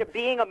same? To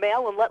being a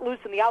male and let loose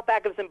in the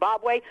outback of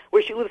Zimbabwe,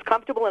 where she lives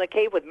comfortable in a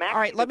cave with Max. All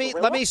right, let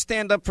me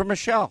stand up for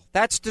Michelle.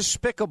 That's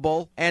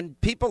despicable, and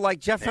people like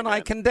Jeff and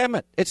I condemn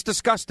it. It's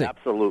disgusting.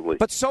 Absolutely.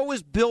 But so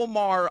is Bill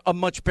Maher, a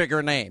much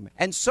bigger name,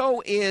 and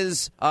so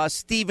is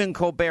Stephen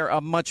Colbert, a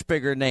much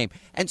bigger name,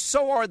 and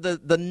so are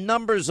the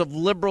numbers of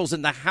liberals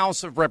in the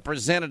House of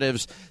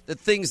Representatives, the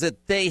things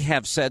that they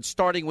have said,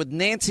 starting with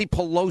Nancy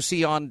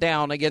Pelosi on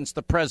down against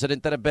the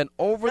president, that have been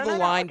over the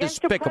line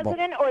despicable. The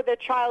president or the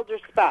child or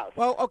spouse.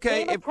 Well,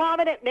 okay.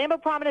 Name a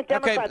prominent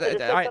Democrat that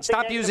said all right,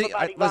 stop negative using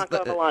about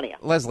Ivanka or Melania.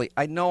 Leslie,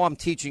 I know I'm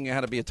teaching you how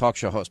to be a talk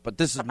show host, but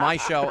this is my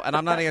show, and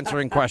I'm not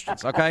answering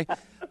questions, okay?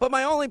 But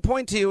my only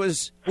point to you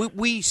is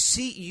we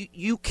see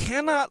you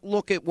cannot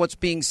look at what's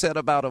being said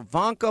about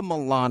Ivanka,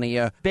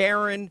 Melania,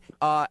 Barron,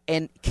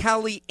 and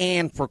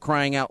Kellyanne, for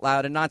crying out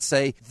loud, and not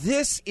say,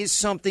 this is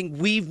something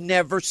we've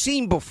never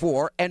seen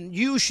before, and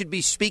you should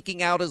be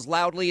speaking out as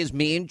loudly as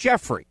me and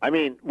Jeffrey. I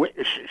mean,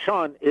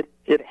 Sean,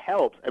 it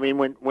helps. I mean,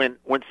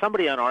 when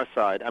somebody on our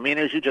side, I mean,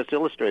 as you just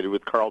illustrated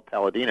with Carl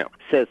Palladino,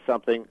 says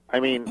something, I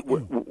mean,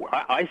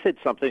 I said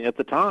something at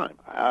the time.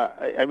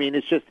 I mean,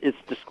 it's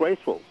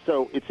disgraceful.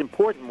 So it's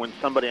important when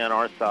somebody on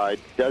our side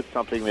does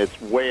something that's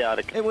way out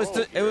of control.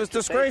 It was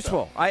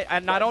disgraceful. I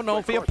don't know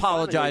if he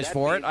apologized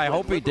for it. I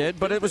hope he did,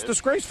 but it was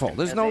disgraceful.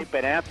 They've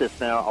been at this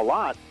now a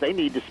lot. They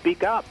need to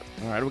speak up.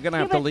 All right, we're going to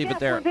have to leave it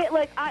there.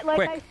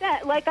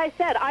 Like I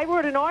said, I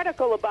wrote an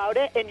article about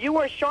it, and you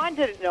or Sean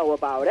didn't know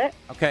about it.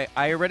 Okay,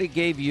 I already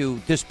gave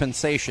you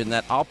dispensation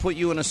that I'll put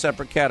you in a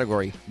separate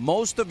category.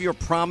 Most of your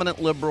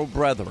prominent liberal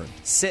brethren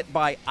sit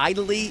by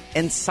idly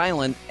and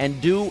silent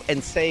and do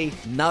and say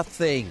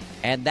nothing.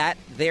 And that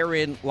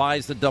therein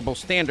lies the double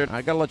standard.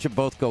 I got to let you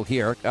both go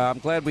here. I'm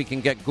glad we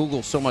can get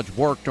Google so much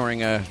work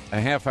during a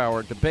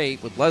half-hour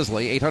debate with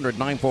Leslie.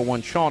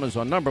 800-941-SEAN is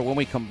our number. When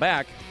we come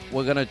back,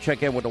 we're going to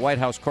check in with the White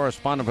House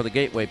correspondent for the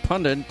Gateway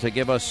Pundit to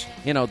give us,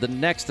 the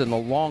next in the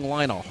long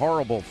line of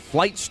horrible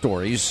flight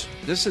stories.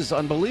 This is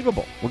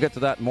unbelievable. We'll get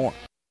to that and more.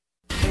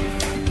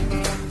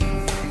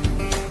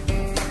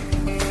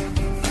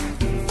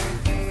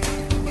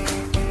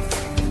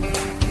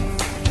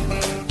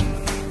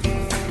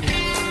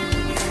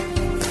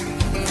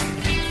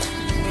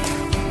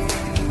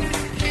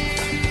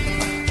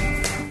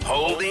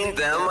 Holding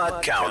them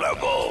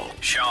accountable.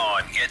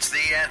 Sean gets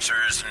the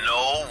answers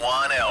no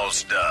one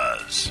else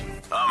does.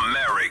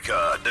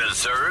 America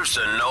deserves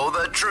to know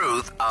the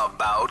truth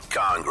about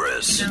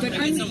Congress. But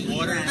I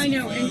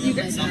know, and you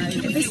guys,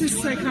 this is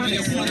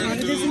psychotic.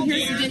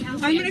 I'm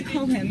going to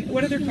call him.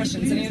 What other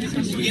questions? Any other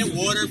questions? We get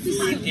water,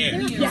 food,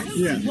 air. Yes.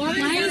 Yeah. Why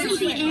isn't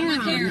the air?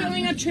 I'm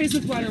filling up trays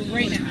with water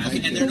right now.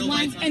 Okay,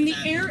 and the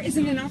air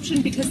isn't an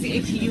option because the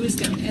APU is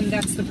down, and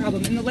that's the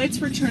problem. And the lights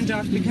were turned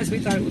off because we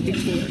thought it would be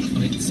cooler.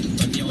 Okay,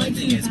 but the only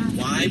thing is,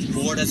 why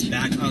board us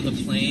back on the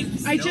plane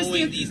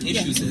knowing these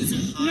issues?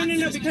 Is hot,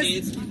 no,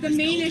 because the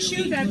main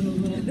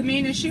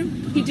issue,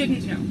 he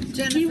didn't know.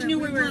 He knew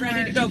we were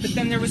ready to go, but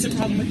then there was a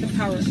problem with the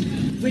power,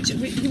 which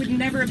he would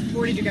never have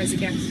boarded you guys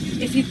again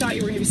if he thought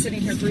you were going to be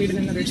sitting here for even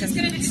another 10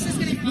 minutes.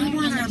 We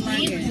want our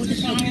plane.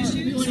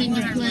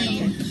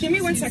 Give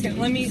me 1 second.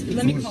 Let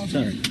me call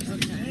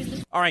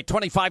him. All right,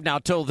 25 now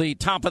till the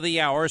top of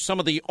the hour. Some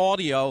of the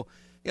audio,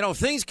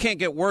 things can't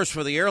get worse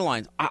for the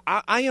airlines.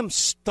 I am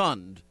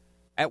stunned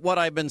at what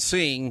I've been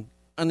seeing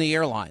on the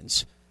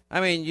airlines. I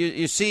mean,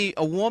 you see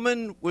a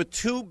woman with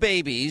two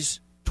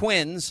babies,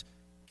 twins,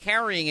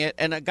 carrying it,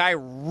 and a guy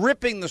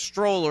ripping the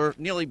stroller,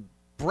 nearly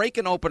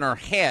breaking open her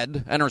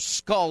head and her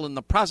skull in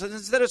the process,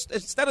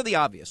 instead of the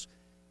obvious.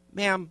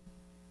 Ma'am,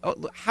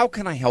 how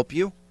can I help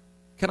you?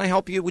 Can I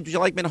help you? Would you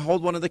like me to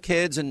hold one of the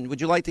kids, and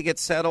would you like to get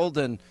settled,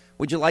 and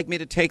would you like me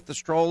to take the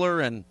stroller?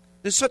 And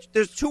there's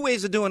two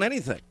ways of doing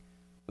anything.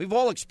 We've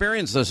all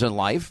experienced this in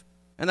life,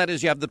 and that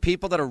is you have the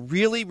people that are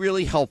really,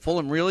 really helpful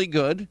and really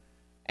good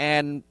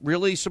and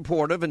really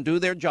supportive and do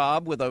their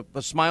job with a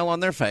smile on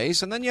their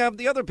face. And then you have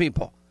the other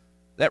people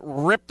that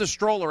ripped the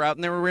stroller out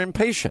and they were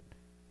impatient.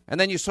 And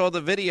then you saw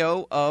the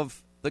video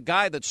of the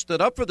guy that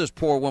stood up for this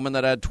poor woman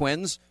that had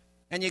twins.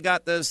 And you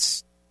got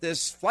this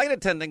flight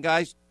attendant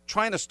guy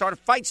trying to start a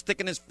fight,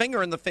 sticking his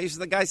finger in the face of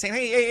the guy saying,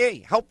 hey,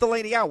 help the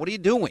lady out. What are you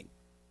doing?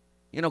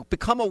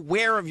 Become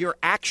aware of your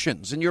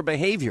actions and your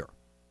behavior.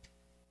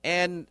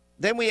 And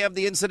then we have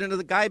the incident of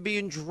the guy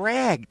being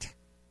dragged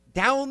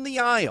down the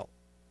aisle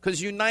because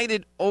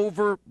United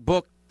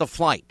overbooked the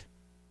flight.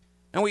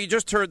 And what you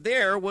just heard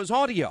there was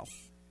audio.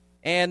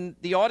 And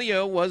the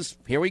audio was,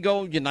 here we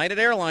go, United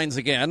Airlines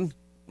again.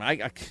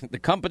 The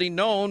company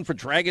known for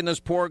dragging this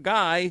poor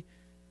guy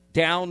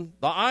down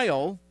the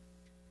aisle,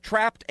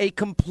 trapped a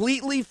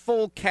completely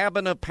full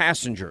cabin of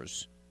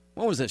passengers.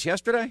 When was this,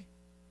 yesterday?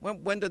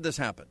 When did this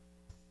happen?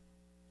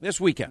 This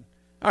weekend.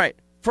 All right,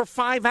 for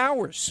 5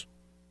 hours.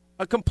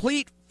 A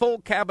complete full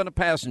cabin of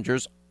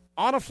passengers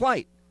on a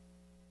flight.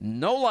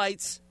 No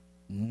lights,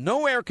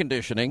 no air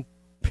conditioning,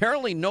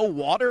 apparently no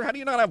water. How do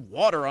you not have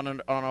water on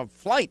a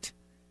flight?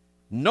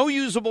 No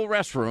usable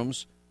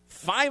restrooms,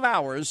 5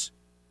 hours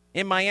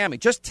in Miami.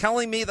 Just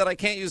telling me that I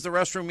can't use the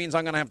restroom means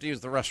I'm going to have to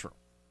use the restroom.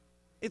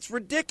 It's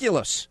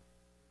ridiculous.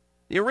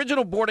 The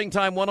original boarding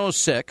time,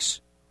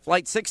 1:06,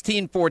 flight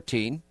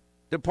 1614,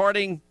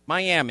 departing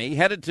Miami,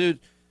 headed to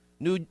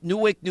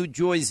Newark, New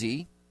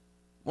Jersey.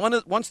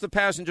 Once the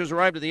passengers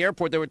arrived at the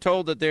airport, they were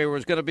told that there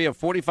was going to be a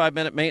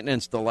 45-minute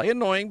maintenance delay.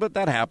 Annoying, but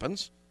that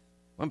happens.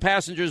 When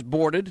passengers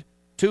boarded,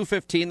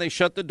 2:15, they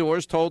shut the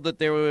doors, told that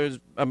there was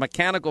a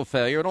mechanical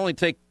failure. It would only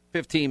take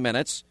 15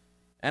 minutes.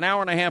 An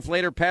hour and a half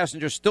later,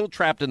 passengers still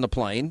trapped in the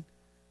plane,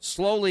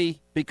 slowly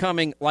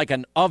becoming like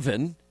an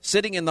oven,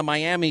 sitting in the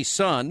Miami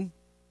sun,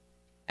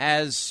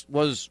 as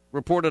was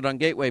reported on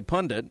Gateway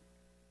Pundit,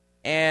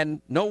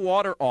 and no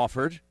water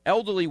offered.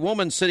 Elderly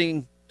woman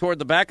sitting toward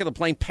the back of the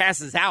plane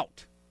passes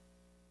out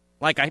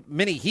like a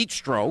mini heat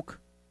stroke.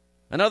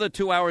 Another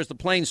 2 hours, the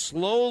plane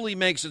slowly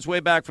makes its way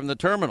back from the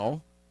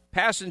terminal.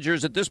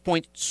 Passengers at this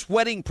point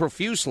sweating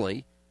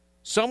profusely,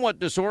 somewhat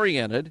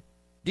disoriented,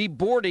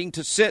 deboarding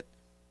to sit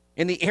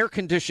in the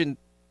air-conditioned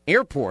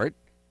airport.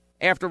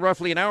 After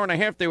roughly an hour and a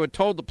half, they were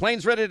told the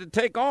plane's ready to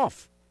take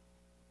off.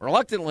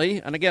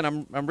 Reluctantly, and again,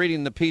 I'm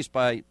reading the piece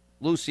by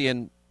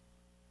Lucian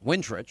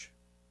Wintrich.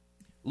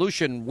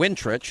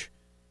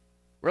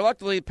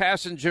 Reluctantly,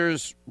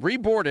 passengers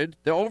reboarded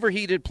the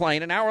overheated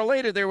plane. An hour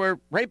later, they were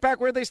right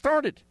back where they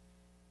started,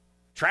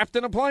 trapped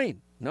in a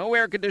plane. No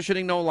air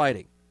conditioning, no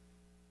lighting.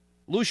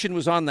 Lucian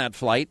was on that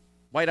flight.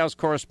 White House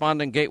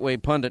correspondent, Gateway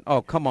pundit.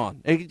 Oh, come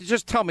on.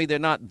 Just tell me they're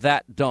not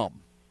that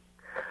dumb.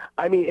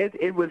 I mean,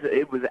 it was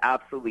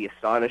absolutely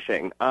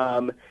astonishing.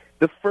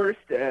 The first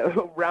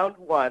round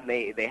one,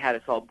 they had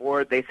us all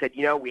bored. They said,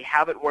 we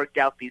haven't worked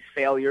out these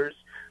failures,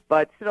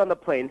 but sit on the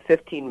plane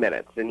 15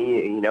 minutes. And,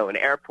 in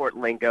airport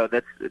lingo,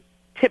 that's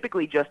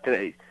typically just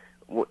I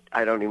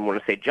don't even want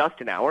to say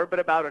just an hour, but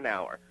about an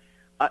hour.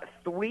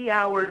 3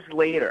 hours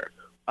later,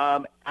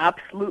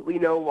 absolutely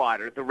no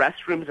water. The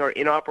restrooms are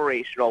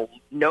inoperational,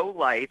 no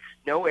lights,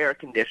 no air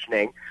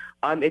conditioning.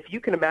 If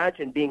you can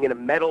imagine being in a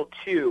metal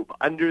tube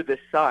under the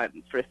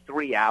sun for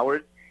 3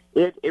 hours,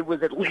 it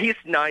was at least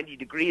 90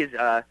 degrees.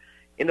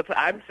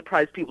 I'm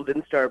surprised people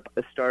didn't start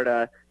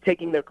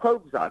taking their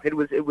clothes off. It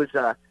was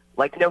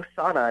like no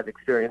sauna I've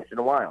experienced in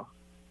a while.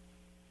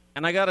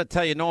 And I got to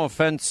tell you, no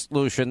offense,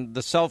 Lucian, the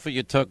selfie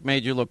you took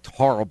made you look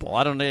horrible.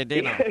 I don't know.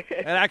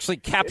 It actually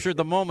captured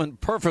the moment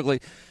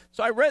perfectly.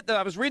 So I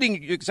was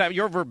reading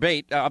your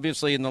verbatim,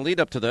 obviously, in the lead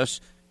up to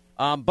this.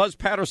 Buzz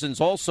Patterson's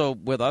also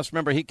with us.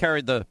 Remember, he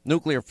carried the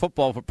nuclear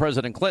football for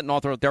President Clinton,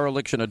 author of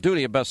Dereliction of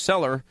Duty, a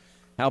bestseller,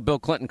 How Bill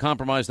Clinton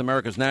Compromised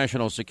America's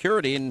National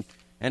Security.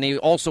 And he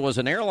also was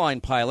an airline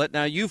pilot.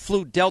 Now, you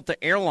flew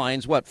Delta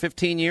Airlines,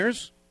 15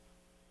 years?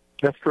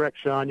 That's correct,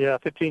 Sean. Yeah,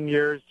 15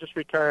 years. Just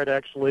retired,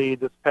 actually,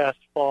 this past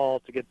fall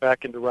to get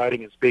back into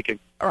writing and speaking.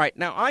 All right.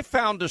 Now, I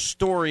found a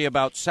story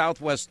about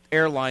Southwest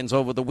Airlines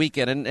over the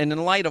weekend, and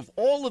in light of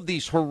all of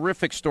these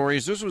horrific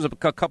stories, this was a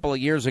couple of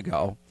years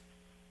ago,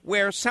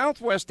 where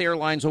Southwest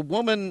Airlines, a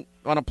woman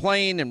on a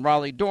plane in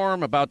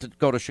Raleigh-Durham about to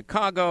go to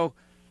Chicago,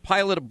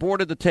 pilot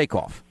aborted the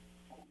takeoff,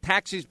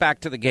 taxis back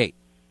to the gate.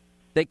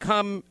 They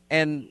come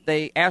and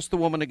they ask the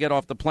woman to get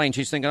off the plane.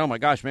 She's thinking, oh, my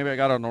gosh, maybe I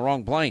got on the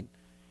wrong plane.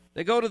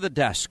 They go to the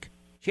desk.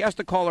 She has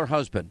to call her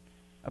husband.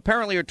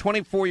 Apparently, her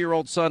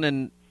 24-year-old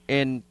son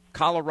in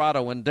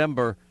Colorado, in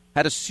Denver,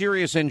 had a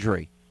serious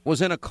injury,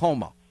 was in a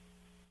coma.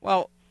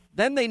 Well,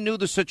 then they knew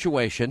the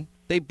situation.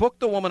 They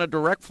booked the woman a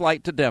direct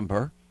flight to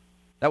Denver.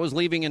 That was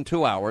leaving in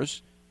 2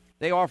 hours.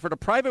 They offered a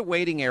private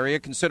waiting area,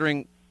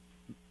 considering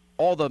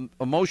all the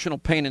emotional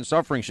pain and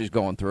suffering she's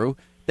going through.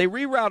 They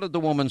rerouted the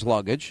woman's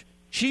luggage.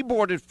 She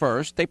boarded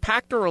first. They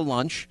packed her a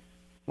lunch.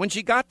 When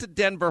she got to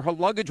Denver, her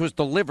luggage was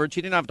delivered.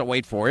 She didn't have to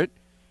wait for it.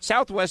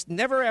 Southwest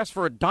never asked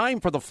for a dime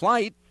for the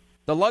flight,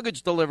 the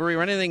luggage delivery,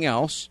 or anything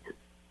else.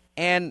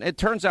 And it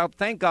turns out,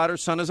 thank God, her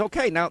son is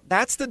okay. Now,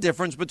 that's the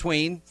difference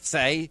between,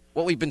 say,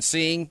 what we've been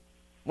seeing,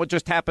 what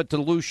just happened to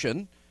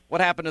Lucian,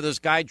 what happened to this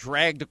guy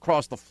dragged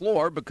across the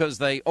floor because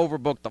they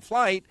overbooked the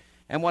flight,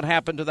 and what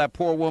happened to that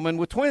poor woman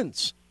with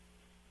twins.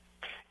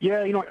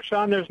 Yeah,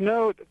 Sean, there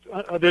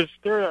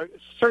are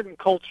certain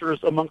cultures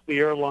amongst the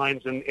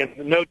airlines, and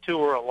no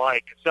two are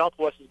alike.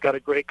 Southwest has got a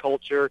great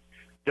culture.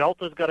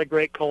 Delta's got a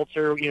great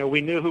culture.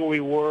 We knew who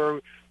we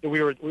were.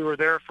 We were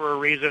there for a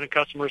reason, and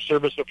customer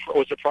service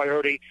was a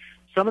priority.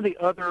 Some of the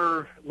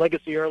other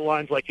legacy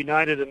airlines, like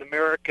United and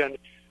American,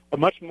 are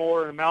much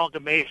more an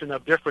amalgamation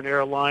of different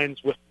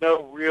airlines with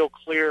no real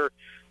clear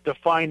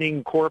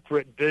defining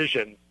corporate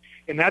vision.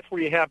 And that's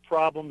where you have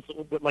problems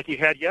like you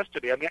had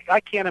yesterday. I mean, I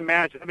can't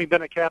imagine, having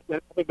been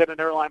an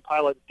airline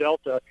pilot at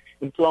Delta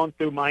and flown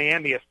through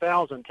Miami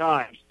 1,000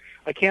 times,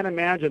 I can't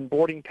imagine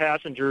boarding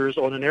passengers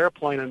on an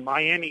airplane in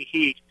Miami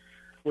heat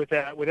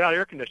without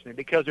air conditioning,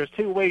 because there's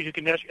two ways you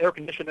can air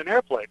condition an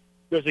airplane.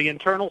 There's the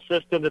internal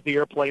system that the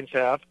airplanes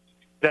have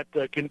that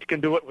can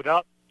do it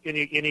without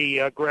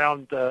any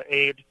ground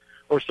aid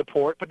or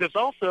support. But there's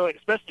also,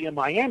 especially in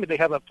Miami, they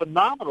have a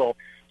phenomenal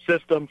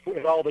system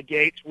at all the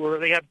gates where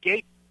they have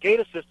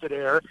gate-assisted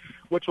air,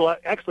 which will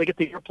actually get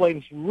the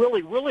airplanes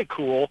really, really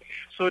cool.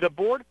 So to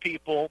board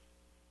people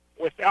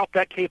without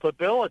that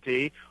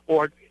capability,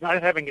 or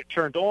not having it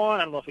turned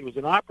on, I don't know if it was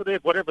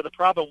inoperative, whatever the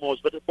problem was,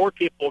 but to board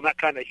people in that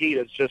kind of heat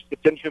is just,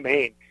 it's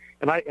inhumane.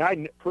 And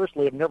I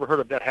personally have never heard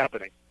of that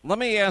happening. Let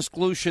me ask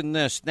Lucian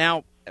this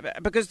now,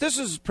 because this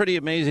is pretty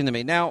amazing to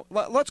me. Now,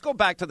 let's go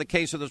back to the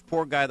case of this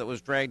poor guy that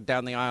was dragged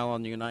down the aisle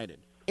on United.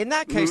 In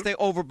that case, they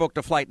overbooked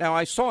a flight. Now,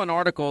 I saw an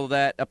article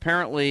that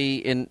apparently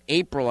in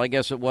April, I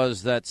guess it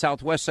was, that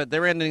Southwest said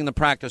they're ending the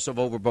practice of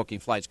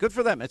overbooking flights. Good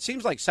for them. It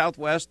seems like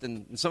Southwest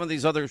and some of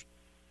these other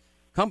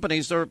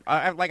companies are,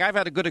 I've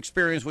had a good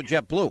experience with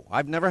JetBlue.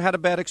 I've never had a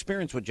bad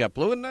experience with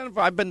JetBlue, and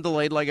I've been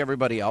delayed like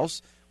everybody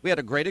else. We had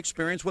a great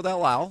experience with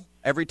El Al.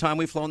 Every time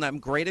we've flown them,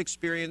 great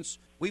experience.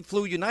 We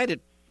flew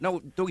United.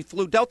 No, we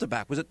flew Delta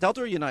back. Was it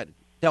Delta or United?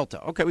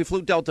 Delta. Okay, we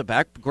flew Delta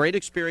back. Great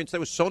experience. They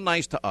were so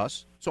nice to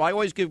us. So I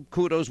always give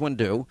kudos when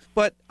due.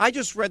 But I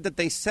just read that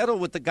they settled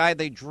with the guy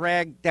they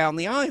dragged down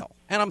the aisle.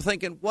 And I'm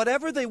thinking,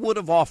 whatever they would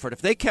have offered,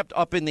 if they kept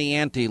up in the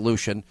ante,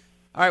 Lucian,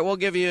 all right, we'll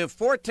give you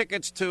 4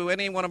 tickets to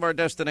any one of our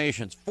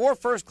destinations, 4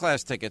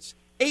 first-class tickets,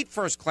 8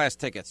 first-class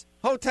tickets,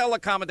 hotel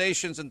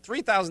accommodations, and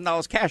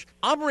 $3,000 cash.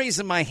 I'm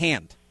raising my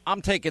hand.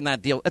 I'm taking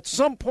that deal. At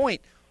some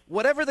point,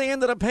 whatever they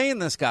ended up paying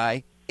this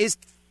guy is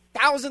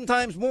 1,000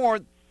 times more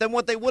than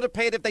what they would have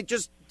paid if they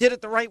just did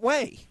it the right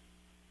way.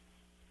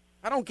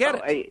 I don't get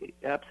it.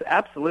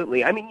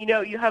 Absolutely. I mean,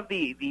 you have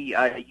the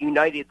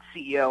United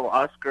CEO,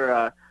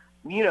 Oscar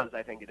Munoz,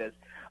 I think it is.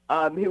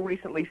 who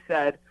recently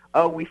said,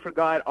 "Oh, we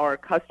forgot our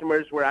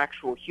customers were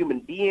actual human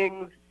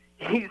beings."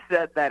 He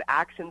said that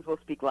actions will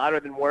speak louder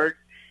than words,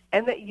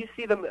 and that you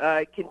see them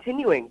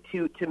continuing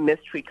to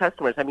mistreat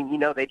customers. I mean,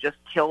 they just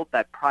killed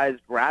that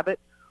prized rabbit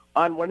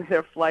on one of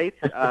their flights.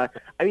 I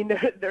mean,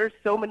 there are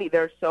so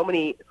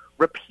many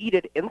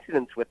repeated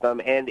incidents with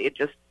them, and it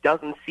just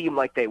doesn't seem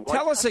like they want.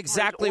 Tell us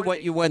exactly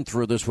what you went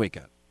through this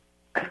weekend.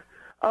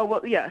 Oh,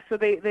 well, yeah. So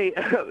they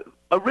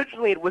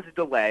originally it was a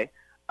delay.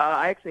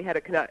 I actually had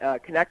a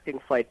connecting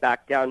flight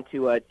back down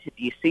to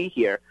D.C.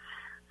 here.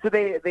 So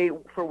they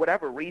for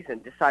whatever reason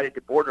decided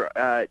to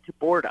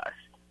board us.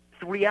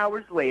 3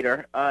 hours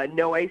later,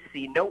 no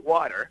AC, no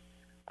water.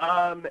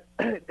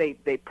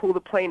 They pull the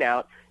plane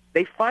out.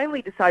 They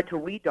finally decide to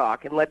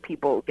redock and let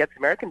people get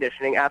some air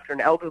conditioning after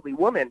an elderly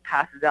woman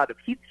passes out of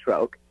heat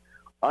stroke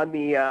on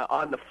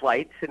the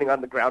flight, sitting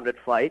on the grounded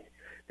flight.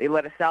 They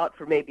let us out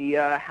for maybe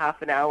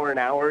half an hour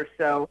or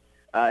so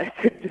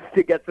just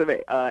to get some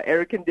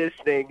air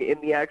conditioning in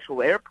the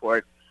actual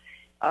airport.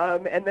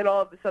 And then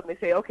all of a sudden they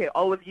say, okay,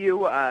 all of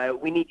you,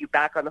 we need you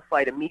back on the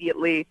flight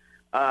immediately.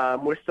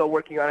 We're still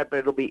working on it, but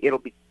it'll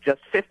be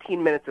just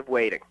 15 minutes of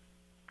waiting.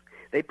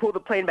 They pull the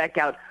plane back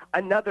out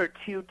another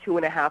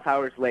 2.5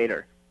 hours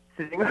later,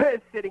 sitting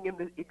in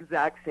the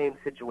exact same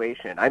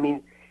situation. I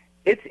mean,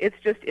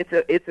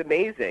 it's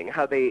amazing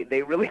how they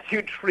really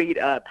do treat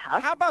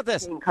passengers. How about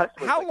this?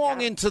 How long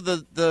into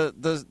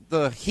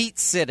the heat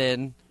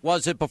sit-in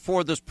was it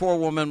before this poor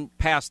woman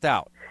passed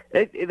out?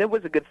 It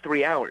was a good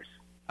 3 hours.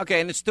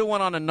 Okay, and it still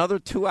went on another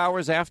 2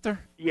 hours after?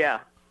 Yeah.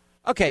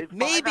 Okay, it's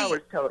 5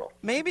 hours total.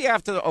 Maybe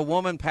after a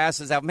woman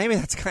passes out, maybe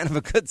that's kind of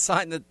a good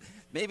sign that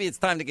maybe it's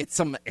time to get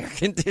some air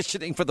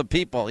conditioning for the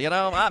people. And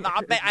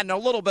a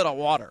little bit of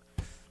water.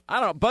 I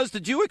don't know. Buzz,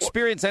 did you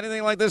experience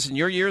anything like this in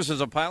your years as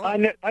a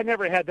pilot? I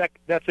never had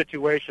that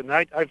situation.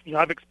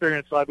 I've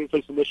experienced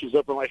obviously some issues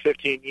over my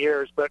 15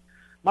 years, but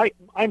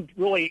I'm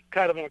really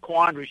kind of in a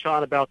quandary,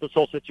 Sean, about this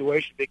whole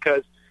situation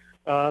because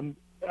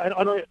I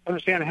don't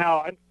understand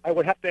how. I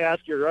would have to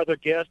ask your other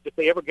guest if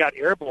they ever got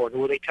airborne.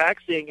 Were they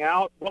taxiing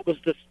out? What was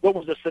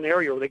the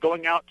scenario? Were they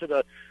going out to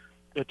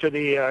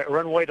the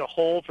runway to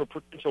hold for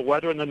potential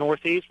weather in the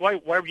Northeast?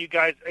 Why were you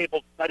guys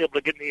not able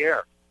to get in the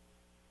air?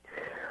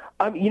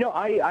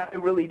 I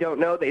really don't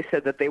know. They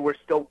said that they were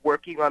still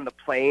working on the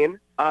plane.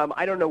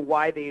 I don't know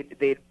why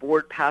they'd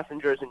board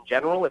passengers in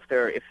general if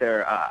they're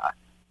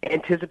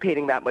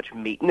anticipating that much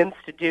maintenance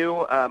to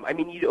do.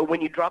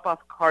 When you drop off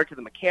a car to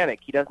the mechanic,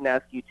 he doesn't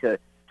ask you to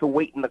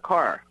wait in the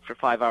car for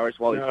 5 hours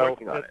while he's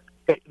working on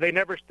it. They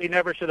never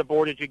should have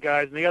boarded you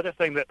guys. And the other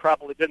thing that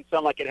probably didn't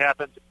sound like it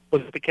happened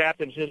was that the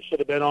captain should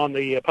have been on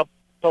the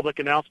public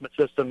announcement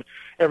system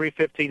every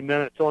 15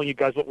 minutes telling you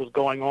guys what was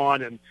going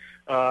on, and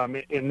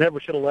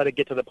never should have let it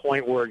get to the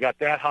point where it got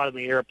that hot in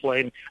the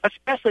airplane.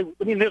 Especially,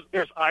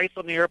 there's ice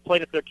on the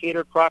airplane. If they're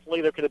catered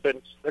properly, there could have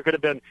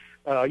been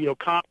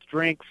comped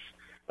drinks.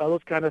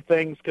 Those kind of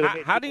things.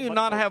 How do you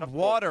not have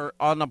water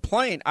on the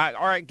plane? All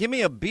right, give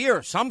me a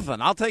beer,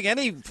 something. I'll take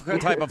any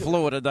type of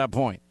fluid at that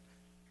point.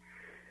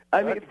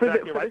 For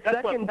the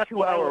second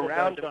 2 hour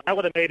round, I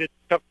would have made it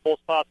as comfortable as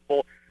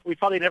possible. We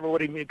probably never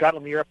would have got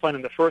on the airplane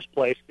in the first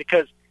place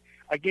because,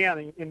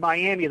 again, in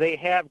Miami, they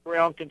have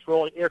ground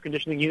control air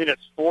conditioning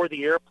units for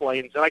the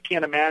airplanes, and I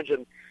can't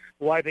imagine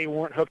why they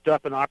weren't hooked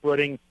up and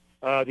operating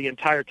the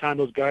entire time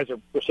those guys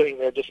were sitting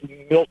there just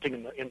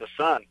melting in the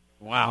sun.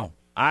 Wow.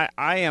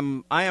 I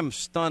am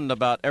stunned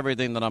about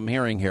everything that I'm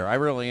hearing here. I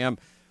really am.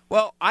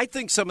 Well, I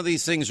think some of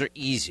these things are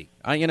easy.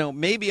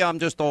 Maybe I'm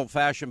just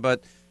old-fashioned,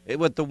 but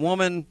with the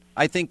woman,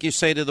 I think you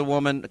say to the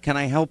woman, "Can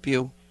I help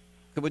you?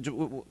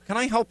 Can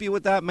I help you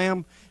with that,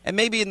 ma'am?" And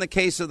maybe in the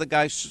case of the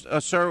guy,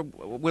 "Sir,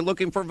 we're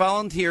looking for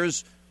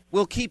volunteers.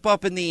 We'll keep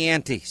up in the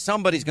ante.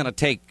 Somebody's going to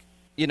take,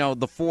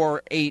 the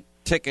 4-8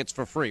 tickets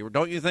for free."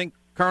 Don't you think,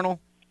 Colonel?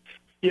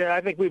 Yeah,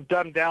 I think we've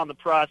dumbed down the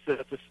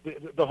process,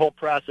 the whole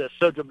process,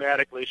 so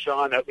dramatically,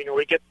 Sean. That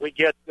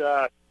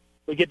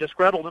we get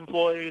disgruntled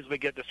employees, we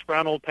get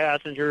disgruntled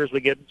passengers, we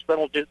get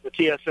disgruntled the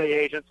TSA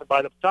agents, and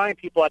by the time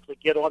people actually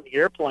get on the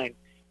airplane,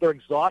 they're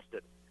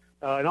exhausted.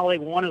 And all they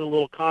want is a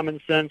little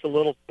common sense, a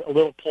little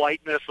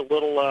politeness, a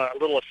little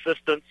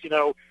assistance.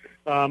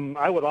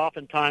 I would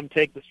oftentimes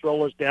take the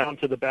strollers down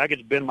to the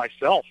baggage bin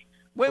myself.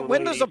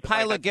 When does a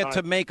pilot get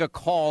to make a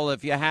call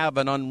if you have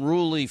an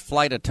unruly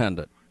flight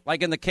attendant?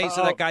 Like in the case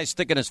of that guy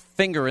sticking his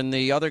finger in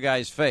the other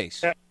guy's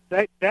face.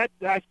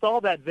 I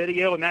saw that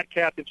video, and that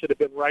captain should have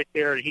been right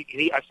there. And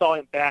I saw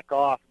him back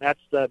off. And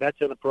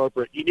that's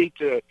inappropriate. You need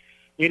to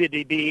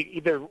be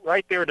either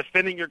right there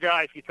defending your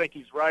guy if you think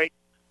he's right,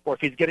 or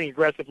if he's getting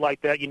aggressive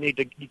like that, you need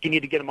to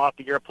get him off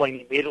the airplane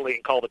immediately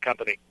and call the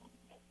company.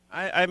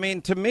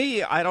 To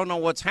me, I don't know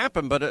what's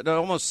happened, but it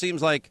almost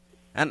seems like.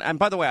 And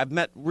by the way, I've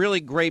met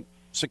really great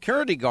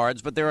security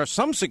guards, but there are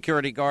some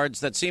security guards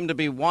that seem to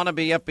be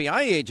wannabe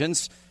FBI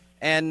agents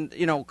and,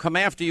 come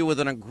after you with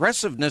an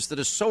aggressiveness that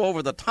is so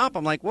over the top.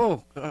 I'm like,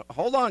 whoa,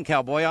 hold on,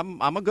 cowboy.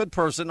 I'm a good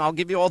person. I'll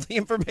give you all the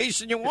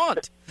information you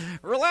want.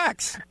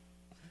 Relax.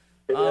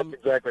 That's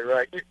exactly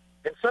right.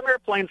 And some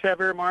airplanes have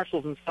air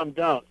marshals and some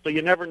don't, so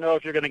you never know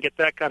if you're going to get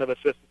that kind of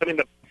assistance. I mean,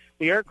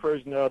 the air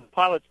crews know, the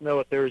pilots know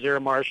if there's air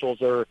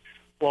marshals or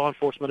law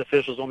enforcement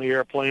officials on the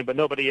airplane, but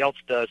nobody else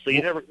does. So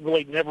you never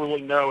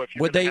really know if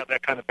you're going to have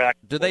that kind of back.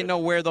 Do they know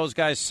where those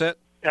guys sit?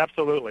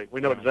 Absolutely.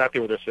 We know exactly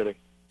where they're sitting.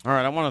 All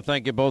right, I want to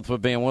thank you both for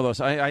being with us.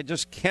 I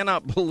just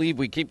cannot believe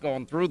we keep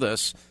going through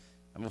this.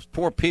 And those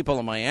poor people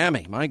in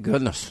Miami, my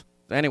goodness.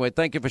 Anyway,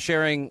 thank you for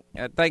sharing.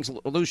 Thanks,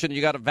 Lucian.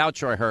 You got a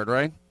voucher, I heard,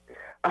 right?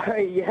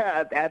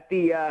 Yeah, at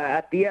the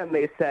end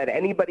they said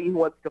anybody who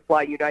wants to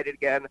fly United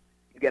again,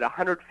 you get a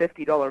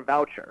 $150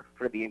 voucher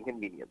for the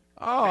inconvenience.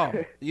 Oh,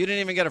 you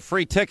didn't even get a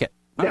free ticket.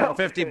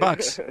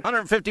 $150.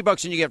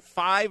 $150, and you get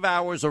 5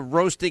 hours of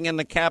roasting in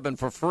the cabin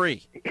for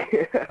free.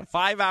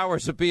 5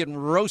 hours of being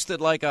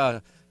roasted like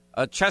a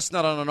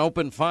chestnut on an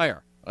open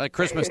fire at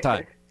Christmas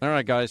time. All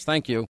right, guys,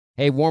 thank you.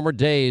 Hey, warmer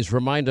days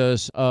remind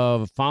us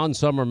of fond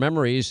summer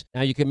memories.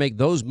 Now you can make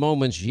those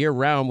moments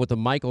year-round with the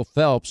Michael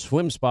Phelps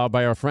Swim Spa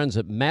by our friends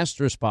at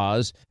Master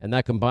Spas, and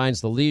that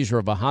combines the leisure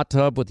of a hot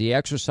tub with the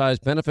exercise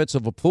benefits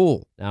of a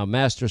pool. Now,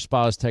 Master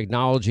Spa's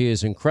technology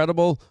is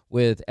incredible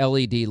with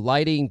LED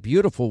lighting,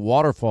 beautiful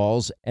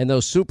waterfalls, and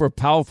those super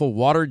powerful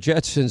water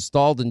jets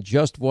installed in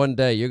just one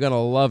day. You're going to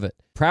love it.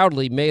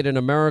 Proudly made in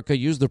America.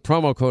 Use the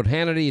promo code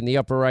Hannity in the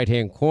upper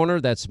right-hand corner.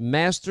 That's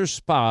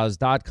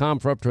masterspas.com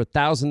for up to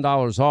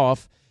 $1,000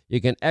 off.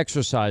 You can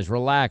exercise,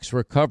 relax,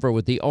 recover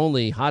with the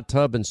only hot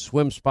tub and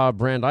swim spa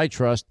brand I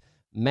trust,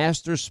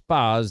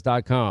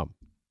 masterspas.com.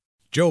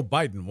 Joe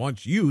Biden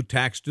wants you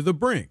taxed to the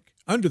brink,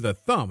 under the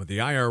thumb of the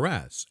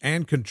IRS,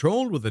 and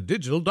controlled with a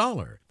digital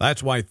dollar.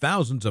 That's why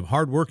thousands of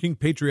hardworking,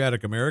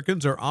 patriotic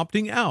Americans are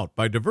opting out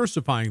by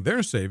diversifying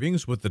their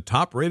savings with the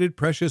top-rated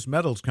precious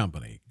metals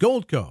company,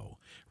 Goldco.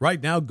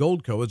 Right now,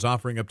 Goldco is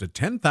offering up to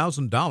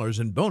 $10,000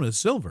 in bonus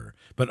silver,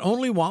 but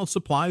only while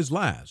supplies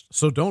last,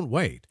 so don't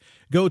wait.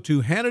 Go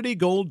to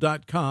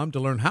HannityGold.com to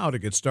learn how to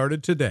get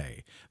started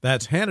today.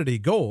 That's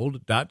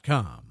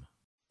HannityGold.com.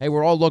 Hey,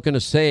 we're all looking to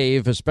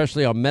save,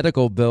 especially on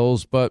medical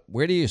bills, but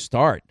where do you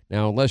start?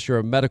 Now, unless you're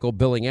a medical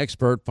billing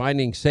expert,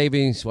 finding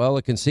savings, well,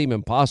 it can seem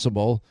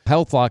impossible.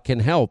 HealthLock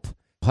can help.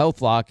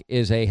 HealthLock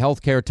is a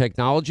healthcare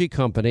technology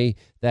company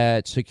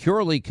that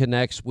securely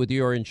connects with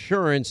your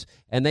insurance,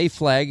 and they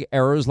flag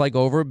errors like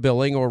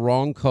overbilling or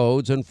wrong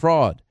codes and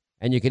fraud.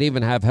 And you can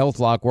even have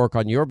HealthLock work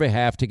on your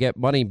behalf to get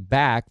money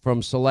back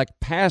from select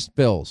past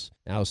bills.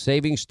 Now,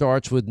 saving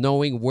starts with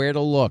knowing where to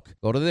look.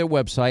 Go to their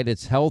website.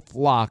 It's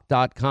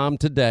healthlock.com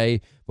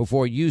today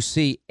before you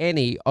see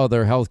any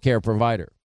other healthcare provider.